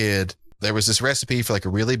was a kid, there was this recipe for like a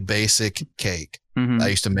really basic cake I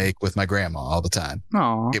used to make with my grandma all the time.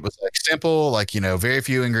 Aww. It was like simple, like, very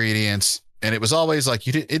few ingredients. And it was always like,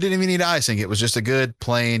 it didn't even need icing. It was just a good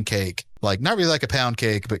plain cake, like not really like a pound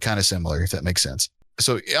cake, but kind of similar, if that makes sense.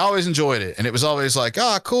 So I always enjoyed it. And it was always like,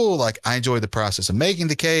 cool. Like I enjoyed the process of making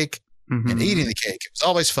the cake and eating the cake. It was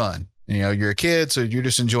always fun. You're a kid, so you're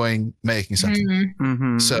just enjoying making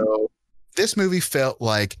something. So this movie felt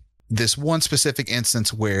like this one specific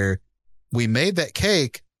instance where we made that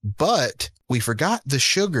cake, but we forgot the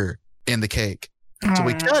sugar in the cake. So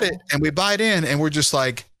we cut it and we bite in and we're just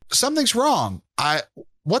like, something's wrong.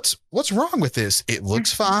 What's wrong with this? It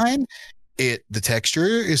looks fine. The texture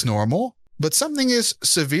is normal, but something is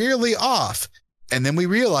severely off. And then we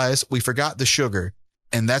realize we forgot the sugar.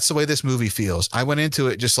 And that's the way this movie feels. I went into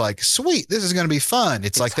it just like, sweet, this is going to be fun.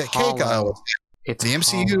 It's like that hollow. Cake I always had. The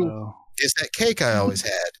MCU is that cake I always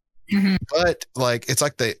had. But like, it's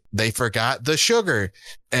like they forgot the sugar.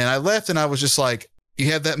 And I left and I was just like,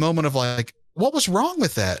 you have that moment of like, what was wrong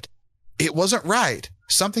with that? It wasn't right.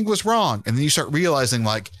 Something was wrong. And then you start realizing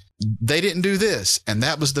like, they didn't do this. And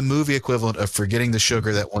that was the movie equivalent of forgetting the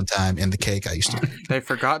sugar that one time in the cake I used to make. They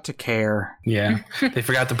forgot to care. Yeah. They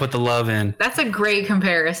forgot to put the love in. That's a great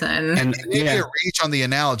comparison. And maybe a reach on the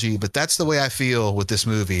analogy, but that's the way I feel with this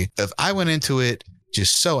movie. If I went into it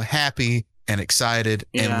just so happy and excited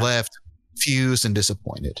and left fused and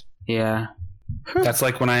disappointed. Yeah. That's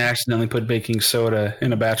like when I accidentally put baking soda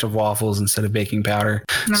in a batch of waffles instead of baking powder.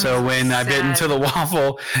 So when I bit into the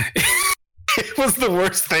waffle, it was the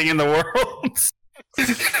worst thing in the world.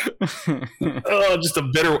 Just a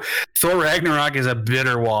bitter. Thor Ragnarok is a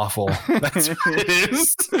bitter waffle. That's what it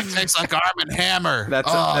is. It tastes like Arm and Hammer.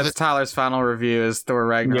 That's Tyler's final review. Is Thor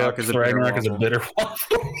Ragnarok is a bitter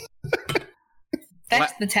waffle.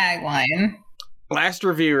 That's the tagline. Last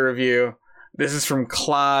review. This is from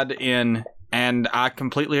Claude in. And I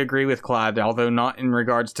completely agree with Clyde, although not in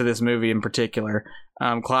regards to this movie in particular.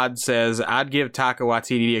 Clyde says, I'd give Taika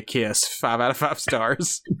Waititi a kiss. 5 out of 5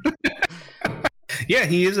 stars. Yeah,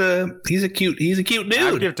 he's a cute dude. I'd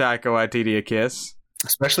give Taika Waititi a kiss.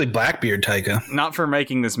 Especially Blackbeard Taika. Not for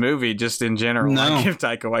making this movie, just in general. No. I'd give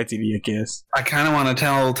Taika Waititi a kiss. I kind of want to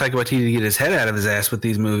tell Taika Waititi to get his head out of his ass with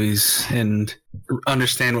these movies and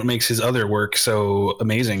understand what makes his other work so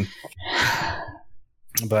amazing.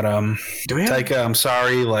 But Taika, I'm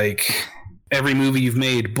sorry. Like every movie you've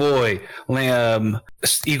made, boy,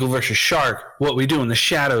 Eagle versus Shark, What We Do in the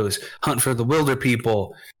Shadows, Hunt for the Wilder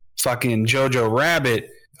People, fucking Jojo Rabbit,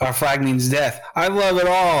 Our Flag Means Death. I love it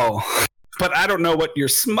all. But I don't know what you're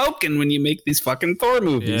smoking when you make these fucking Thor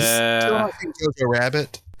movies. Yeah. Jojo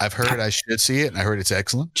Rabbit. I've heard I should see it, and I heard it's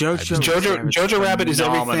excellent. Jojo Rabbit is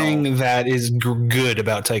everything that is good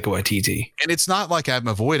about Taika Waititi. And it's not like I'm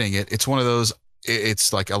avoiding it. It's one of those.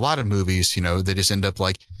 It's like a lot of movies, they just end up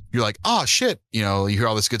like, you're like, oh shit, you hear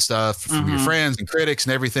all this good stuff from your friends and critics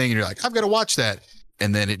and everything, and you're like, I've got to watch that.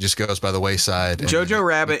 And then it just goes by the wayside. Jojo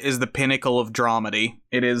Rabbit is the pinnacle of dramedy.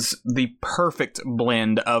 It is the perfect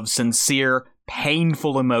blend of sincere,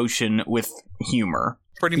 painful emotion with humor.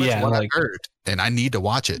 Pretty much what I heard, and I need to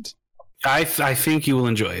watch it. I think you will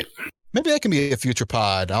enjoy it. Maybe that can be a future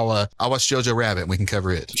pod. I'll watch Jojo Rabbit and we can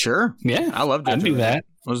cover it. Sure. Yeah. I love Jojo. I'd do that.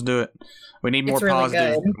 Let's do it. We need more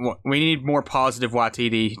positive. We need more positive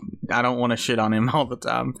Waititi. I don't want to shit on him all the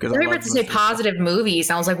time because I about to say positive movies.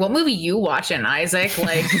 I was like, "What movie you watching, Isaac?"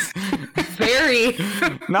 Like, very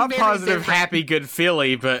not very positive, different. Happy, good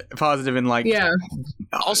feely, but positive in like. Yeah.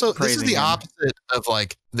 Also, this is the opposite of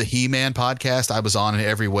like the He-Man podcast I was on in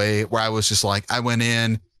every way, where I was just like, I went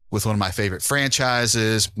in with one of my favorite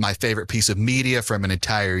franchises, my favorite piece of media from an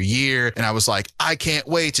entire year, and I was like, I can't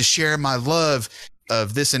wait to share my love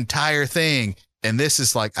of this entire thing. And this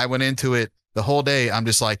is like, I went into it the whole day. I'm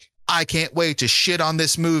just like, I can't wait to shit on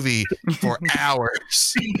this movie for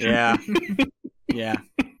hours. Yeah.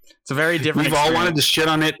 It's It's a very different. We've all wanted to shit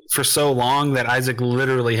on it for so long that Isaac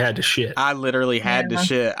literally had to shit. I literally had to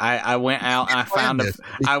shit. I went out and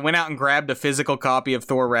I went out and grabbed a physical copy of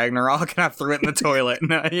Thor Ragnarok and I threw it in the toilet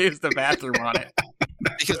and I used the bathroom on it.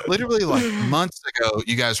 Because literally like months ago,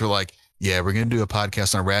 you guys were like, "Yeah, we're gonna do a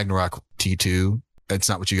podcast on Ragnarok T2." That's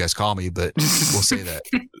not what you guys call me, but we'll say that.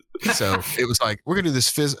 So it was like, we're gonna do this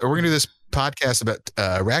podcast about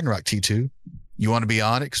Ragnarok T2. You want to be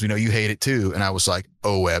on it because we know you hate it too. And I was like,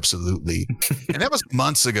 oh, absolutely. And that was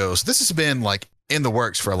months ago. So this has been like in the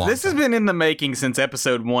works for a long time. This has been in the making since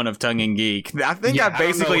episode 1 of Tongue and Geek. I think I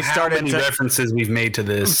basically started how many references we've made to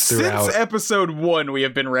this throughout. Since episode 1, we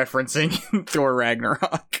have been referencing Thor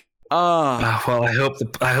Ragnarok. Well,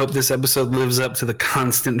 I hope this episode lives up to the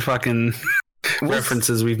constant fucking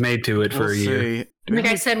references we've made to it for a year. Like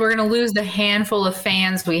I said, we're going to lose the handful of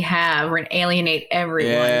fans we have. We're going to alienate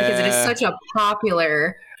everyone because it is such a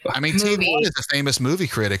popular movie. T1 is a famous movie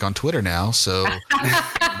critic on Twitter now, so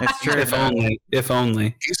it's true. If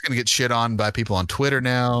only. He's going to get shit on by people on Twitter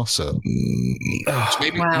now, so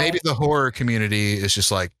maybe the horror community is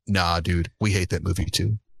just like, nah, dude, we hate that movie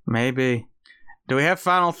too. Maybe. Do we have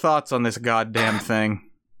final thoughts on this goddamn thing?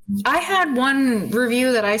 I had one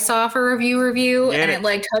review that I saw for review, and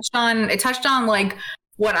it touched on like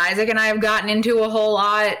what Isaac and I have gotten into a whole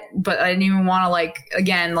lot, but I didn't even want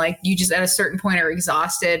to you just at a certain point are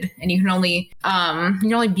exhausted, and you can only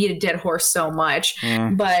beat a dead horse so much.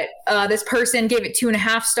 But this person gave it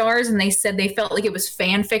 2.5 stars, and they said they felt like it was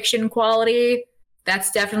fan fiction quality.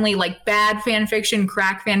 That's definitely like bad fan fiction,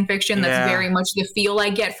 crack fan fiction. That's very much the feel I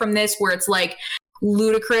get from this, where it's like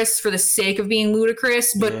ludicrous for the sake of being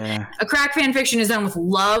ludicrous, but a crack fan fiction is done with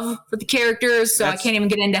love for the characters, so I can't even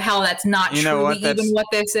get into how that's not truly even what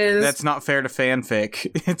this is. That's not fair to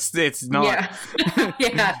fanfic. It's not.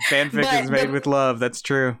 Yeah. Fanfic is made with love. That's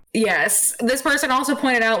true. Yes. This person also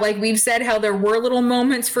pointed out, like we've said, how there were little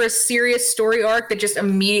moments for a serious story arc that just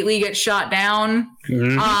immediately get shot down.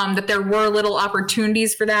 That there were little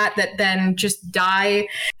opportunities for that then just die.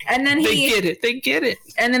 And then they get it.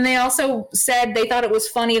 And then they also said they thought it was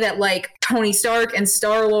funny that like Tony Stark and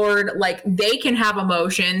Star-Lord, like they can have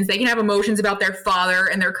emotions. They can have emotions about their father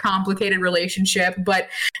and their complicated relationship, but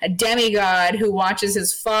a demigod who watches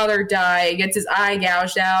his father die, gets his eye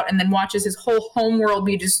gouged out, and then watches his whole homeworld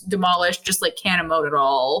be just demolished, just like can't emote at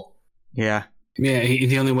all. Yeah. Yeah,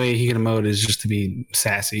 the only way he can emote is just to be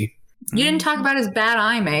sassy. You didn't talk about his bad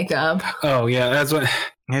eye makeup. Oh yeah, that's what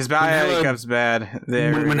his bad eye makeup's bad.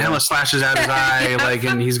 When Hela slashes out his eye, like,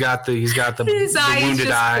 and he's got the his wounded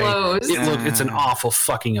eye. Closed. It's an awful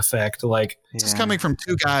fucking effect. Like this is coming from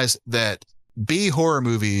two guys that B horror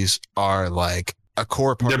movies are like a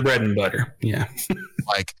core part. They're bread and butter. Yeah,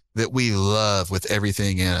 like that we love with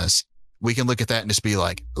everything in us. We can look at that and just be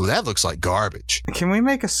like, "Oh, that looks like garbage." Can we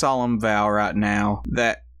make a solemn vow right now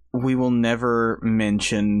that we will never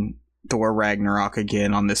mention Thor Ragnarok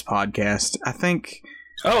again on this podcast? I think.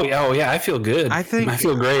 Oh yeah, I feel good. I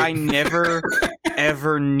feel great. I never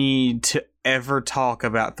ever need to ever talk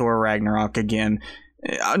about Thor Ragnarok again.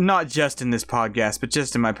 Not just in this podcast, but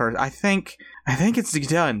just in my I think it's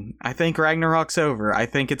done. I think Ragnarok's over. I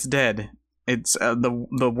think it's dead. It's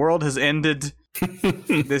the world has ended.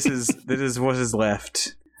 This is what is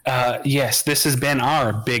left. Yes, this has been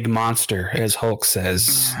our big monster, as Hulk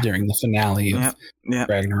says during the finale of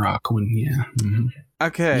Ragnarok.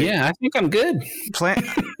 Okay. Yeah, I think I'm good.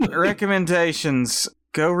 Recommendations.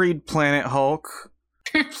 Go read Planet Hulk,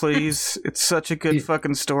 please. It's such a good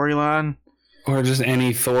fucking storyline. Or just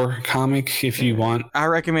any Thor comic if you want. I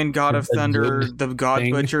recommend God of Thunder, the God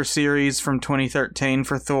Butcher series from 2013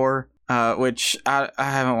 for Thor, which I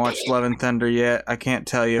haven't watched Love and Thunder yet. I can't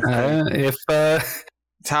tell you if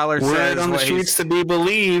Tyler word says on the streets to be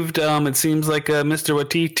believed. It seems like Mr.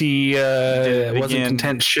 Waititi wasn't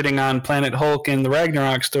content shitting on Planet Hulk in the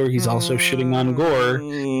Ragnarok story. He's also shitting on Gore.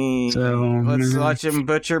 So let's watch him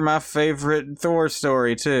butcher my favorite Thor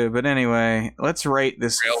story too. But anyway, let's rate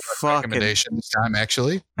this fucking recommendation this time.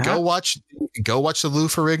 Actually, go watch the Lou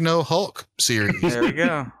Ferrigno Hulk series. There we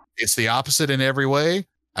go. It's the opposite in every way.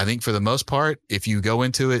 I think for the most part, if you go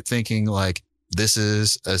into it thinking like, this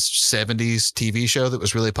is a 70s TV show that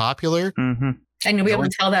was really popular. And you'll be able to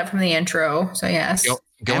tell that from the intro. So, yes.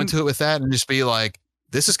 Go into it with that and just be like,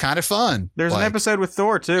 this is kind of fun. There's an episode with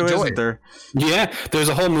Thor, too, isn't there? Yeah, there's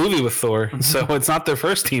a whole movie with Thor. So, it's not their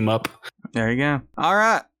first team up. There you go. All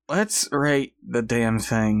right. Let's rate the damn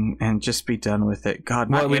thing and just be done with it. God,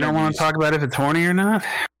 we don't want to talk about if it's horny or not?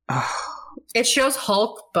 It shows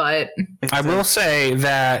Hulk, but... I will say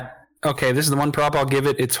that Okay, this is the one prop I'll give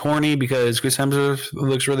it. It's horny because Chris Hemsworth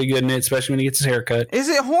looks really good in it, especially when he gets his haircut. Is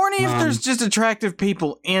it horny if there's just attractive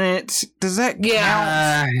people in it? Does that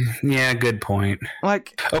count? Yeah, good point.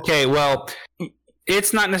 Like, okay, well,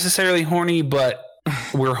 it's not necessarily horny, but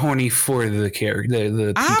we're horny for the character.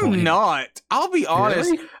 The I'm not. I'll be honest.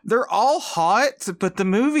 Really? They're all hot, but the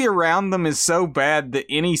movie around them is so bad that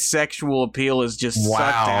any sexual appeal is just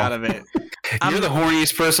sucked out of it. You're the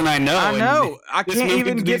horniest person I know. I know. I can't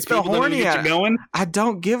even get the horny out. I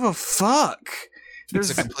don't give a fuck.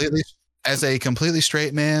 As a completely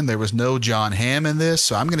straight man, there was no John Hamm in this,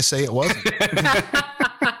 so I'm going to say it wasn't.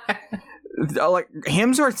 Like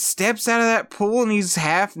Hemsworth steps out of that pool and he's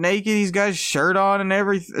half naked. He's got his shirt on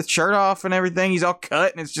and shirt off and everything. He's all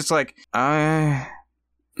cut and it's just like,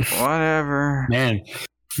 whatever. Man,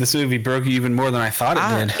 this movie broke you even more than I thought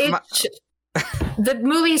it did. The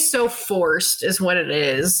movie is so forced is what it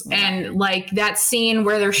is. And like that scene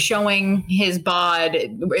where they're showing his bod,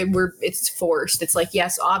 it's forced. It's like,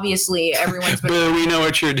 yes, obviously everyone's been Boo, we know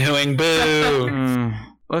what you're doing. Boo.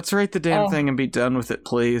 Let's rate the damn thing and be done with it,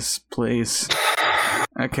 please. Please.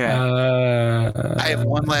 Okay. I have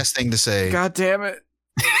one last thing to say. God damn it.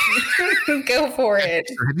 Go for it.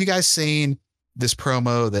 Have you guys seen this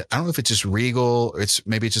promo that I don't know if it's just Regal or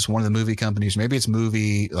maybe it's just one of the movie companies, maybe it's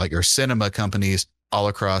movie or cinema companies all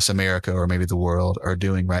across America or maybe the world are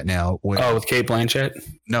doing right now. With Cate Blanchett?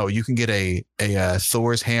 No, you can get a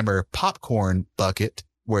Thor's hammer popcorn bucket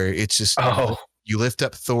where it's just you lift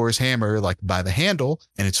up Thor's hammer like by the handle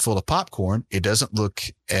and it's full of popcorn. It doesn't look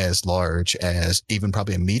as large as even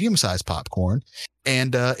probably a medium-sized popcorn.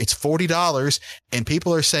 And it's $40. And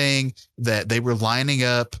people are saying that they were lining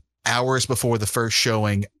up hours before the first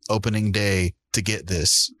showing opening day to get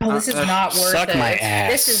this. Oh, this is not worth suck it. My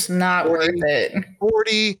ass. This is not worth it.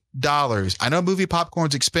 $40. I know movie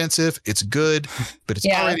popcorn's expensive. It's good, but it's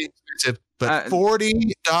already expensive. But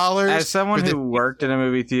 $40. As someone who worked in a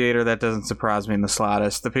movie theater, that doesn't surprise me in the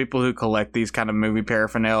slightest. The people who collect these kind of movie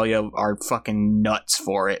paraphernalia are fucking nuts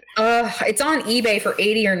for it. It's on eBay for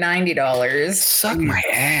 $80 or $90. Suck my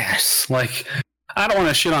ass. Like, I don't want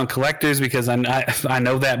to shit on collectors because I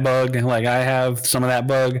know that bug. Like, I have some of that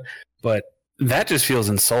bug, but that just feels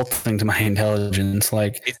insulting to my intelligence.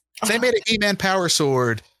 Like, if they made a He-Man power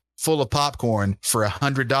sword full of popcorn for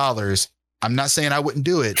 $100, I'm not saying I wouldn't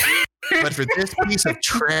do it. But for this piece of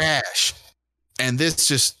trash and this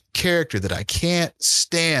just character that I can't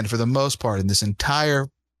stand for the most part in this entire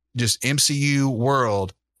just MCU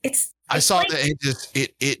world, I saw like, that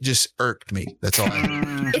it just irked me. That's all.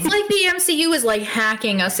 It's like the MCU is like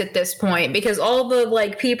hacking us at this point because all the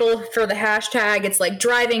like people for the hashtag, it's like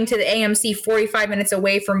driving to the AMC 45 minutes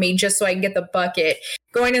away from me just so I can get the bucket.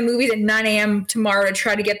 Going to movies at 9 a.m. tomorrow to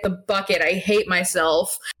try to get the bucket. I hate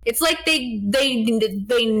myself. It's like they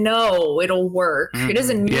know it'll work. It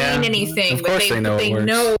doesn't mean anything, of course but they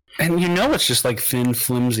know. And you know it's just like thin,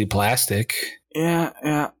 flimsy plastic. Yeah.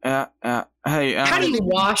 Hey, how do you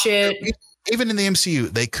wash it? Even in the MCU,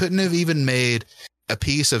 they couldn't have even made a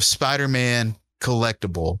piece of Spider-Man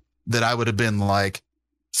collectible that I would have been like,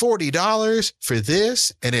 $40 for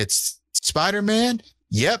this, and it's Spider-Man.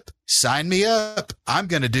 Yep, sign me up. I'm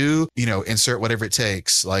gonna do, insert whatever it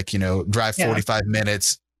takes, like drive 45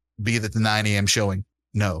 minutes, be at the 9 a.m. showing.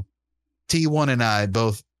 No, T1 and I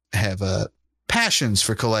both have passions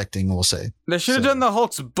for collecting, we'll say. They should have done the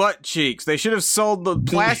Hulk's butt cheeks. They should have sold the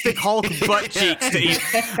plastic Hulk butt cheeks to eat.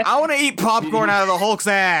 I want to eat popcorn out of the Hulk's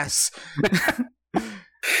ass.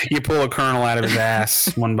 You pull a kernel out of his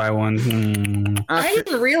ass one by one. I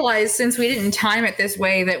didn't realize, since we didn't time it this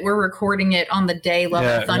way, that we're recording it on the day Love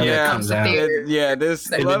and Thunder comes to theater.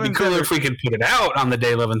 It'd be cooler if we could put it out on the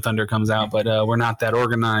day Love and Thunder comes out, but we're not that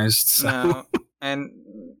organized. So. No. And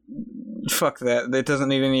fuck that. It doesn't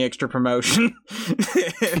need any extra promotion.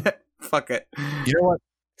 Fuck it. You know what?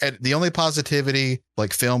 The only positivity,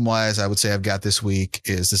 like film-wise, I would say I've got this week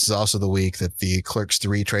is this is also the week that the Clerks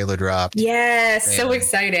 3 trailer dropped. Yes, so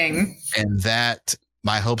exciting. And that,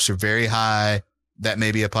 my hopes are very high. That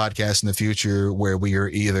may be a podcast in the future where we are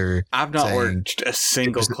either... I've not watched a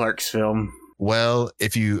single Clerks film. Well,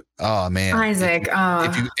 if you... Oh, man. Isaac.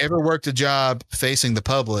 If you ever worked a job facing the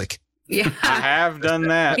public... Yeah, I have done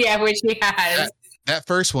that. Yeah, which he has. That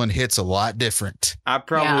first one hits a lot different. I'd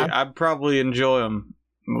probably enjoy them.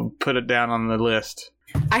 We'll put it down on the list.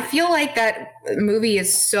 I feel like that movie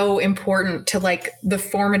is so important to like the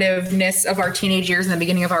formativeness of our teenage years and the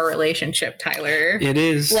beginning of our relationship, Tyler. It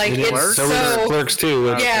is. Like it's Clerks? So Clerks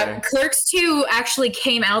 2. Yeah, Clerks 2 actually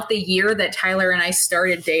came out the year that Tyler and I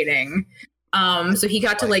started dating. So he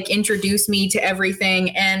got to like introduce me to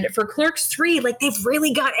everything. And for Clerks 3, like they've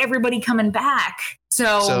really got everybody coming back.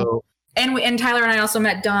 So And Tyler and I also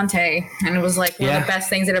met Dante, and it was like one of the best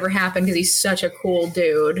things that ever happened because he's such a cool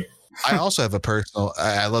dude. I also have a personal.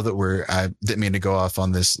 I love that I didn't mean to go off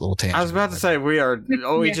on this little tangent. I was about to say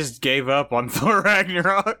we just gave up on Thor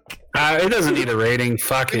Ragnarok. It doesn't need a rating.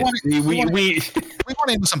 Fuck it. We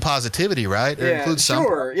want some positivity, right? Yeah, include some.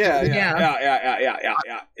 Sure. Yeah.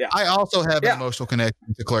 I also have an emotional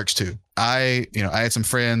connection to Clerks too. I had some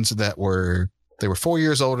friends that were 4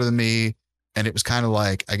 years older than me, and it was kind of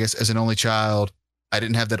like, I guess as an only child, I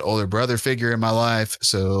didn't have that older brother figure in my life.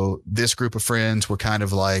 So this group of friends were kind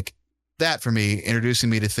of like that for me,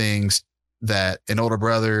 introducing me to things that an older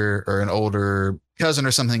brother or an older cousin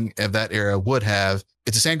or something of that era would have.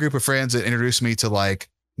 It's the same group of friends that introduced me to like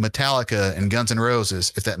Metallica and Guns N'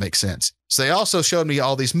 Roses, if that makes sense. So they also showed me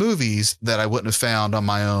all these movies that I wouldn't have found on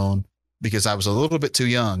my own because I was a little bit too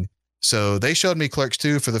young. So they showed me Clerks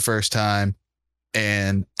 2 for the first time.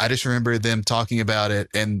 And I just remember them talking about it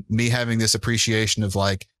and me having this appreciation of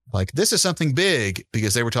like this is something big,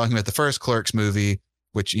 because they were talking about the first Clerks movie,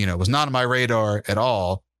 which, was not on my radar at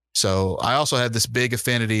all. So I also had this big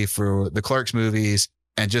affinity for the Clerks movies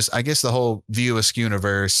and just, I guess, the whole View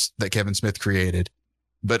Askew-universe that Kevin Smith created.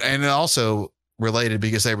 And also related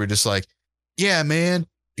because they were just like, yeah, man,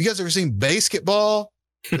 you guys ever seen Basketball?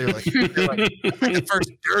 They're like the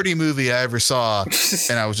first dirty movie I ever saw.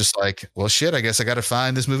 And I was just like, well, shit, I guess I got to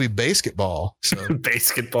find this movie Basketball. So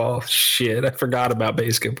Basketball. Shit, I forgot about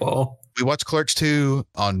Basketball. We watched Clerks 2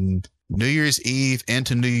 on New Year's Eve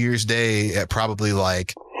into New Year's Day at probably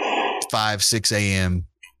like 5, 6 a.m.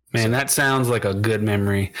 Man, that sounds like a good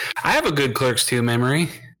memory. I have a good Clerks 2 memory.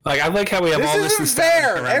 Like, I like how we have all this. This isn't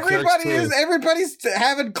fair. Everybody's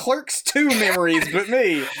having Clerks 2 memories, but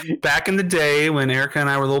me. Back in the day when Erika and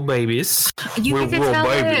I were little babies. You get to tell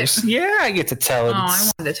babies. it. Yeah, I get to tell it. Oh,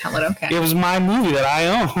 I wanted to tell it. Okay. It was my movie that I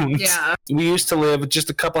owned. Yeah. We used to live just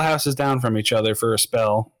a couple houses down from each other for a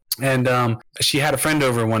spell. And she had a friend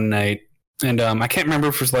over one night. And I can't remember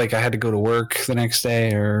if it was like I had to go to work the next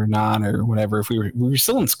day or not or whatever. If we were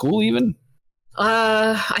still in school even?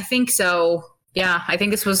 I think so. Yeah, I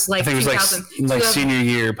think this was like 2000, like senior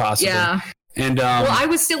year, possibly. Yeah. And well, I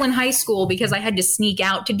was still in high school because I had to sneak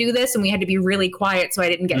out to do this, and we had to be really quiet so I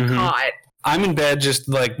didn't get caught. I'm in bed just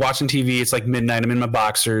like watching TV. It's like midnight. I'm in my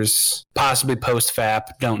boxers, possibly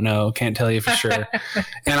post-FAP. Don't know. Can't tell you for sure.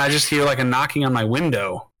 And I just hear like a knocking on my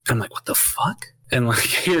window. I'm like, what the fuck? And like I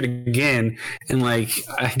hear it again, and like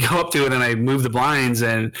I go up to it and I move the blinds,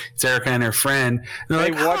 and it's Erika and her friend. And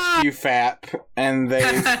they like, watched you fap, and they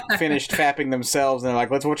finished fapping themselves, and they're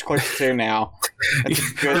like, "Let's watch Clerks 2 now."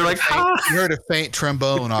 They're like, you heard a faint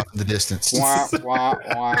trombone off in the distance. Wah, wah,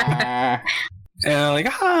 wah. And I'm like,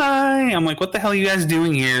 "Hi!" I'm like, "What the hell are you guys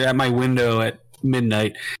doing here at my window at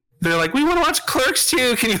midnight?" They're like, "We want to watch Clerks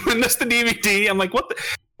 2. Can you lend us the DVD?" I'm like,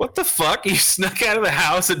 What the fuck? You snuck out of the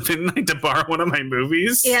house at midnight to borrow one of my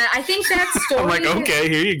movies? Yeah, I think that story... I'm like, okay,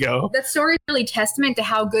 here you go. That story is really testament to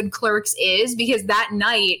how good Clerks is, because that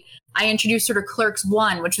night I introduced her to Clerks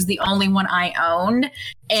 1, which was the only one I owned.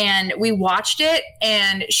 And we watched it,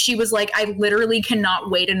 and she was like, I literally cannot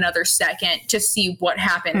wait another second to see what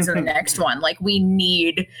happens in the next one. Like, we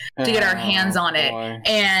need to get our hands on it. Boy.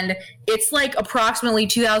 And it's like approximately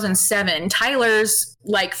 2007. Tyler's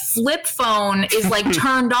like flip phone is like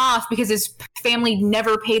turned off because his family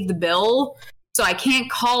never paid the bill. So I can't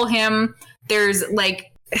call him. There's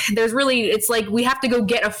really, it's like we have to go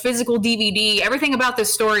get a physical DVD. Everything about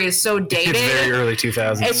this story is so dated. It's very early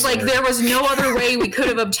 2000s. It's like there was no other way we could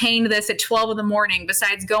have obtained this at 12 in the morning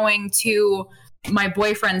besides going to my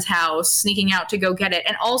boyfriend's house, sneaking out to go get it.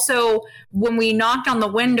 And also, when we knocked on the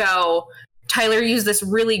window, Tyler used this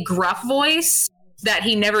really gruff voice that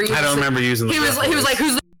he never used. I don't remember using the voice. He was like,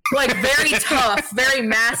 who's like very tough, very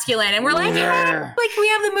masculine, and we're like, yeah, like we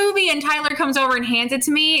have the movie, and Tyler comes over and hands it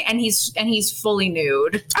to me, and he's fully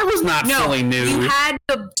nude. I was not fully nude. You had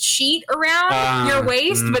the sheet around your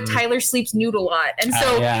waist, but Tyler sleeps nude a lot, and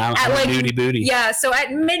so I'm like nudie booty. Yeah, so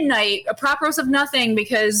at midnight, apropos of nothing,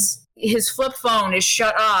 because his flip phone is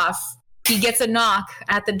shut off, he gets a knock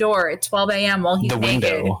at the door at 12 a.m. while he's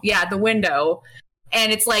naked. Yeah, the window,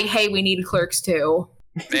 and it's like, hey, we need Clerks 2.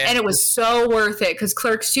 Man. And it was so worth it because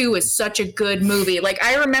Clerks 2 is such a good movie. Like,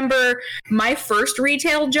 I remember my first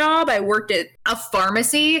retail job, I worked at a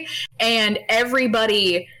pharmacy, and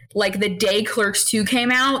everybody, like, the day Clerks 2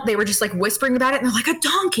 came out, they were just like whispering about it, and they're like, a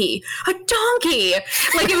donkey. Like,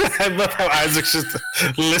 it was. I love how Isaac's just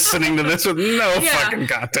listening to this with no fucking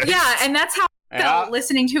context. Yeah, and that's how I felt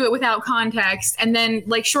listening to it without context. And then,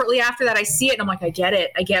 like, shortly after that, I see it, and I'm like, I get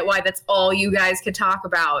it. I get why that's all you guys could talk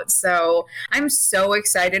about. So I'm so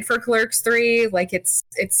excited for Clerks 3. Like, it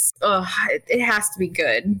has to be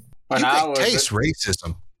good. When you I can't was taste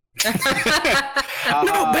racism.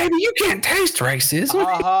 No, baby, you can't taste racism.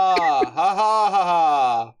 Ha ha ha ha ha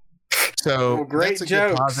ha. So Well, great that's a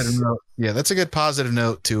jokes. good positive note. Yeah, that's a good positive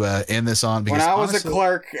note to end this on. Because When I was honestly, a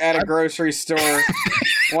clerk at a grocery store,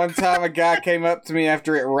 one time a guy came up to me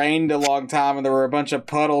after it rained a long time and there were a bunch of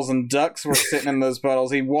puddles and ducks were sitting in those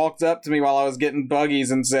puddles. He walked up to me while I was getting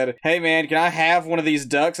buggies and said, "Hey man, can I have one of these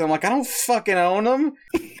ducks?" And I'm like, "I don't fucking own them.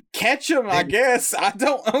 Catch them, I guess. I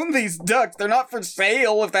don't own these ducks. They're not for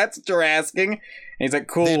sale if that's what you're asking." And he's like,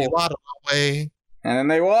 "Cool." Then he waddled away. And then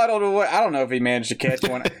they waddled away. I don't know if he managed to catch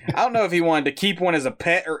one. I don't know if he wanted to keep one as a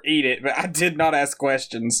pet or eat it, but I did not ask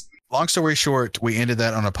questions. Long story short, we ended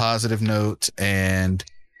that on a positive note, and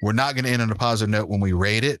we're not going to end on a positive note when we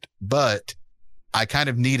rate it, but I kind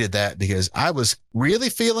of needed that because I was really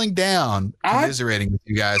feeling down, commiserating with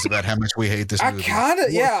you guys about how much we hate this movie.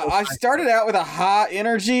 I started out with a high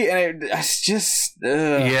energy, and it's just,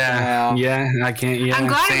 Yeah, I can't. Yeah,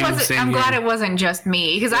 I'm glad it wasn't just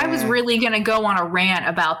me, because I was really gonna go on a rant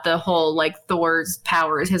about the whole like Thor's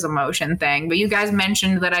power is his emotion thing, but you guys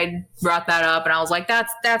mentioned that I brought that up, and I was like,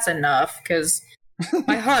 that's enough, because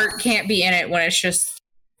my heart can't be in it when it's just.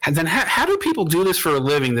 And then how do people do this for a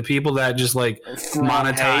living? The people that just like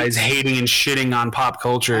monetize hating and shitting on pop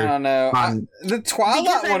culture. I don't know. The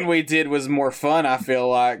Twilight one we did was more fun, I feel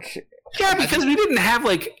like. Yeah, because we didn't have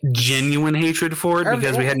like genuine hatred for it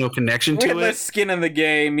because we had no connection to it. We had less skin in the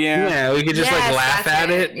game, yeah. Yeah, we could just like laugh at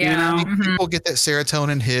it, you know? People get that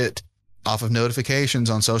serotonin hit off of notifications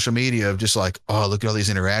on social media of just like, oh, look at all these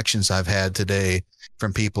interactions I've had today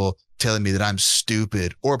from people telling me that I'm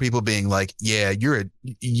stupid, or people being like, yeah,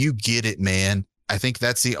 you get it, man. I think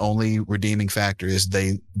that's the only redeeming factor is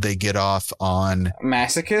they get off on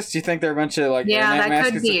masochists. You think they're a bunch of like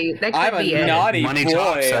that could be. I'm a naughty Money boy.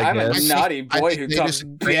 talks, I'm a naughty boy who talks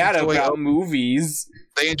bad about movies.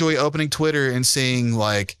 They enjoy opening Twitter and seeing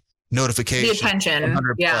like notifications, the attention,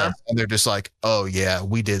 yeah, and they're just like, oh yeah,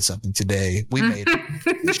 we did something today, we made it.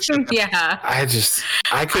 Yeah, I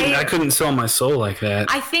couldn't sell my soul like that.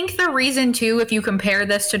 I think the reason too, if you compare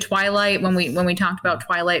this to Twilight, when we talked about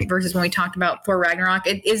Twilight versus when we talked about Thor Ragnarok,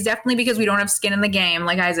 it is definitely because we don't have skin in the game,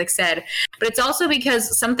 like Isaac said, but it's also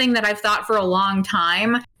because something that I've thought for a long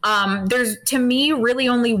time. There's, to me, really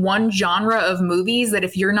only one genre of movies that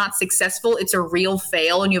if you're not successful, it's a real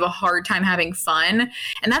fail and you have a hard time having fun.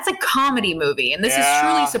 And that's a comedy movie. And this is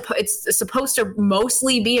truly, it's supposed to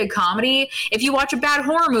mostly be a comedy. If you watch a bad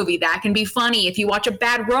horror movie, that can be funny. If you watch a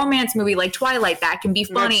bad romance movie like Twilight, that can be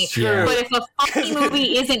funny. But if a funny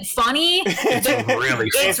movie isn't funny,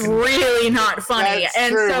 it's really not funny. That's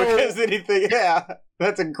and true, so, because anything,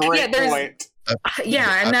 that's a great point.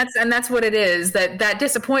 And that's what it is. That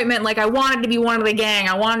disappointment. Like, I wanted to be one of the gang.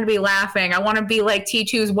 I wanted to be laughing. I want to be like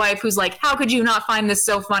T2's wife, who's like, "How could you not find this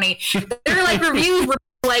so funny?" They're like reviews were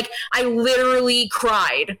like, I literally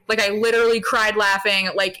cried. Like, I literally cried laughing.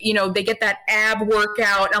 Like, you know, they get that ab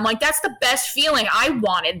workout. I'm like, that's the best feeling. I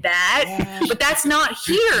wanted that, but that's not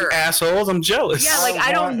here. Assholes, I'm jealous. Yeah, like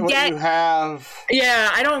I don't get.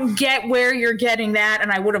 Yeah, I don't get where you're getting that,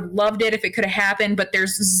 and I would have loved it if it could have happened. But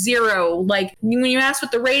there's zero. Like when you ask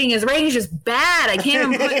what the rating is just bad. I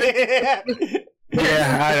can't even put.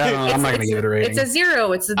 I'm not going to give it a rating. It's a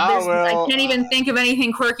 0. I can't even think of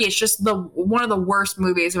anything quirky. It's just one of the worst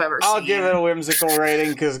movies I've ever seen. I'll give it a whimsical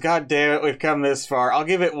rating because, god damn it, we've come this far. I'll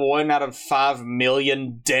give it 1 out of 5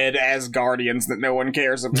 million dead Asgardians that no one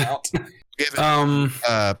cares about. Give it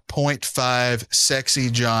 0.5 sexy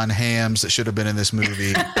John Hams that should have been in this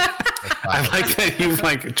movie. I like that you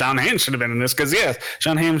like John Hamm should have been in this because yes,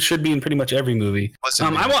 John Hamm should be in pretty much every movie.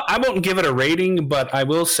 I won't give it a rating, but I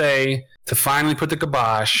will say to finally put the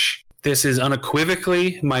kibosh, this is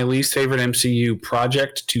unequivocally my least favorite MCU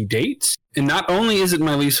project to date. And not only is it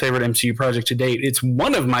my least favorite MCU project to date, it's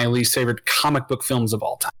one of my least favorite comic book films of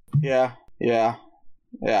all time. Yeah.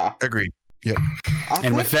 Agreed. Yep.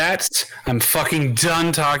 And with that, I'm fucking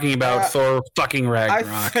done talking about Thor fucking Ragnarok.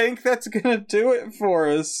 I think that's gonna do it for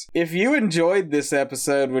us. If you enjoyed this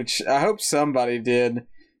episode, which I hope somebody did,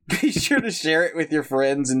 be sure to share it with your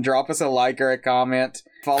friends and drop us a like or a comment.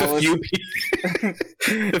 Follow us.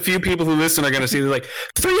 The few people who listen are gonna see like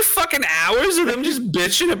 3 fucking hours of them just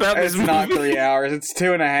bitching about this movie. It's not 3 hours. It's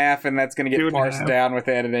 2.5, and that's gonna get parsed down with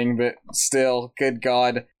editing. But still, good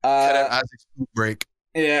God. Isaac's break.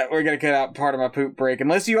 Yeah, we're gonna cut out part of my poop break.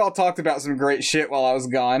 Unless you all talked about some great shit while I was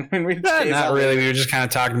gone. Not really. We were just kind of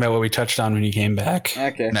talking about what we touched on when you came back.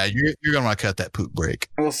 Okay. No, you're gonna want to cut that poop break.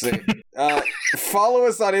 We'll see. Follow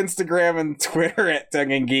us on Instagram and Twitter at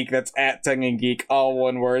Tongue and Geek. That's at Tongue and Geek, all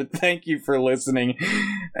one word. Thank you for listening.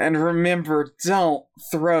 And remember, don't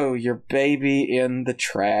throw your baby in the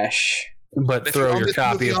trash. But throw your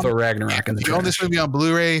copy of Thor Ragnarok in the trash. If you own this movie on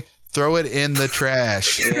Blu-ray, throw it in the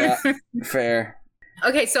trash. Yeah, fair.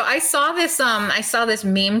 Okay, so I saw this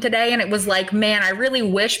meme today, and it was like, man, I really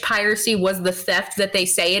wish piracy was the theft that they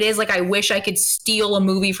say it is. Like, I wish I could steal a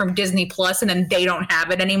movie from Disney Plus and then they don't have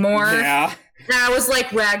it anymore. Yeah. And I was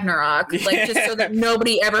like, Ragnarok, like, just so that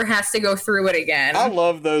nobody ever has to go through it again. I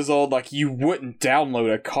love those old, like, you wouldn't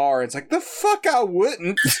download a car. It's like, the fuck I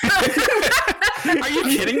wouldn't. Are you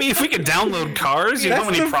kidding me? If we could download cars, you know how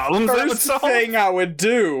many problems that would solve? That's the thing I would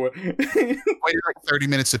do. Wait like 30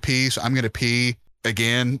 minutes to pee, so I'm gonna pee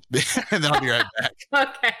again, and then I'll be right back.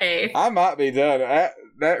 Okay. I might be done.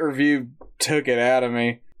 That review took it out of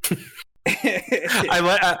me.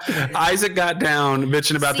 Isaac got down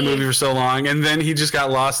bitching about the movie for so long, and then he just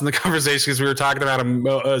got lost in the conversation because we were talking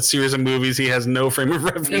about a series of movies he has no frame of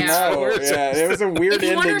reference for. Yeah, it was a weird ending for me. If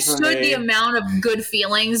you understood the amount of good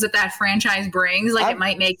feelings that franchise brings, like, it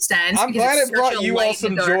might make sense. I'm glad it brought you all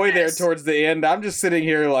some joy there towards the end. I'm just sitting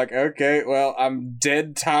here like, okay, well, I'm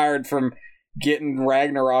dead tired from getting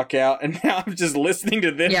Ragnarok out, and now I'm just listening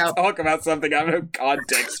to them talk about something I have no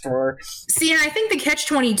context for. See, and I think the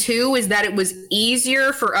catch-22 is that it was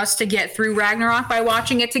easier for us to get through Ragnarok by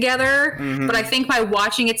watching it together, but I think by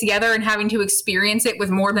watching it together and having to experience it with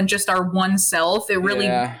more than just our one self, it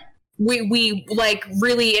really we like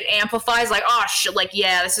really it amplifies like, oh shit, like,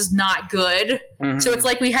 yeah, this is not good. So it's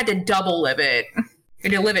like we had to double live it. We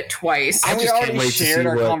had to live it twice. And we already shared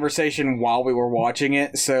our conversation while we were watching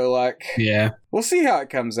it, so like, we'll see how it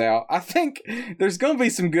comes out. I think there's going to be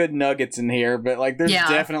some good nuggets in here, but like, there's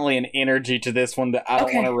definitely an energy to this one that I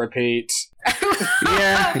don't want to repeat. I feel the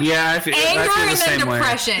same way.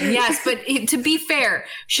 Depression, yes, but to be fair,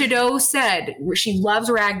 Shadow said she loves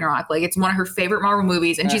Ragnarok, like it's one of her favorite Marvel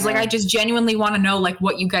movies, and she's like, I just genuinely want to know like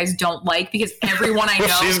what you guys don't like, because everyone I know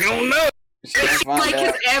she's gonna know. Like,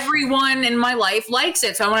 because everyone in my life likes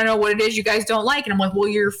it, so I want to know what it is you guys don't like. And I'm like, well,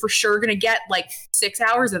 you're for sure gonna get like 6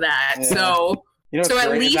 hours of that. So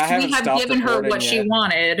at least we have given her what she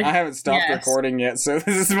wanted. I haven't stopped recording yet, so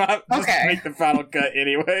this is my just to make the final cut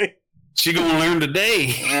anyway. She gonna learn today.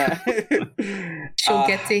 She'll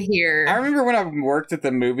get to hear. I remember when I worked at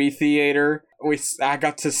the movie theater, I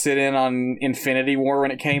got to sit in on Infinity War when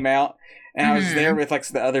it came out. And I was there with like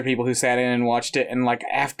the other people who sat in and watched it, and like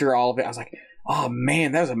after all of it, I was like, "Oh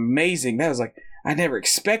man, that was amazing! That was like, I never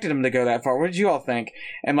expected him to go that far. What did you all think?"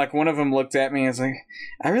 And like one of them looked at me and was like,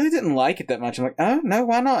 "I really didn't like it that much." I'm like, "Oh no,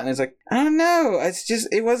 why not?" And it's like, "I don't know. It's just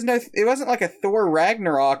it wasn't like a Thor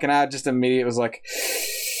Ragnarok," and I just immediately was like.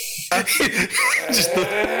 Just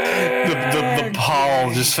the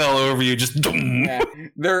pall just fell over you. Just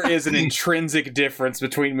there is an intrinsic difference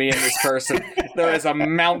between me and this person. There is a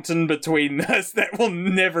mountain between us that will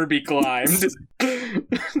never be climbed. And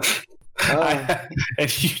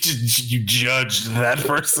you judged that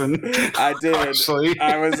person. I did. Harshly.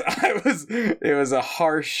 It was a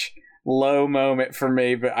harsh, low moment for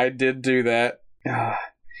me, but I did do that.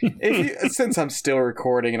 Since I'm still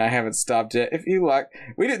recording and I haven't stopped yet, if you like,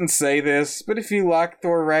 we didn't say this, but if you like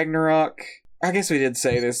Thor Ragnarok, I guess we did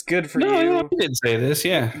say this. Good for you. No, we did say this,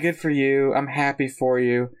 yeah. Good for you. I'm happy for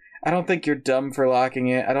you. I don't think you're dumb for liking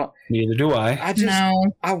it. Neither do I.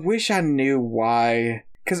 I wish I knew why.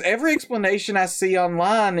 Because every explanation I see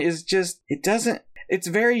online is just, it's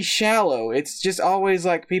very shallow. It's just always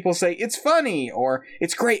like people say, it's funny, or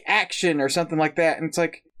it's great action, or something like that. And it's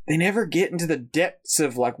like, they never get into the depths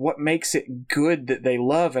of like what makes it good that they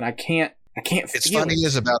love, and I can't It's funny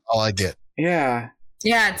is about all I get. Yeah,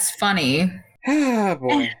 it's funny. Ah,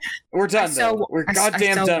 boy. We're done, though. We're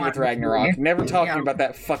goddamn done with Ragnarok. Never talking about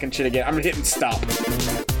that fucking shit again. I'm hitting stop.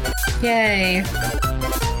 Yay.